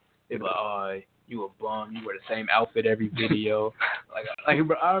IG. They're like, oh, you a bum. You wear the same outfit every video. like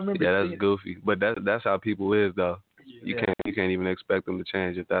bro, I remember. Yeah, that's goofy. But that's how people is though. You can't even expect them to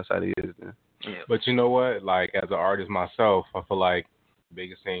change if that's how they is then. Yeah. But you know what? Like as an artist myself, I feel like the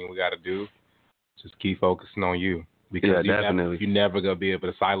biggest thing we got to do is just keep focusing on you because you're never gonna be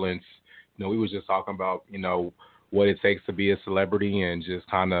able to silence. We was just talking about what it takes to be a celebrity and just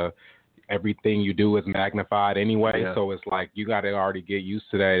kind of everything you do is magnified anyway. Yeah. So it's like you got to already get used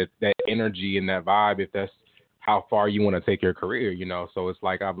to that energy and that vibe if that's how far you want to take your career. So it's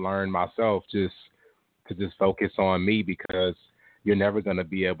like I've learned myself just to just focus on me because you're never going to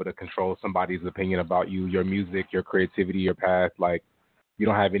be able to control somebody's opinion about you, your music, your creativity, your path. Like, you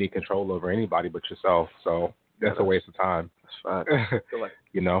don't have any control over anybody but yourself. So that's a waste of time. That's right. I feel like,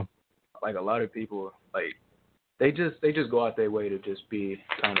 like a lot of people, like, they just go out their way to just be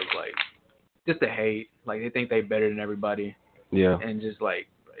kind of like, just to hate. Like, they think they better than everybody. Yeah. And just like,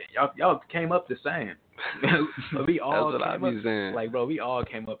 y'all came up the same. We all that's what came I up, be saying. Like, bro, we all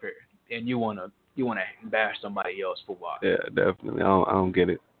came up here, and you wanna bash somebody else for what? Yeah, definitely. I don't get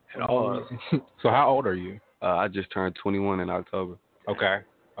it at all. So how old are you? I just turned 21 in October. Okay.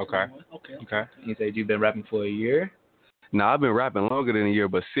 You said you've been rapping for a year? No, I've been rapping longer than a year,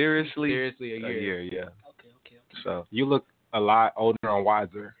 but seriously a year. A year, yeah. Okay. So you look a lot older and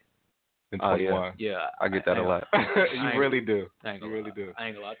wiser than 21. Yeah, I get that a lot. You really do. You really do. I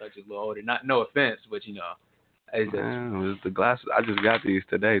ain't gonna lie, I thought you were a little older. No offense, but Man, it was the glasses. I just got these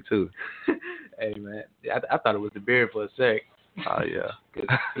today too. Hey man, I thought it was the beard for a sec. Oh yeah.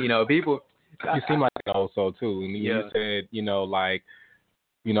 'Cause, people. You seem like an old soul too. And you said,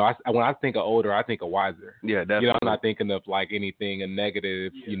 when I think of older, I think of wiser. Yeah, definitely. I'm not thinking of like anything a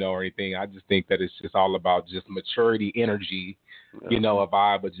negative, or anything. I just think that it's just all about just maturity, energy, a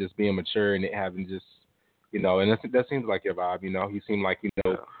vibe of just being mature and having just, and that seems like your vibe. You seem like you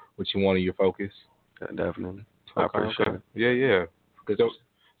know what you want in your focus. Yeah, definitely. I appreciate it. Yeah.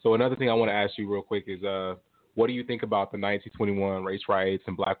 So another thing I want to ask you real quick is, what do you think about the 1921 race riots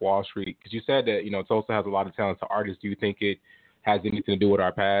and Black Wall Street? Because you said that, Tulsa has a lot of talented artists. Do you think it has anything to do with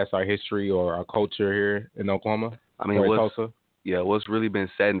our past, our history, or our culture here in Oklahoma? I mean, Tulsa? Yeah, what's really been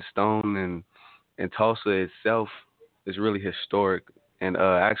set in stone and Tulsa itself is really historic. And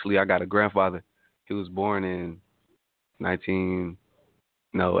actually, I got a grandfather. He was born in 18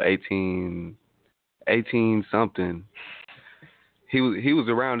 something. He was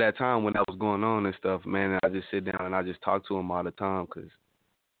around that time when that was going on and stuff, man. I just sit down and I just talk to him all the time,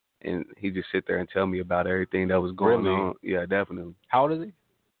 and he just sit there and tell me about everything that was going on. Yeah, definitely. How old is he?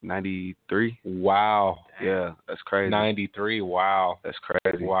 93. Wow. Yeah, that's crazy. 93. Wow. That's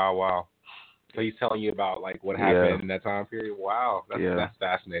crazy. Wow. So he's telling you about like what happened in that time period. Wow, that's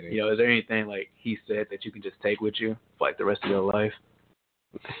fascinating. Is there anything like he said that you can just take with you for like the rest of your life?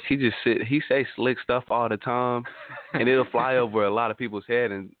 He say slick stuff all the time, and it'll fly over a lot of people's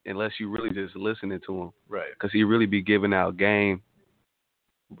head, unless you really just listening to him. Right. Because he really be giving out game.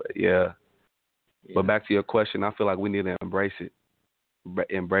 But yeah. But back to your question, I feel like we need to embrace it.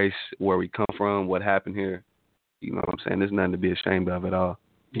 Embrace where we come from, what happened here. You know what I'm saying? There's nothing to be ashamed of at all.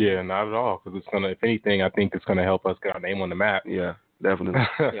 Yeah, not at all. Because it's gonna, if anything, I think it's gonna help us get our name on the map. Yeah, definitely.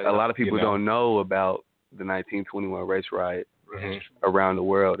 A lot of people don't know about the 1921 race riot around the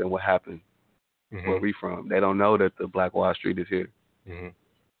world and what happened where we from. They don't know that the Black Wall Street is here.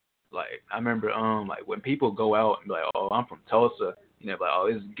 Like I remember, like when people go out and be like, "Oh, I'm from Tulsa," like, "Oh,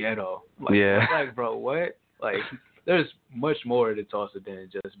 it's ghetto." Like, yeah. Like, bro, what? Like, there's much more to Tulsa than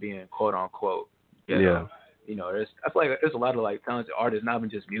just being quote unquote ghetto. Yeah. I feel like there's a lot of like talented artists, not even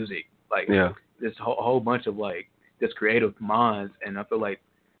just music. Like, there's a whole bunch of like just creative minds, and I feel like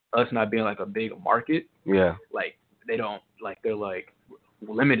us not being like a big market. Yeah. Like they don't like they're like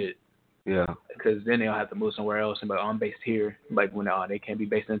limited. Yeah. Because then they'll have to move somewhere else and be like, oh, I'm based here. Like when they can't be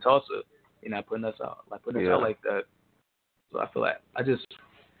based in Tulsa. You're not putting us out. Like putting us out like that. So I feel like I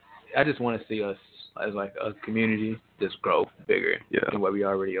just want to see us as like a community just grow bigger than what we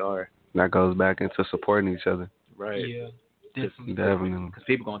already are. That goes back into supporting each other. Right. Yeah. Definitely. Because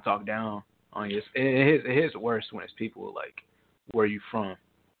people gonna talk down on you. It hits worse when it's people like where you from.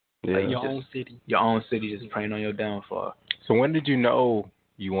 Yeah. Like your own city. Your own city just preying on your downfall. So when did you know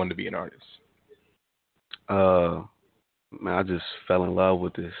you wanted to be an artist? Man, I just fell in love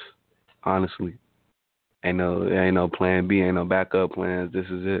with this. Honestly, ain't no plan B, ain't no backup plans. This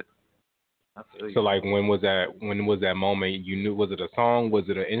is it. So like, when was that moment you knew? Was it a song? Was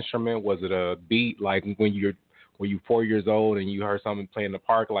it an instrument? Was it a beat? Like when you 4 years old and you heard something play in the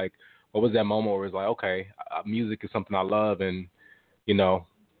park? Like, what was that moment where it was like, okay, music is something I love, and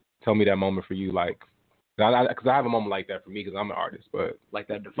tell me that moment for you. Like, because I have a moment like that for me because I'm an artist, but like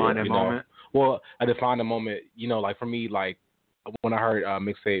that defining moment. Well, I defined a moment. Like for me, like when I heard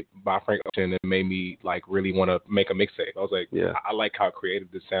Mixtape by Frank Ocean, it made me like really want to make a mixtape. I was like, I like how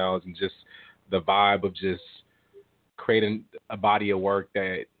creative this sounds and just the vibe of just creating a body of work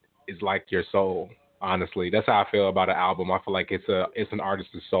that is like your soul. Honestly, that's how I feel about an album. I feel like it's an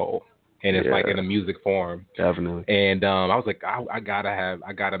artist's soul, and it's like in a music form. Definitely. And I was like, I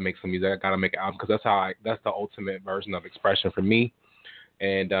gotta make some music. I gotta make an album because that's the ultimate version of expression for me.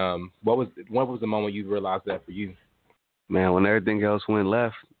 And what was the moment you realized that for you? Man, when everything else went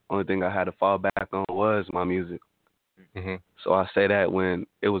left, only thing I had to fall back on was my music. Mm-hmm. So I say that when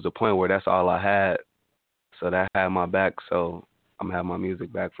it was a point where that's all I had. So that had my back. So I'm gonna have my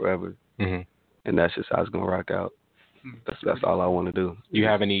music back forever. Mm-hmm. And that's just how it's gonna rock out. That's all I want to do. You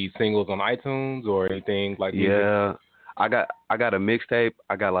have any singles on iTunes or anything like that? Yeah, I got a mixtape.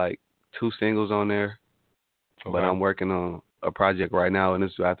 I got like 2 singles on there, but I'm working on a project right now, and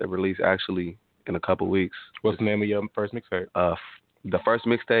it's about to release actually in a couple weeks. What's the name of your first mixtape? The first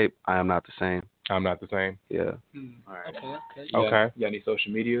mixtape, I Am Not the Same. I'm Not the Same. Yeah. All right. Okay. You got any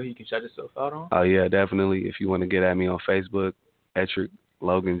social media you can shout yourself out on? Oh yeah, definitely. If you want to get at me on Facebook, Etrick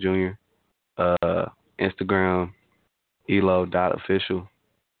Logan Jr. Instagram, elo.official.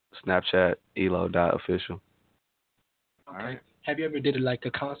 Snapchat, elo.official. All right. Have you ever did like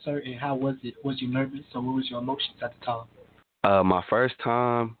a concert, and how was it? Was you nervous, or what was your emotions at the time?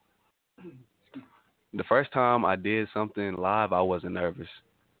 The first time I did something live, I wasn't nervous.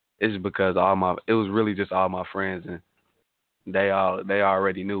 It's because it was really just all my friends, and they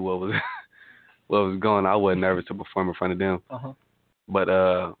already knew what was what was going on. I wasn't nervous to perform in front of them. Uh-huh. But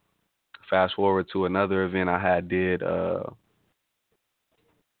fast forward to another event I did, it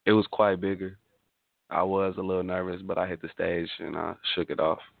was quite bigger. I was a little nervous, but I hit the stage and I shook it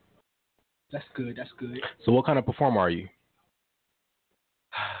off. That's good. That's good. So what kind of performer are you?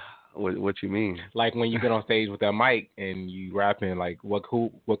 What you mean? Like when you get on stage with that mic and you rapping, like what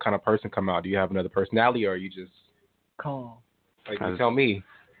kind of person come out? Do you have another personality, or are you just calm? Like you tell me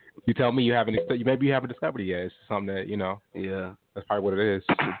you haven't discovered it yet. It's something that Yeah, that's probably what it is.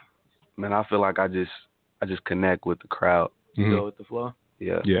 Man, I feel like I just connect with the crowd. Mm-hmm. Go with the flow.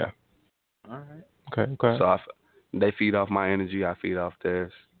 Yeah. Yeah. All right. Okay. So they feed off my energy, I feed off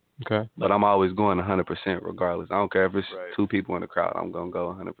theirs. Okay. But I'm always going 100% regardless. I don't care if it's Right. 2 people in the crowd. I'm gonna go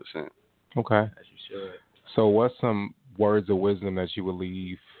 100%. Okay. As you should. So what's some words of wisdom that you would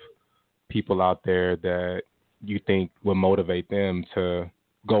leave people out there that you think would motivate them to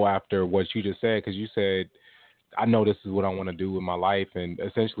go after what you just said? Because you said, I know this is what I want to do with my life, and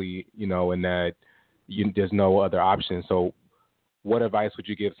essentially, and that there's no other option. So what advice would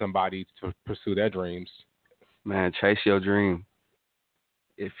you give somebody to pursue their dreams? Man, chase your dream.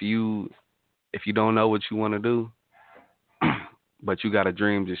 If you don't know what you want to do, but you got a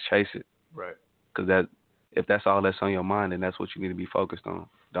dream, just chase it. Right. Because if that's all that's on your mind, then that's what you need to be focused on.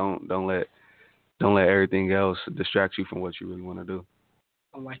 Don't let everything else distract you from what you really want to do.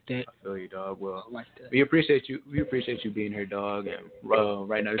 I like that. I feel you, dog. Well, I like that. we appreciate you. We appreciate you being here, dog. And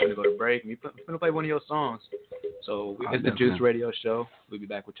right now, we're gonna go to break. We're gonna play one of your songs. So it's the Juice Radio Show. We'll be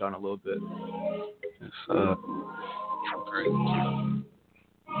back with y'all in a little bit. Yes, Great.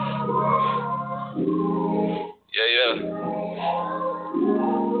 Yeah.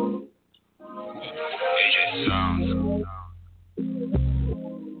 AJ Sounds.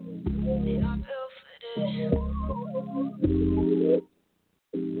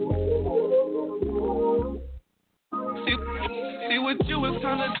 See with you it's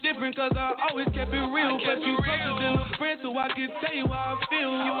kinda different, cause I always kept it real. But you closer than a friend, so I can tell you how I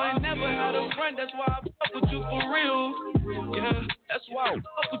feel. You ain't never had a friend, that's why I fuck with you for real. Yeah, that's why I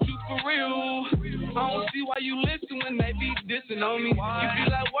fuck with you for real. I don't see why you listen when they be dissing on me. You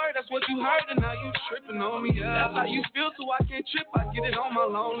be like, word, that's what you heard, and now you tripping on me. That's how you feel, so I can't trip, I get it on my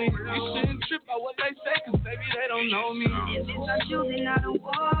lonely. You shouldn't trip by what they say, cause baby, they don't know me. If it's not you, then I don't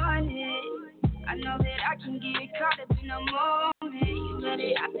want it. I know that I can get caught up in a moment. You let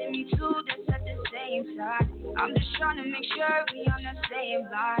it happen me too, that's at the same time. I'm just trying to make sure we on the same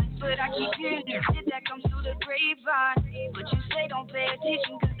line. But I keep hearing the shit that comes through the grapevine. But you say don't pay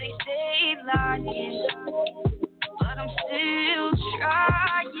attention cause they stay lying. But I'm still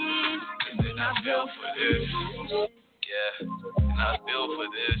trying. They're not built for this. Yeah, they're not built for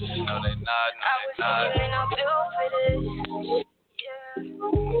this. No, they not. They're not built for this.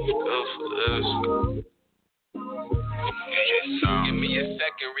 Built for this. Give me a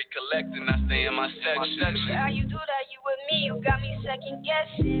second, recollecting, I stay in my section. How you do that, you with me, you got me second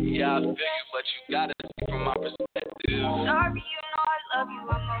guessing. Yeah, I figured, but you gotta see from my perspective. Sorry, you know I love you,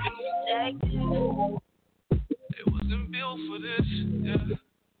 I'm overprotective. It wasn't built for this, yeah.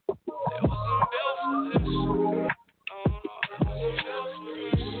 It wasn't built for this. Oh no, it wasn't built for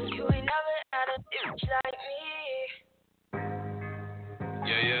this. You ain't never had a bitch like me.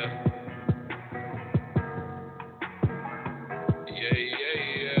 Yeah.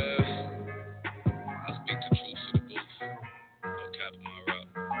 I speak the truth to the booth. No cap in my rap.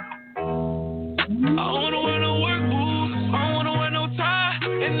 I don't wanna wear no work boots, I don't wanna wear no tie,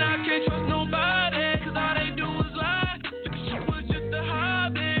 and I can't trust nobody, cause all they do is lie. It was just a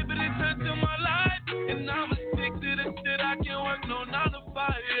hobby, but it turned to my life, and I'm stick to this shit, I can't work no 9 to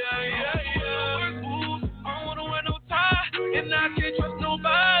 5, yeah. Work boots, I don't wanna wear no tie, and I can't trust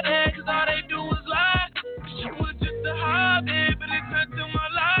nobody, cause all they do is lie. It was just a hobby, but it turned to my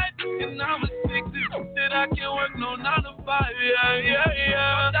life, and I'm stick to this shit, I can't work no 9 to 5,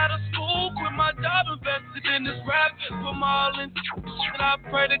 yeah. I'm out of school, quit my job, invested in this rap, put my all in and I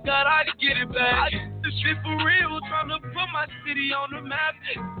pray to God I can get it back. I did this shit for real, trying to put my city on the map.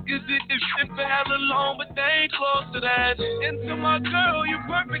 Cause it this shit for hella long, but they ain't close to that. And to my girl, you're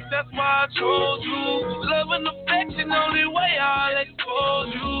perfect, that's why I chose you. Love and affection, only way I'll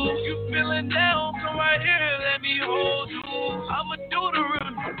expose you. You feeling down, come right here, let me hold you. I'ma do the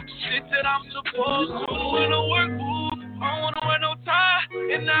real shit that I'm supposed to. In a work booth, I don't wanna wear no tie,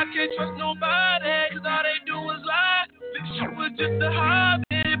 and I can't trust nobody, cause all they do is lie. This shit was just a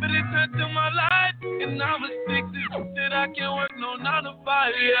hobby, but it turned to my life, and I'm a stick to that I can't work no 9 to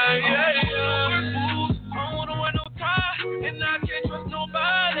 5, yeah. Work boots, I don't wanna wear no tie, and I can't trust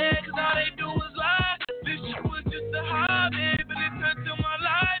nobody, cause all they do is lie. This shit was just a hobby, but it turned to my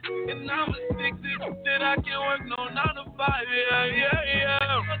life, and I'm a stick to that I can't work no 9 to 5,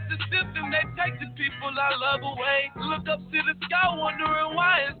 yeah. What's the system that takes the people I love away? Look up to the sky, wondering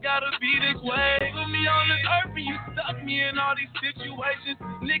why it's gotta be this way. Put me on this earth and you stuck me in all these situations.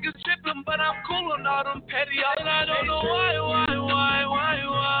 Niggas tripping, but I'm cool on all them petty. And I don't know why.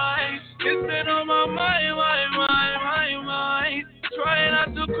 been on my mind. Trying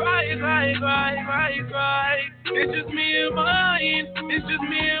not to cry. It's just me and mine.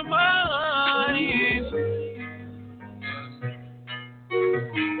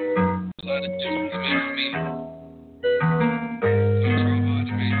 A lot of difference it makes me.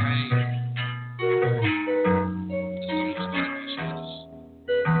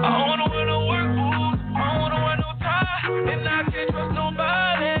 I don't wanna wear no work boots, I don't wanna wear no tie, and I can't trust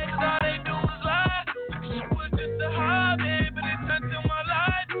nobody, 'cause all they do is lie. It was just a hobby, but it turned to my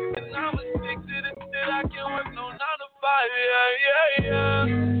life, and I'm addicted until I can't work no 9 to 5, yeah.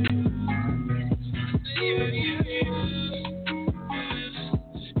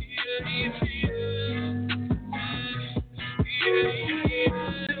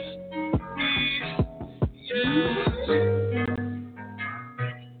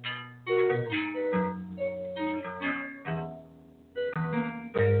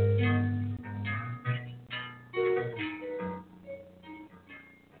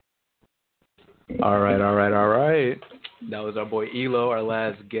 All right. That was our boy Elo, our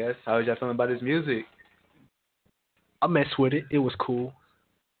last guest. How was y'all feeling about his music? I messed with it. It was cool.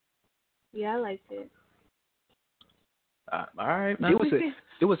 Yeah, I liked it. All right, man.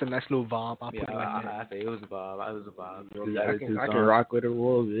 It was a nice little vibe. I say it was a vibe. I can rock with it a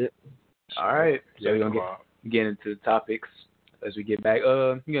little bit. All right. So we're gonna get into topics as we get back.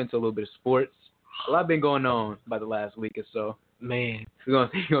 Get into a little bit of sports. A lot been going on by the last week or so. Man, we're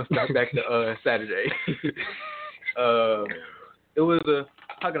gonna start back to Saturday. It was a,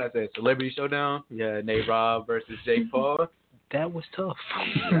 how can I say, a celebrity showdown. Yeah, Nate Robb versus Jake Paul. That was tough.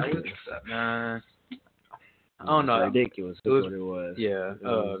 That was man. I don't know. Ridiculous. It was what it was. Yeah.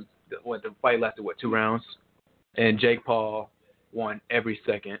 The fight lasted 2 rounds, and Jake Paul won every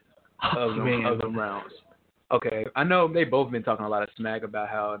second of them rounds. Okay, I know they both been talking a lot of smack about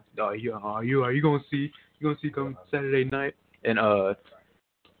how are you gonna see come Saturday night, and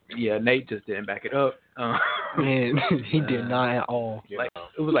Nate just didn't back it up. Man, he did not at all. Like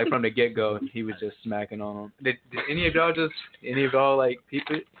it was like from the get go, he was just smacking on him. Did any of y'all like peep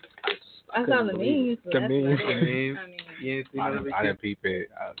it? I saw the memes. The memes. I didn't peep it.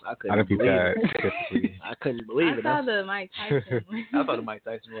 I didn't peep that. I couldn't believe it. I saw the Mike Tyson. I saw the Mike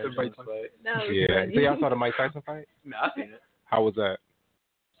Tyson fight. Yeah. Funny. So y'all saw the Mike Tyson fight? No, I seen it. How was that?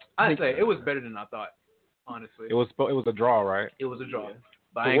 I'd say it was better than I thought. Honestly. It was a draw, right? It was a draw. Yeah.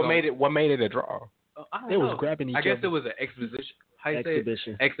 But so what made it a draw? They was grabbing each other. I guess it was an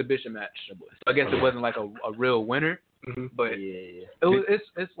exhibition. Exhibition match. So I guess it wasn't like a real winner, but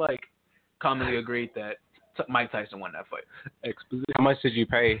it's like commonly agreed that Mike Tyson won that fight. Exposition. How much did you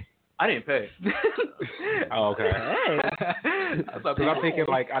pay? I didn't pay. Oh, okay. Because I'm thinking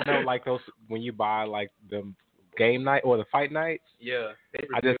I know those when you buy the game night or the fight nights. Yeah.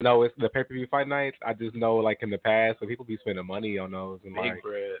 I just know it's the pay-per-view fight nights. I just know in the past, so people be spending money on those and big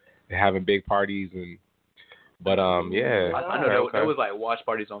bread. Having big parties and. But yeah. I know there was watch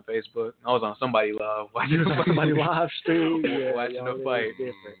parties on Facebook. I was on somebody live watching somebody live stream. Watching the fight.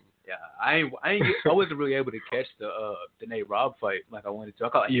 Yeah, I wasn't really able to catch the Nate Robb fight like I wanted to. I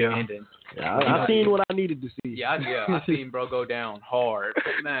caught the ending. Yeah, I seen what I needed to see. Yeah, I seen bro go down hard.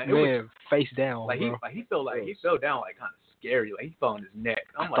 Man, was face down. He fell down kind of scary. Like he fell on his neck.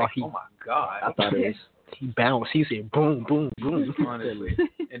 I'm like, oh my god. I thought it was. He bounced. He said boom, boom, boom. Honestly.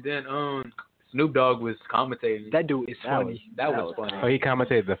 And then Snoop Dogg was commentating. That dude is funny. That was funny. Oh, he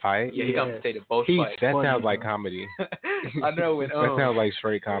commentated the fight? Yeah, he commentated both fights. That sounds like comedy. I know. When, that sounds like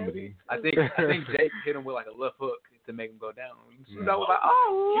straight comedy. I think Jake hit him with a left hook to make him go down. Snoop Dogg was like,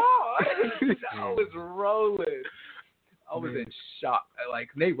 oh, Lord. I was rolling. I was in shock.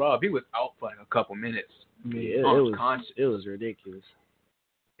 Nate Robb, he was out for a couple minutes. Yeah, it was ridiculous.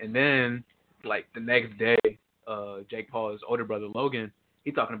 And then, the next day, Jake Paul's older brother, Logan,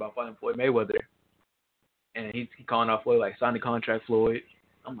 he's talking about fighting Floyd Mayweather, and he's calling out Floyd sign the contract, Floyd.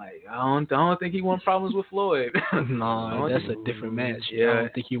 I'm like, I don't think he wants problems with Floyd. No, that's a different match. Yeah, I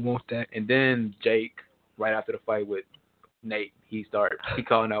don't think he wants that. And then Jake, right after the fight with Nate, he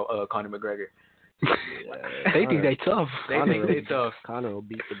calling out Conor McGregor. They think they tough. They think they tough. Conor will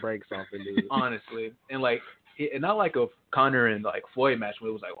beat the brakes off of dude. Honestly, and and not like a Conor and Floyd match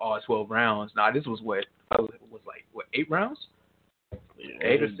where it was 12 rounds. Nah, this was 8 rounds.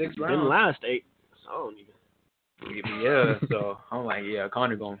 8 or 6 rounds. Didn't last 8. I don't even. Yeah, so I'm like,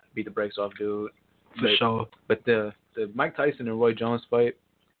 Conor gonna beat the brakes off, dude. For sure. But the Mike Tyson and Roy Jones fight,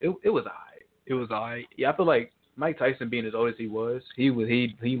 it was alright. It was alright. Yeah, I feel like Mike Tyson, being as old as he was, he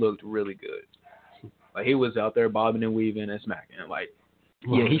looked really good. He was out there bobbing and weaving and smacking.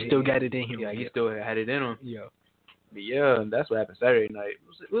 Yeah, he still got it in him. Yeah, he still had it in him. Yeah. But yeah, that's what happened Saturday night.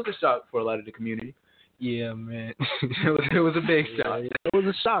 It was a shock for a lot of the community. Yeah, man. it was a big shock. It was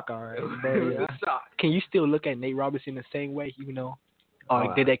a shock, all right. But, It was a shock. Can you still look at Nate Robinson the same way, even though,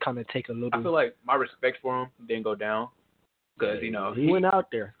 or did they kind of take a little? I feel like my respect for him didn't go down because he went out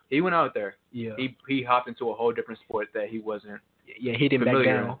there. He went out there. Yeah. He hopped into a whole different sport that he wasn't. Yeah, he didn't back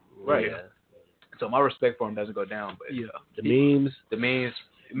familiar down. in. Right. Yeah. So my respect for him doesn't go down, but yeah, the memes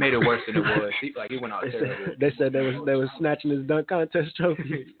made it worse than it was. He went out there. They said they was snatching his dunk contest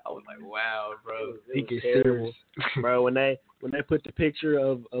trophy. I was like, wow, bro. He gets serious, bro. When they put the picture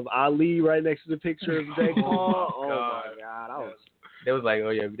of Ali right next to the picture of Jake Paul, oh my God, They was like, oh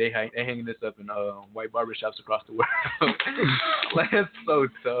yeah, they hanging this up in white barbershops across the world. Like, that's so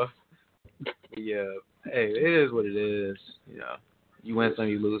tough. Yeah, hey, it is what it is. You know, you win some,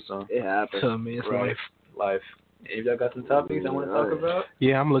 you lose some. It happens. It's right. Life. If y'all got some topics I want to talk about?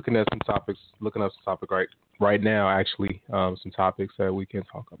 Yeah, I'm looking at some topics. Looking up some topic right now. Actually, some topics that we can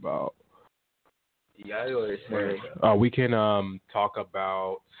talk about. Yeah, I always say. We can talk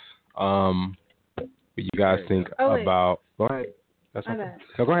about what you guys think about. Go ahead. That's okay.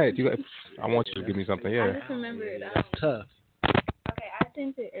 No, go ahead. I want you to give me something. Yeah. I just remembered. That's tough. Okay, I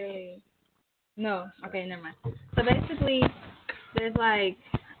sent it earlier. No, okay, never mind. So basically, there's like,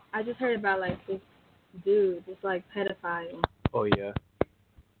 I just heard about like this dude, this like pedophile. Oh yeah,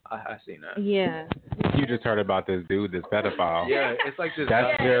 I seen that. Yeah. You just heard about this dude, this pedophile. Yeah, it's like this.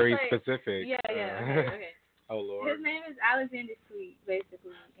 That's very like, specific. Yeah. Okay. Oh Lord. His name is Alexander Sweet,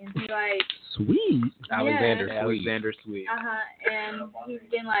 basically, and he like. Sweet. Alexander Sweet. And he's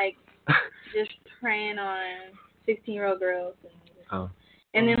been like just preying on 16-year-old girls.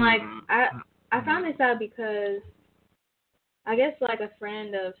 And then like I found this out because I guess like a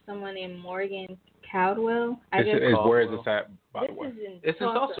friend of someone named Morgan Caldwell. Where is this at, by the way? It's in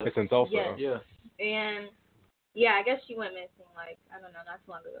Tulsa. It's in Tulsa. Yes. Yeah. And yeah, I guess she went missing like, I don't know, not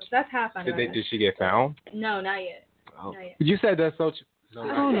too long ago. So that's how I found out. Did she get found? No, not yet. Oh. Not yet. You said that's so.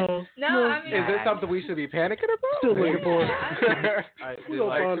 No, No, I mean. Is this something we should be panicking about? Still looking for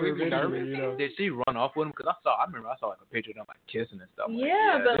Did she run off with him? Because I remember I saw like a picture of them like kissing and stuff.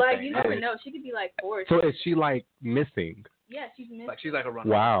 Yeah, but like you never know. She could be like 4. So is she like missing? Yeah, she's missing. Like she's like a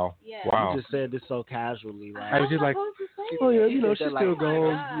runner. Wow. Yeah. Wow. You just said this so casually. Like, I was just like, oh yeah, you know, she's still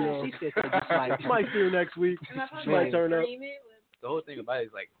going. You know, She said that just like, she might see her next week. She might turn up. The whole thing about it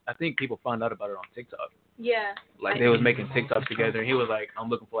is like I think people found out about her on TikTok. Yeah. Like they was making TikToks together, and he was like, "I'm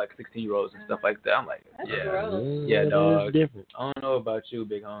looking for like 16-year-olds and stuff like that." I'm like, yeah, dog. Different. I don't know about you,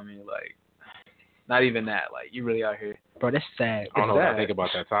 big homie. Like, not even that. Like, you really out here. bro, that's sad. I don't know what I think about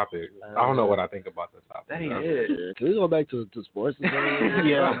that topic. I don't know what I think about that topic. That ain't it. Can we go back to sports?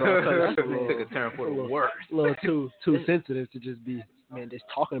 Yeah, bro. Took a turn for the worse. A little too sensitive to just be. Man, just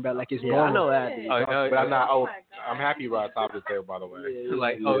talking about like it's Yeah, normal. I know that. But I'm not. Oh, I'm happy about topic there, by the way.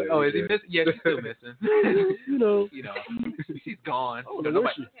 Like, is he missing? Yeah, she's still missing. You know, she's gone. I don't know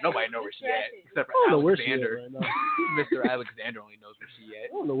where Nobody knows where she at except for I don't know where she is Alexander. right now. Mr. Alexander only knows where she I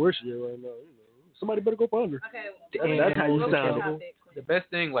at. don't know where she is right now. You know. Somebody better go find her. Okay. That's how you sound. The best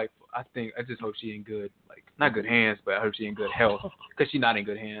thing, like, I just hope she in good, like, not good hands, but I hope she in good health. Because she's not in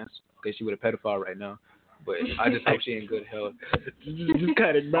good hands. Because she with a pedophile right now. But I just hope she in good health. Just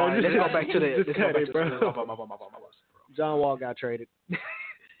cut it, bro. Let's go back to the. Just cut it, bro. John Wall got traded. Yeah,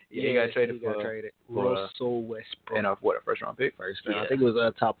 he got traded for Russell Westbrook. And a first round pick. I think it was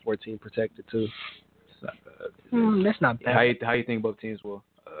a top 14 protected too. It's not bad. That's not bad. How you think both teams will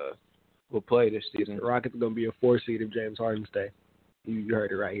play this season? The Rockets are gonna be a 4 seed if James Harden stay. You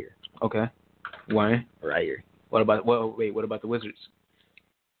heard it right here. Okay. Why? Right here. What about the Wizards?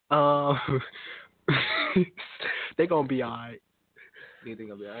 They gonna be alright. You think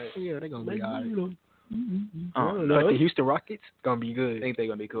they'll be alright? Yeah, they gonna be alright. I don't know. Like the Houston Rockets gonna be good. I think they're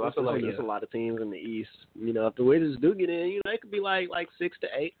gonna be cool. I feel like there's a lot of teams in the East. You know, if the Wizards do get in, you know, it could be like 6 to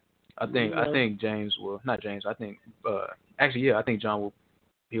 8. I think James will. Not James. I think I think John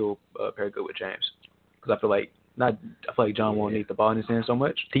he'll pair good with James because I feel like John won't need the ball in his hand so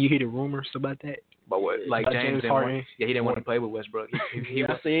much. Do you hear the rumors about that? But what? Like James Harden? He didn't want to play with Westbrook. He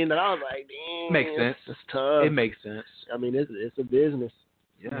I seen that. I was like, damn. Makes sense. It's tough. It makes sense. I mean, it's a business.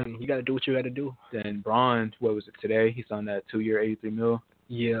 Yeah. You got to do what you got to do. Then Bron, what was it today? He signed that 2-year, $83 million.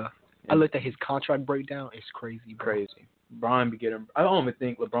 Yeah. I looked at his contract breakdown. It's crazy, bro. Crazy. Bron be getting. I don't even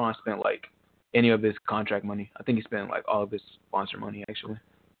think LeBron spent like any of his contract money. I think he spent like all of his sponsor money actually.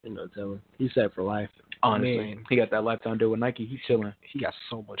 You know, tell him he's set for life. Honestly, Man. he got that lifetime deal with Nike. He's chilling. He got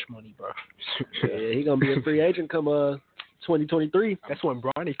so much money, bro. Yeah, he gonna be a free agent come 2023. That's when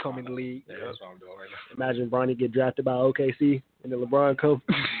Bronny come in the league. Yeah, that's what I'm doing right now. Imagine Bronny get drafted by OKC and then LeBron come.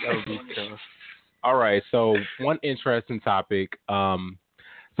 That would be tough. All right. So one interesting topic. I'm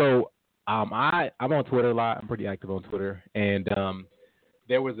on Twitter a lot. I'm pretty active on Twitter, and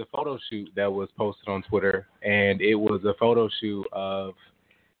there was a photo shoot that was posted on Twitter, and it was a photo shoot of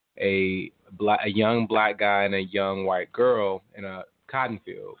a young black guy and a young white girl in a cotton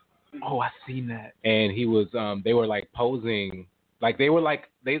field. Oh, I seen that. And he was they were like posing, like they were like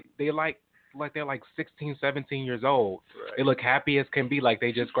they're like they're like 16, 17 years old. Right. They look happy as can be, like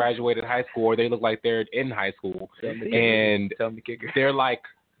they just graduated high school, or they look like they're in high school. And they're like,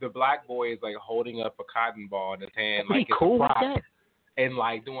 the black boy is like holding up a cotton ball in his hand, like it's cool a prop, with that. And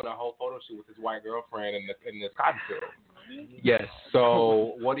like doing a whole photo shoot with his white girlfriend in this cotton field. Yes.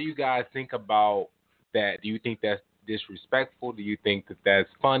 So what do you guys think about that? Do you think that's disrespectful? Do you think that that's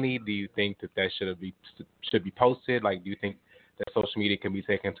funny? Do you think that should be posted? Like, do you think that social media can be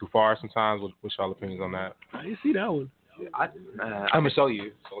taken too far sometimes? What's y'all opinions on that? I didn't see that one. I'm gonna show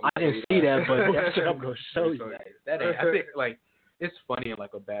you. I didn't see that, but that's what I'm gonna show you. That ain't, I think like it's funny in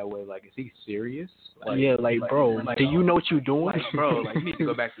like a bad way. Like, is he serious? Like, yeah, like bro, like, do you know what you're doing? Like, bro, like you need to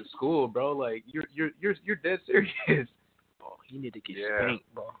go back to school, bro. Like you're dead serious. Oh, you need to get spanked,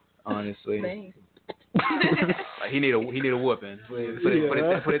 bro. Honestly. Like, he need a whooping. Put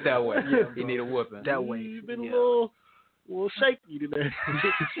it that way. Yeah, he need a whooping. That way. You've been a little shaky today.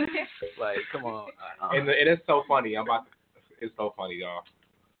 Like, come on. And it's so funny. It's so funny, y'all.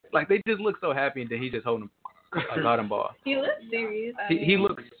 Like, they just look so happy, and then he just holding a cotton ball. He looks serious. He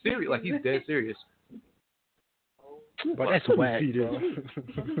looks serious. Like, he's dead serious. But that's whack, bro.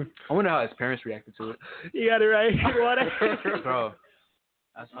 I wonder how his parents reacted to it. You got it right. Bro.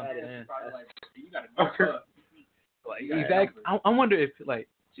 That's what I'm saying. Like, exactly. I wonder if, like,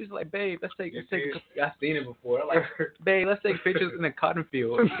 she's like, babe, let's take I've seen it before. I'm like, babe, let's take pictures in the cotton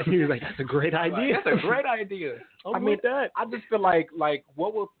field. He was like, that's a great idea. Like, that's a great idea. I mean, I just feel like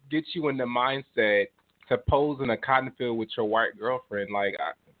what will get you in the mindset to pose in a cotton field with your white girlfriend? Like,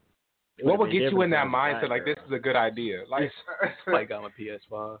 what would get you in that mindset? Like, this is a good idea. Like, like I'm a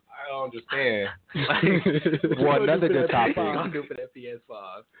PS5. I don't understand. Well, another good topic. I'm doing for that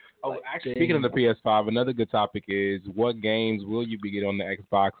PS5. Oh, actually, speaking of the PS5, another good topic is what games will you be getting on the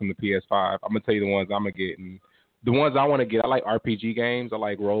Xbox and the PS5? I'm gonna tell you the ones I'm gonna get, and the ones I want to get. I like RPG games. I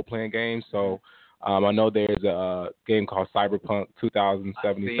like role playing games. So, I know there's a game called Cyberpunk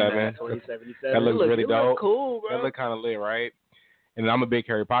 2077. That looks really dope. Cool, bro. That look kind of lit, right? And I'm a big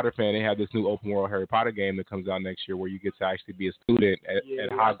Harry Potter fan. They have this new open world Harry Potter game that comes out next year where you get to actually be a student at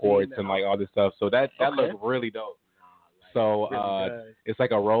Hogwarts and like all this stuff. So that looks really dope. So it's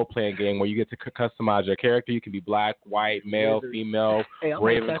like a role playing game where you get to customize your character. You can be black, white, male, female,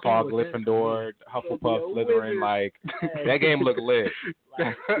 Ravenclaw, Gryffindor, Hufflepuff, Slytherin. Like that game look lit.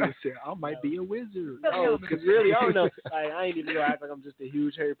 I might be a wizard. Because really, I don't know. I ain't even gonna act like I'm just a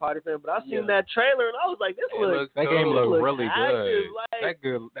huge Harry Potter fan, but I seen that trailer and I was like, that game look really good. Like, that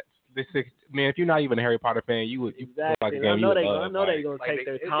good. Man, if you're not even a Harry Potter fan, you would exactly. like a game. I know they're gonna take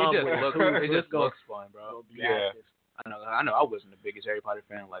their time. It just looks fun, bro. Yeah. I know I wasn't the biggest Harry Potter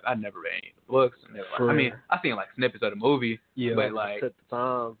fan. Like, I never read any of the books. I mean, I seen like snippets of the movie. Yeah, but like, took the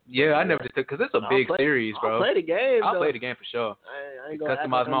time. Yeah, I never just took, because it's a big series, bro. I'll play the game. I'll play the game for sure. I ain't gonna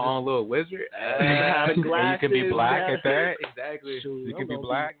customize my own little wizard. And you can be black at that. Exactly. You can be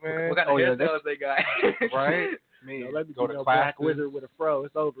black, man. What kind of hairstyles they got? Right? Me, let me go to black wizard with a fro.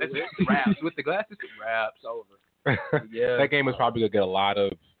 It's over. Raps with the glasses. Raps over. Yeah. That game is probably gonna get a lot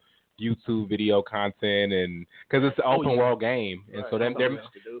of YouTube video content, and because it's an open world game, and so then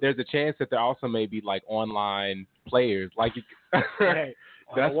there's a chance that there also may be like online players. Like you, that's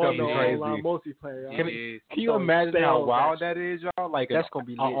gonna be crazy. Online multiplayer. Can you imagine how wild that is, y'all? Like that's gonna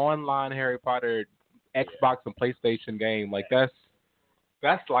be an online Harry Potter Xbox and PlayStation game. Like that's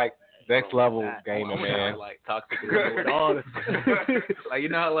like next level gaming, man. Like toxic with all this. Like, you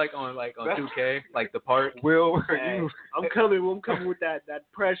know how like on 2K, like the part. I'm coming with that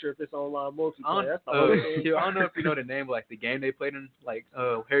pressure if it's online multiplayer. I don't know if you know the name of like the game they played in like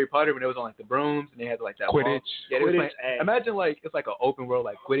Harry Potter when it was on like the brooms and they had like that Quidditch. Imagine like it's like an open world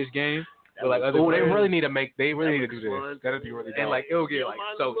like Quidditch game. Like they really need to do this. That'd be really dope. And like it'll get like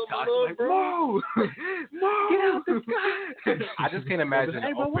so toxic. Like, no, get out the sky. I just can't imagine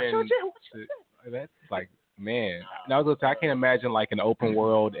open. That's like, man. I can't imagine like an open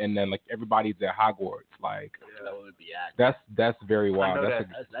world and then like everybody's at Hogwarts. Like that would be active. That's very wild.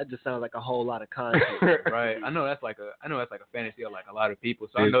 That just sounds like a whole lot of content. Right. I know that's like a fantasy of like a lot of people.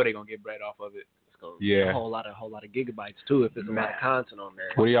 So I know they're gonna get bread off of it. a whole lot of gigabytes too if there's a lot of content on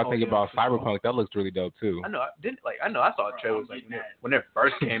there. What do y'all think about Cyberpunk? That looks really dope too. I know. I saw trailers like when it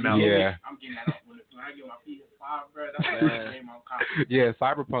first came out. Yeah. I'm getting that when I get my PS5, bro. That's the first game I'm copying. Yeah,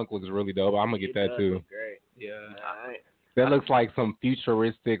 Cyberpunk looks really dope. I'm gonna get that too. Great. Yeah. That looks like some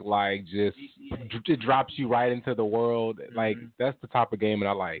futuristic, like just it drops you right into the world. Like that's the type of game that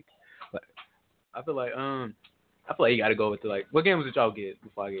I like. I feel like you gotta go with what games did y'all get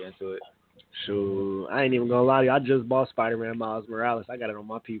before I get into it? Shoot, I ain't even gonna lie to you. I just bought Spider-Man Miles Morales. I got it on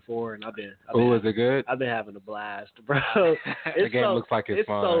my P4, and I've been. Oh, is it good? I've been having a blast, bro. The game looks like it's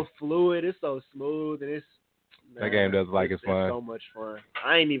fun. It's so fluid. It's so smooth, and that game does like it's fun. It's so much fun.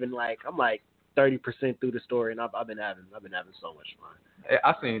 I ain't even I'm 30% through the story, and I've been having so much fun.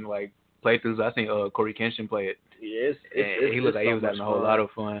 I seen playthroughs. I seen Corey Kenshin play it. Yeah, he looked like he was having a whole lot of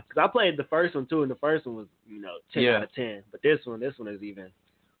fun. Cause I played the first one too, and the first one was 10 out of 10. But this one is even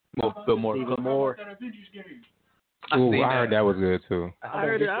more. Ooh, I heard that was good too. I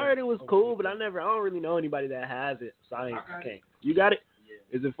heard it was cool, but I don't really know anybody that has it, so I can't. You got it?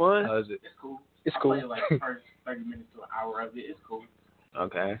 Yeah. Is it fun? How is it? It's cool. It's cool. I played the first 30 minutes to an hour of it. It's cool.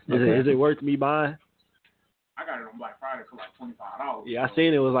 Okay. Is it worth me buying? I got it on Black Friday for $25. Yeah, I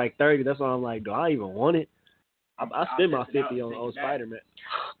seen it was 30. That's why I'm like, do I even want it? I spent my 50 on Spider-Man.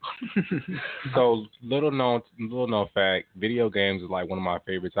 So little known fact, video games is one of my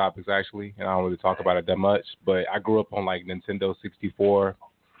favorite topics actually, and I don't really talk about it that much. But I grew up on Nintendo 64,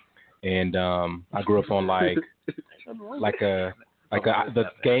 and I grew up on the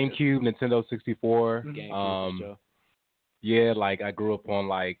GameCube, Nintendo 64. Yeah, I grew up on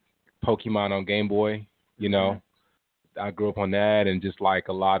Pokemon on Game Boy. I grew up on that, and just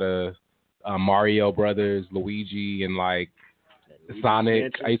a lot of Mario Brothers, Luigi, and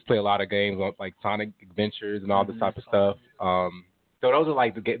Sonic. I used to play a lot of games on Sonic Adventures and all this type of stuff. So those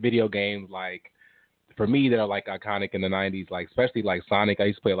are the video games for me that are iconic in the 90s, especially Sonic. I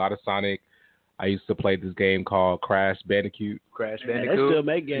used to play a lot of Sonic. I used to play this game called Crash Bandicoot. Crash Bandicoot. Bandicoot. They still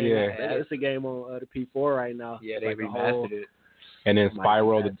make games. Yeah. It's a game on the P4 right now. Yeah, they remastered it. And then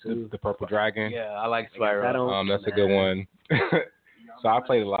Spyro, the Purple Dragon. Yeah, I like Spyro. That's a good one. So I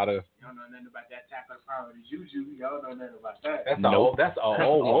played a lot of. Y'all know nothing about that Attack of Power, the Juju. Y'all know nothing about that.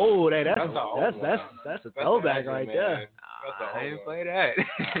 That's a throwback right there. I didn't play that.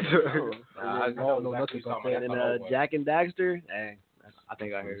 I don't know nothing about that. And Jack and Daxter, dang. I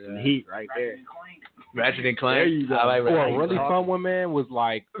think I heard some that. heat right there. Ratchet and Clank. There you go. I like a really fun one, man, was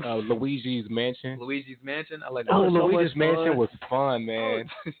Luigi's Mansion. Luigi's Mansion? I like that. Luigi's Mansion was fun, man.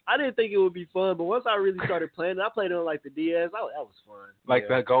 I didn't think it would be fun, but once I really started playing it, I played it on the DS. That was fun.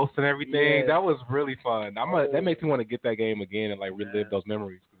 The ghosts and everything. Yeah. That was really fun. That makes me want to get that game again and relive those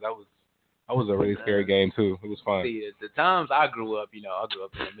memories, because that was a really scary game too. It was fun. See, the times I grew up, I grew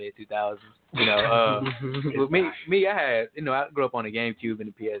up in the mid 2000s. With me, I had, I grew up on the GameCube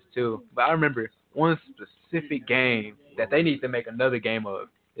and the PS2. But I remember one specific game that they need to make another game of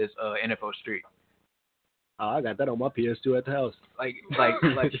is NFL Street. Oh, I got that on my PS2 at the house.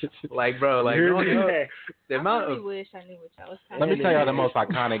 Bro, the amount I of. wish I knew what y'all was talking Let me about. tell y'all the most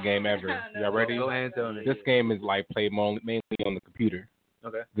iconic game ever. Y'all ready? Go ahead and tell me. This game is played mainly on the computer.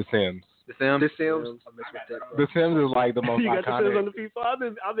 Okay. The Sims. The Sims. The Sims is the most you got iconic. The Sims on the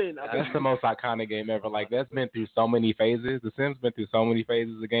FIFA. I've been. That's the most iconic game ever. That's been through so many phases. The Sims been through so many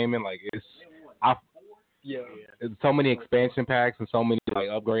phases of gaming. There's so many expansion packs and so many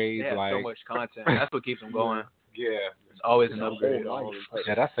upgrades. They have so much content. That's what keeps them going. Yeah. It's always an upgrade.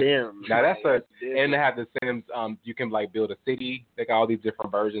 Yeah, that's and they have the Sims. You can build a city. They got all these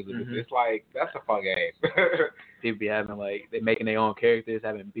different versions of it. It's that's a fun game. People be having they making their own characters,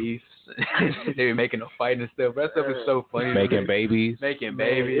 having beefs. They be making a fight and stuff. That stuff is so funny. Making babies.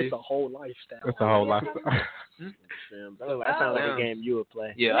 It's a whole lifestyle. It's a whole lifestyle. That sounds like a game you would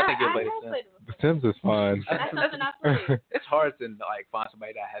play. Yeah, I think you'll play The Sims. The Sims is fun. That's something I played. It's hard to find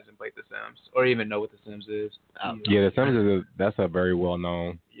somebody that hasn't played The Sims or even know what The Sims is. Yeah, The Sims that's a very well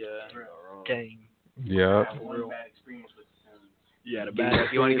known game. Yeah. You had a bad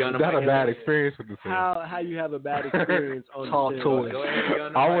experience. You want to get on the Got a bad experience with The Sims. How you have a bad experience on The Sims? Talk to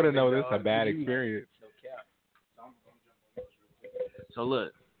us. I want to know this a bad experience. So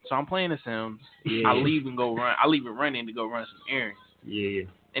look, I'm playing The Sims. Yeah. I leave it running to go run some errands. Yeah.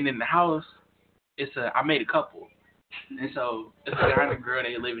 And in the house, I made a couple. And so it's a guy and a girl,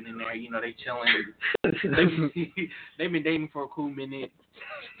 they living in there, they chilling. They've been dating for a cool minute,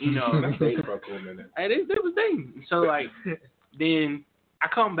 Dating for a cool minute. Hey, they was dating. So then I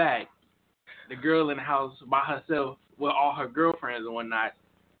come back, the girl in the house by herself with all her girlfriends and whatnot.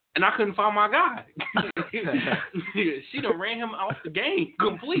 and I couldn't find my guy. She done ran him off the game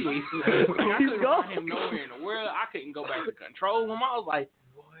completely. I couldn't find him nowhere in the world. I couldn't go back to control him. I was like,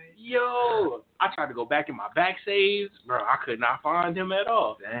 yo, I tried to go back in my back saves, bro. I could not find him at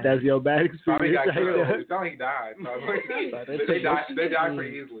all. That's your bad experience. He died. They died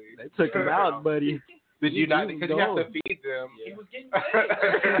pretty easily. They took him out, buddy. Did you not? Because you have to feed them. He was getting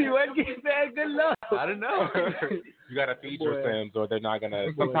fed. He wasn't getting fed. Good luck. I don't know. You got to feed your Sims, or they're not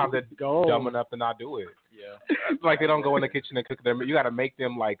gonna. Sometimes they're dumb enough to not do it. Yeah. Like they don't go in the kitchen and cook them. You got to make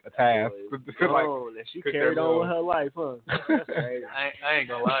them like a task. She carried on with her life, huh? I ain't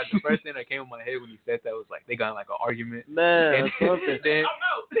gonna lie. The first thing that came in my head when you said that was like they got in like an argument. Man, something. Then,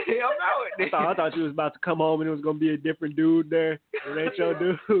 I'm out. I thought you was about to come home and it was gonna be a different dude there. It ain't your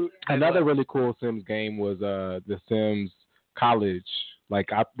dude. Another really cool Sims game was The Sims College. Like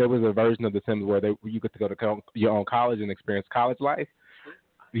there was a version of The Sims where you get to go to your own college and experience college life.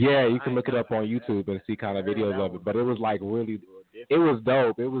 Yeah, you can look it up on YouTube and see kind of videos of it. But it was like really, it was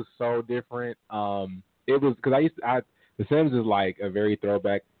dope. It was so different. It was because The Sims is like a very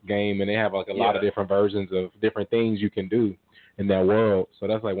throwback game, and they have like a lot of different versions of different things you can do in that world. So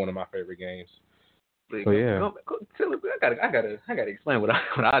that's like one of my favorite games. So yeah, I gotta explain what I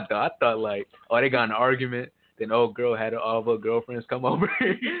thought. I thought like, they got in an argument. Then old girl had all of her girlfriends come over.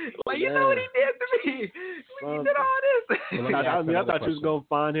 Like, you know what he did to me? He did all this. I thought you was gonna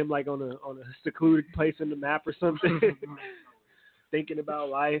find him like on a secluded place in the map or something, thinking about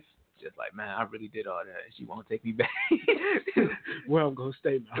life. Just like, man, I really did all that. She won't take me back. Where I'm gonna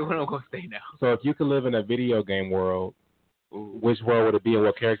stay now. So if you could live in a video game world, which world would it be, and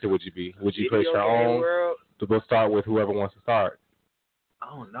what character would you be? Would you create your own? World? We'll start with whoever wants to start. I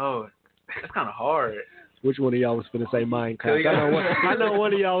don't know. That's kind of hard. Which one of y'all was going to say Minecraft? I know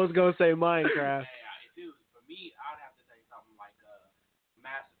one of y'all was going to say Minecraft. For me, I'd have to say something like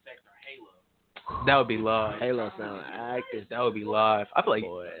Mass Effect or Halo. That would be live. Halo sound active. That would be live. I feel like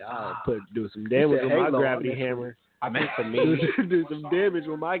I'll do some damage with my gravity hammer. I think for me, do some damage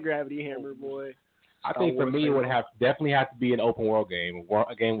with my gravity hammer, boy. I think for me, it would definitely have to be an open world game,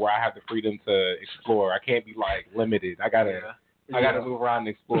 a game where I have the freedom to explore. I can't be like limited. I gotta move around and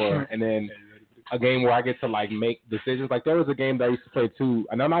explore, and then a game where I get to like make decisions. Like there was a game that I used to play too,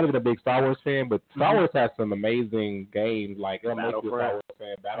 and I'm not even a big Star Wars fan, but Star Wars has some amazing games. Like it'll make you a Star Wars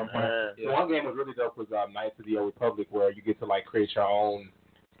fan. Battlefront. The one game was really dope was Knights of the Old Republic, where you get to like create your own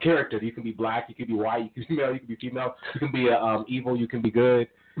character. You can be black, you can be white, you can be male, you can be female, you can be evil, you can be good.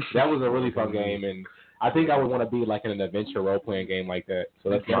 That was a really fun game, and I think I would want to be like in an adventure role playing game like that. So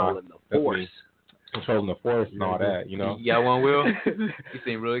that's controlling the Force. Controlling the Force and all that, you know. Yeah, one will. You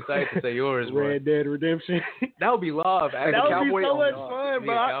seem really excited to say yours, bro. Red Dead Redemption. That would be love. That would be so much fun,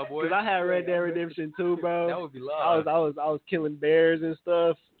 bro. Because I had Red Dead Redemption too, bro. That would be love. I was killing bears and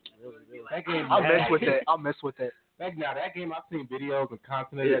stuff. That game, I'll mess with that. That game, I've seen videos and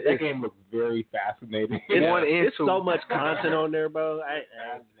content. That game looks very fascinating. It's so much content on there, bro.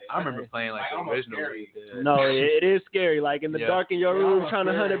 I remember playing like the original. No, it is scary. Like in the dark in your room trying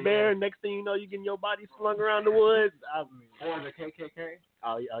to hunt a bear. Next thing you know, you getting your body slung around the woods. Or the KKK.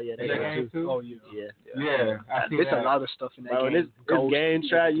 Oh yeah, that game too. Oh yeah. There's a lot of stuff in that game. This game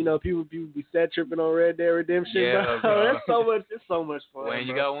track, you know, people be set tripping on Red Dead Redemption. Yeah, bro. It's so much fun. Wayne,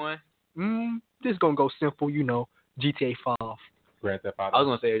 you got one? This gonna go simple, you know. GTA 5. Grand Theft Auto. I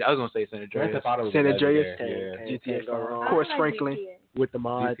was gonna say San Andreas. San Andreas. GTA 5. Course Franklin. With the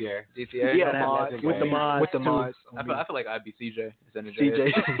mods. GTA. Yeah, with the mods. I feel like I'd be CJ. San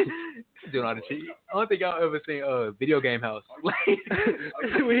Andreas. Doing all the cheat. I don't think y'all ever seen Video Game House.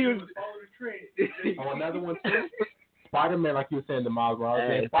 Another one too. Spider-Man, like you were saying, the Miles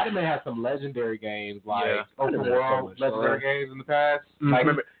Morales. Spider-Man has some legendary games, like open world legendary games in the past. I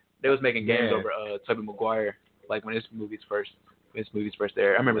remember they was making games over Tobey Maguire, like when his movies first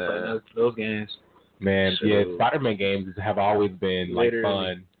there. I remember playing those games. Man, Spider-Man games have always been like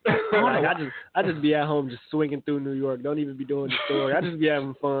fun. I just be at home just swinging through New York. Don't even be doing the story. I just be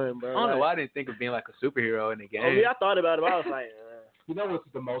having fun, bro. I don't know why I didn't think of being like a superhero in the game. Oh yeah, I thought about it, but I was like, you know what's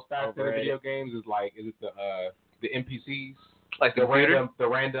the most fascinating video games is like, is it the NPCs, like the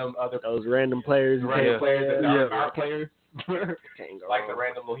random other those random players, players that are players, like the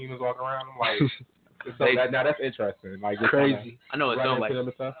random little humans walking around. I'm like, now that's interesting. Like crazy. I know it's like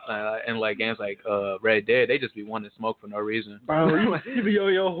and like games like Red Dead, they just be wanting to smoke for no reason. Bro, you be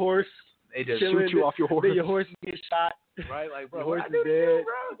on your horse. They just shoot you off your horse. Then your horse get shot. right? Like, bro, Horse what I is do to you, dead.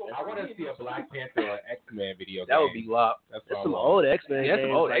 bro? I want to see a Black Panther or X-Men video game. That would be lop. That's That's what some I old want. X-Men Yeah, games.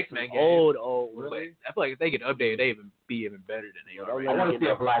 some old like X-Men some games. Old. But I feel like if they get updated, they be even better than they are. I want to see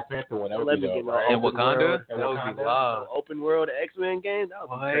a Black Panther one. That Let would me be get dope. no Right? In open Wakanda, world. that would be No live. open world X-Men game. That would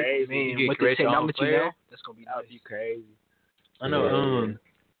be What? crazy. Man, Man, get with the Chris Jones technology player. now, that's gonna be That would be crazy. I know.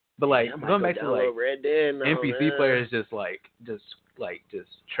 But like I might going go back to download like Red Dead now, NPC man. players just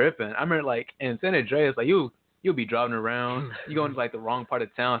tripping. I remember like in San Andreas, like you'll be driving around, you go into like the wrong part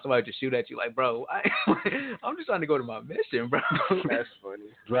of town, somebody just shoot at you like, bro, I'm just trying to go to my mission, bro. That's funny.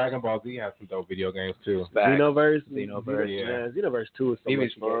 Dragon Ball Z has some dope video games too. Xenoverse. Xenoverse, Man, Xenoverse 2 is so He much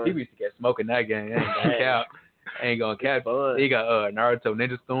used fun. to get smoking that game. Ain't gonna cap. Fun. He got Naruto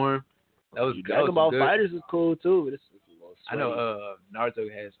Ninja Storm. That was Dragon Ball good. Fighters is cool too. But it's I know Naruto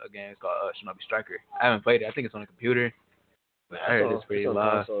has a game called Shinobi Striker. I haven't played it. I think it's on the computer. But I heard it's pretty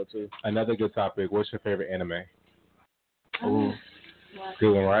live. Another good topic. What's your favorite anime? Ooh.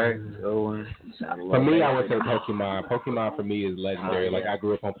 Good one, right? Good one. For me, I would say Pokemon. Pokemon for me is legendary. Like I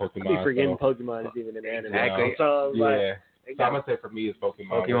grew up on Pokemon. I be forgetting so, Pokemon is even an anime. Exactly. So, yeah. So I'm gonna say for me it's Pokemon.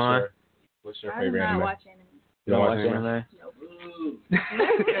 Pokemon. What's your I do favorite not anime? watch anime. You don't watch anime?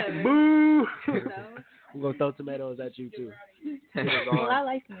 Boo! No. I'm gonna throw tomatoes at you too. Well, I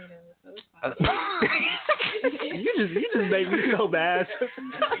like tomatoes, so it's fine. you just make me so bad.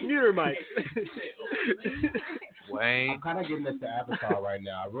 Neither mic. Wayne. I'm kind of getting into Avatar right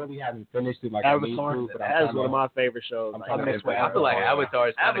now. I really haven't finished it like Avatar. I need to, but That's one of my favorite shows. I'm Like, trying to that's get I feel like Avatar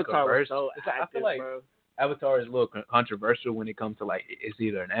is kind of Avatar was controversial. so I active, feel like bro. Avatar is a little controversial when it comes to like it's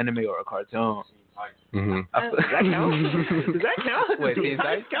either an anime or a cartoon. Mm-hmm. Does that count? Does that count? Wait, Does is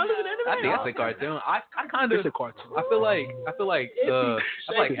that that count as an anime? I think it's a cartoon. I kind of. It's a cartoon. I feel like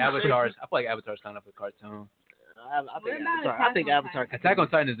Avatar's kind of a cartoon. I think Avatar. Attack on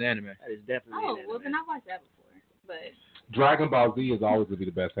Titan is an anime. That is definitely. Oh, an well, anime. then I've watched that before. But Dragon Ball Z is always gonna be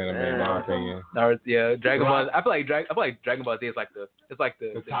the best anime in my opinion. Yeah, Dragon Ball. I feel like Dragon Ball Z is like the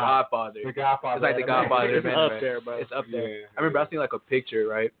Godfather. The Godfather. It's like the Godfather. It's up there, bro. It's up there. Yeah. I remember I seen like a picture,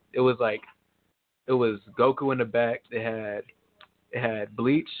 right? It was Goku in the back. It had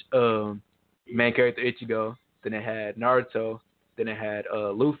Bleach, main character Ichigo. Then it had Naruto. Then it had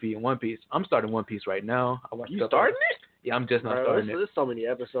Luffy in One Piece. I'm starting One Piece right now. You starting it? Yeah, I'm just not starting it. There's so many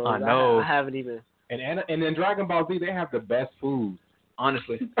episodes. I know. I haven't even. And in Dragon Ball Z, they have the best food.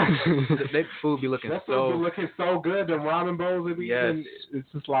 Honestly, that food be looking That food be looking so good. The ramen bowls they be eating, it's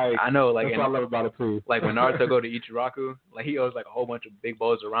just like I know, like that's what I love about it too. Like when Naruto go to Ichiraku, like he owes like a whole bunch of big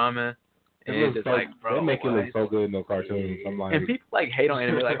bowls of ramen, and it's just like, bro, they make it look what? so good in those cartoons. I'm like, And people like hate on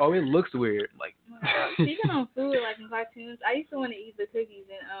anime, like, oh, it looks weird. Like, speaking on food, like in cartoons, I used to want to eat the cookies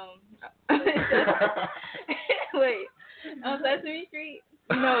and wait, on Sesame Street.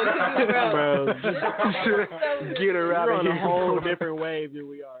 No, cookies, bro. Get around. You're on a whole different wave than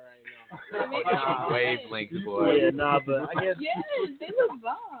we are right now. Wavelengths, boy. Yeah, but I guess. Yes, they look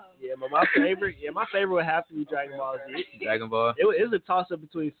bomb. Yeah, but my favorite would have to be Dragon Ball Z. Dragon Ball. It was a toss up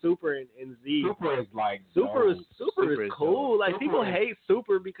between Super and Z. Super is like Super dope. is cool. Like people hate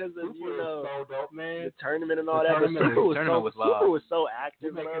Super because of so dope, man. the tournament and all The that. But tournament Super was so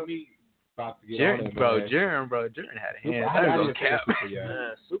active, bro. Jiren had a hand. I don't cap.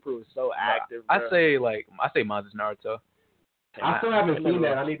 Super was so active. I say Maz's Naruto. I still haven't seen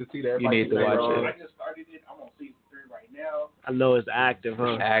that. I need to see that. You need to watch it. I just started it. I'm on season 3 right now. I know it's active,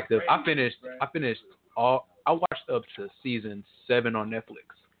 huh? Active. I finished all. I watched up to season 7 on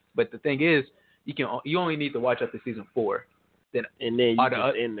Netflix. But the thing is, you only need to watch up to season 4. Then you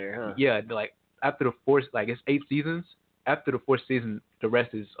just in there, huh? Yeah, like after the 4th, like it's 8 seasons. After the 4th season, the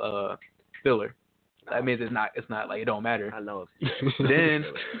rest is filler. That means it's not like it don't matter. I know. Then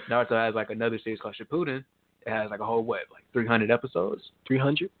Naruto has like another series called Shippuden. It has like a whole 300 episodes.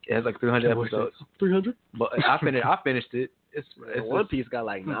 300? It has like 300 episodes. 300? But I finished it. It's One Piece got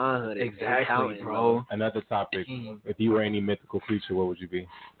like 900. Exactly, bro. Another topic. If you were any mythical creature, what would you be?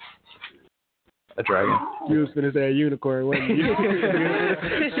 A dragon. You was finna say a unicorn, wasn't you?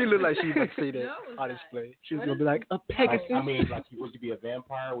 She looked like she was about to say that on display. She was gonna be like a Pegasus. I mean, like, would you be a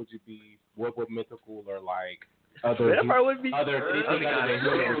vampire? Would you be what mythical or like other? Vampire would be other anything other than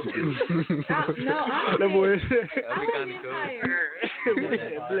human? Would you be? That boy. I was vampire.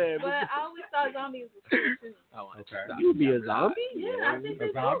 But I always thought zombies was cool too. Okay. You would be a zombie? Yeah, I think A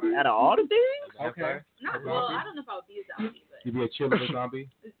that's zombie? cool. Out of all the things? Okay. Not well. I don't know if I would be a zombie, but You be a cheerleader zombie?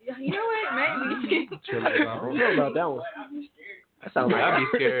 you know what? Maybe. Cheerleader I zombie. don't know about that one. That sounds like I'd be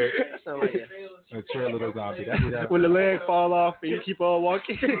scared. That sounds like A cheerleader zombie. That's when the leg fall off and you keep on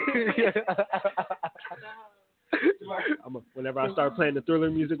walking. Whenever I start playing the Thriller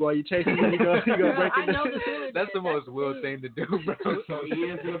music while you chasing me, you go break it down. That's the most Will thing to do, bro. So he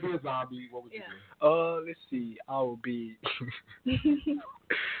is gonna be a zombie. What would you do? Let's see. I will be.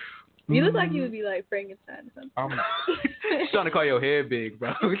 You look like you would be like Frankenstein or something. I'm trying to call your head big,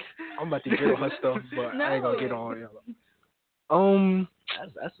 bro. I'm about to get on her stuff, but I ain't gonna get on it.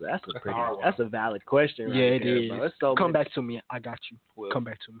 That's a valid question. Yeah, right it there, is. Bro. It's so Come much- back to me. I got you. Come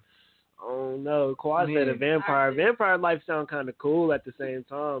back to me. Oh no, Quad said a vampire. Vampire life sound kind of cool at the same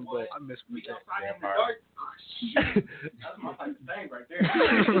time, but I miss vampire. That's my type of thing right there.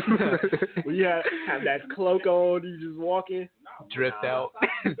 when you have that cloak on, you just walking, drift out.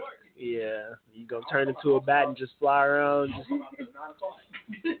 Yeah, you gonna turn into a bat and just fly around.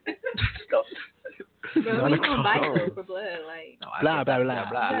 Bro, we gonna bite her for blood, like. Blah blah blah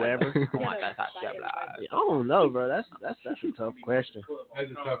blah. Whatever. I don't know, bro. That's a tough question.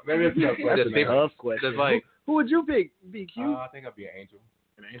 That's a tough. Maybe it's a tough That's question. a tough question. Just like, who would you pick, BQ? I think I'd be an angel.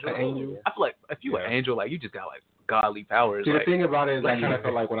 An angel? I feel like if you an angel, like you just got like godly powers. See, like, the thing about it is, I kind of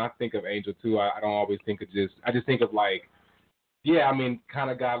feel like when I think of angel too, I don't always think of I just think of like, yeah, I mean, kind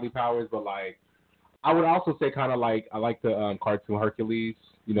of godly powers, but like, I would also say kind of like I like the cartoon Hercules.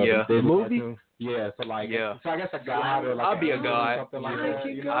 You know, the movie. Cartoon. Yeah, so like, so I guess a god or like I'll be a god. Something like that.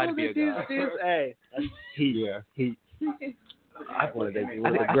 You know? I'd be a god. Hey, he. One of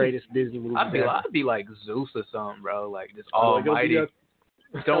the greatest Disney movies. I'd be like Zeus or something, bro. Like just almighty,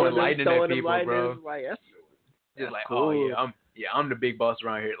 throwing lightning at people, bro. Like, just like, cool. oh I'm the big boss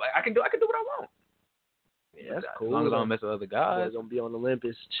around here. Like I can do what I want. Yeah, that's cool. As long as I don't mess with other guys. We're gonna be on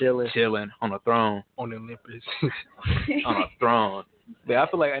Olympus, chilling on a throne. On Olympus. On a throne. But I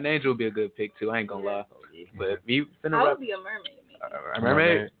feel like an angel would be a good pick too. I ain't gonna lie. But you finna I would be a mermaid. Maybe. A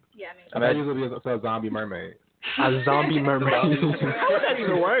mermaid? Yeah, I thought you was gonna be a zombie mermaid. A zombie mermaid. How would that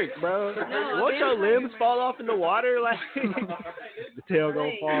even work, bro? Won't your limbs fall off in the water? Like the tail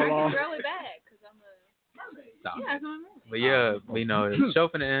gonna fall off. Grow it back because I'm a mermaid. Yeah, I'm a mermaid. But yeah, we know the show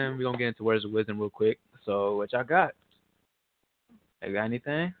finna end. We're gonna get into words of wisdom real quick. So what y'all got? You got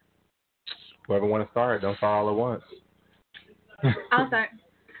anything? Whoever want to start, don't start all at once. I'll start.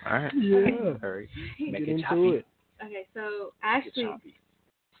 All right. Yeah. Hurry. Make it choppy. Okay, so actually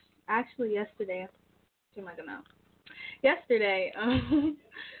yesterday, too much now. Yesterday,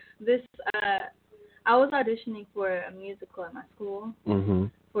 I was auditioning for a musical at my school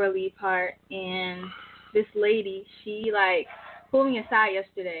for a lead part, and this lady, she like pulled me aside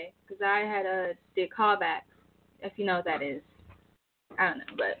yesterday because I had did callbacks, if you know what that is. I don't know,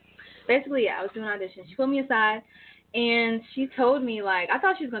 but basically, yeah, I was doing an audition. She pulled me aside, and she told me, like, I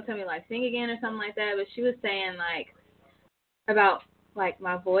thought she was going to tell me, like, sing again or something like that, but she was saying, like, about, like,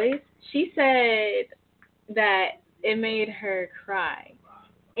 my voice. She said that it made her cry.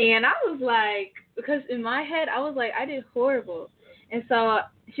 And I was like, because in my head, I was like, I did horrible. And so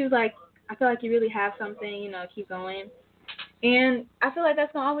she was like, I feel like you really have something, you know, keep going. And I feel like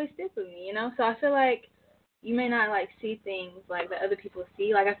that's going to always stick with me, you know? So I feel like you may not, like, see things like that other people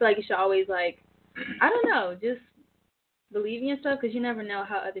see. Like, I feel like you should always, like, I don't know, just believe in yourself because you never know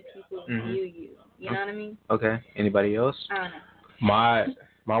how other people view you. You know what I mean? Okay. Anybody else? I don't know.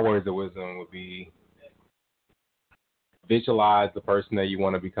 My words of wisdom would be visualize the person that you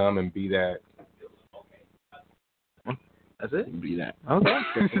want to become and be that. That's it? Be that. Okay.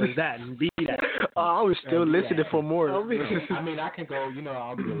 What is that? Be that. I was still listening for more. I mean, I can go, you know,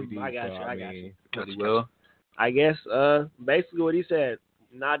 I'm really deep. I got you. Will? I guess basically what he said,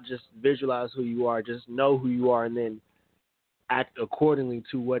 not just visualize who you are, just know who you are and then act accordingly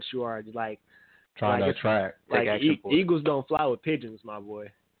to what you are. Like trying to attract. Like eagles don't fly with pigeons, my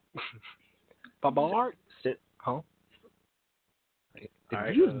boy. Bark? Huh? Did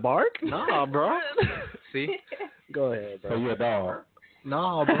you use bark? Nah, bro. See? Go ahead, bro. So you're a dog.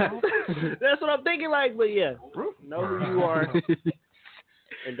 Nah, bro. That's what I'm thinking, like, but yeah. Know who you are.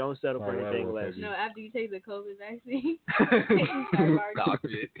 And don't settle for anything less. No, after you take the COVID vaccine. Stop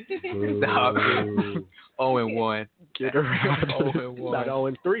it. Stop it. 0-1. Get around. 0-1. About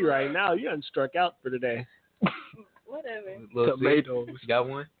 0-3 right now. You done struck out for today. Whatever. Tomatoes. You got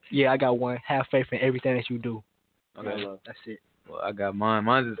one? Yeah, I got one. Have faith in everything that you do. Okay. That's it. Well, I got mine.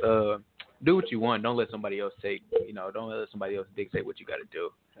 Mine is do what you want. Don't let somebody else don't let somebody else dictate what you got to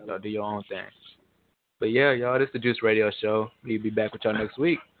do. You know, do your own thing. But yeah, y'all, this is the Juice Radio Show. We'll be back with y'all next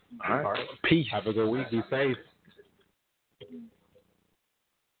week. All right. Peace. Have a good week. Be safe.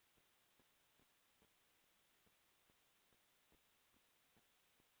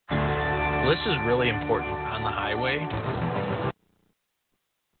 This is really important on the highway.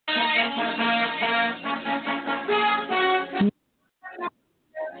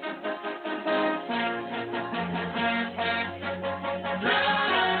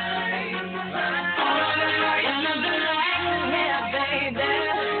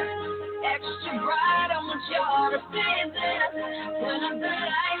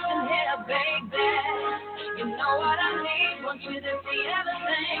 Want you to see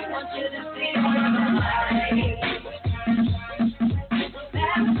everything. Want you to see everything.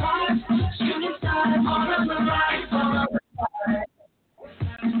 That part, shooting stars, all of the lights, all of the stars.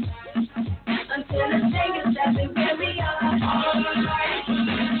 Until the day is set and where we are, all of the lights.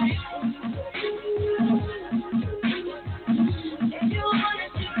 If you want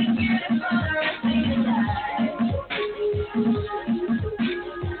it, you can get it for the rest of your life.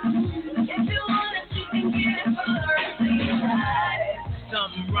 If you want it, you can get it for the rest of your life.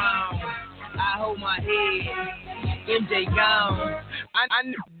 Something wrong. I hold my head. MJ gone. I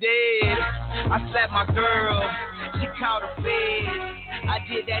knew dead. I slapped my girl. She caught a fed. I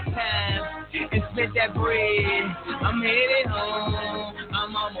did that time and spent that bread. I'm headed home.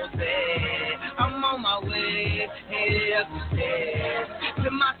 I'm almost there. I'm on my way. Headed up the stairs. To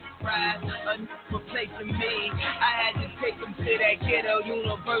my surprise, a new replacing me. I had to take him to that ghetto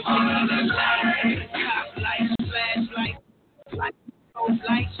university. Cop lights, flashlights, light,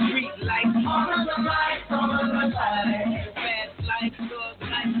 street lights, all of the lights, all of the lights. Fast life, thug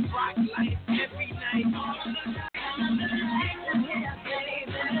life, rock life, every night. All of the lights, yeah,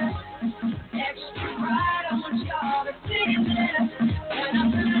 baby. Extra right, I want y'all to see this. Turn up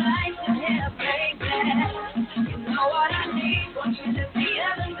the lights in here, baby. You know what I need. Want you to see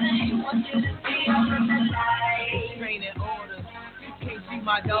everything. Want you to see all of the lights. Training orders. Can't see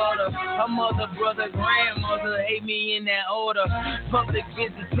my daughter. Her mother, brother, grandmother hate me in that order. Public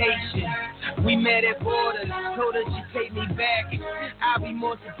visitation. We met at borders. Told her she take me back. I'll be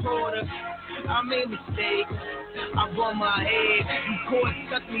more supportive. I made mistakes. I bumped my head. You court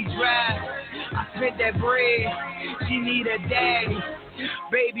sucked me dry. I spent that bread. She need a daddy.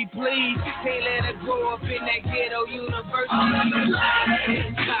 Baby, please, can't let her grow up in that ghetto university. All of the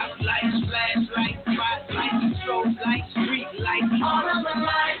lights, top lights, flashlights, spotlights, strobe lights, street lights. All of the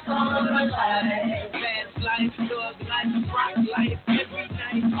lights, all of the lights. Fast life, thug life, rock life, every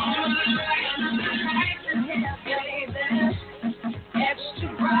night. All of the lights in here, baby. Extra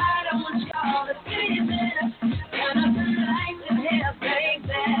bright, I want y'all to see this. Turn up the lights in here,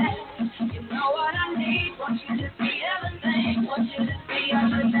 baby. You know what I need. Want you to see everything. Want you to see all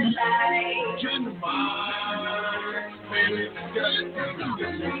of the lights. In the mind, baby, yeah.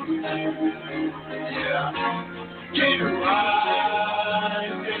 Get it right,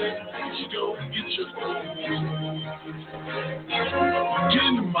 baby. You go and get your own. Get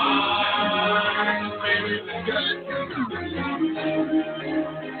in the mind, baby,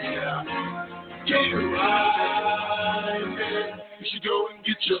 yeah. Get it right, baby. You should go and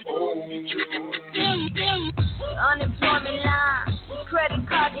get your own. Unemployment line, credit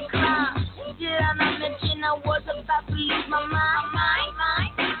card decline. Did I not mention I was about to lose my mind?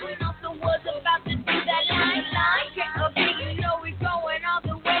 Even also was about to do that line. Okay, you know we're going all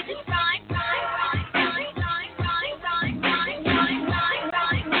the way this time.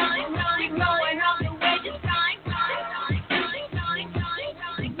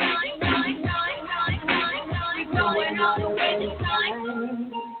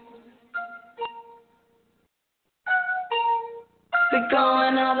 We're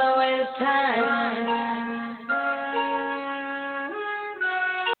going all the way this time.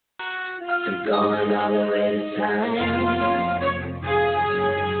 We're going all the way this time.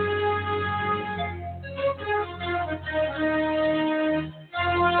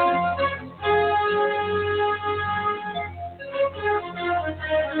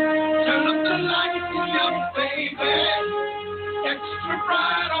 Turn up the lights, young baby. Extra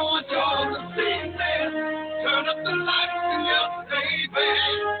bright, I want y'all to see this. Turn up the lights, young baby.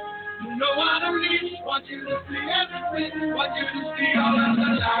 You know what I need. Want you to see everything. Want you to see all of the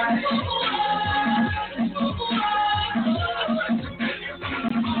lights.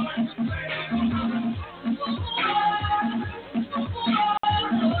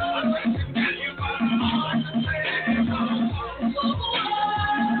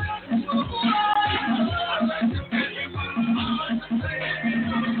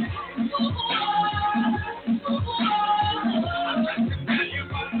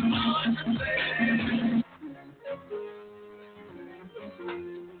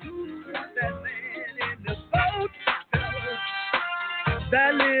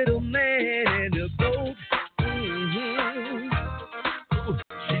 That little man in the boat, mm-hmm. Ooh,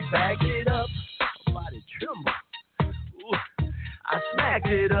 she backed it up, her body trembled. Ooh, I smacked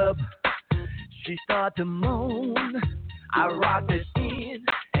it up, she started to moan. I rocked it in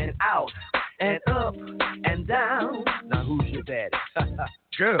and out and up and down. Now who's your daddy?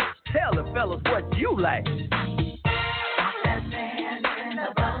 Girls, tell the fellas what you like. That man in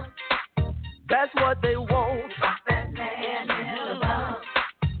the boat. That's what they want.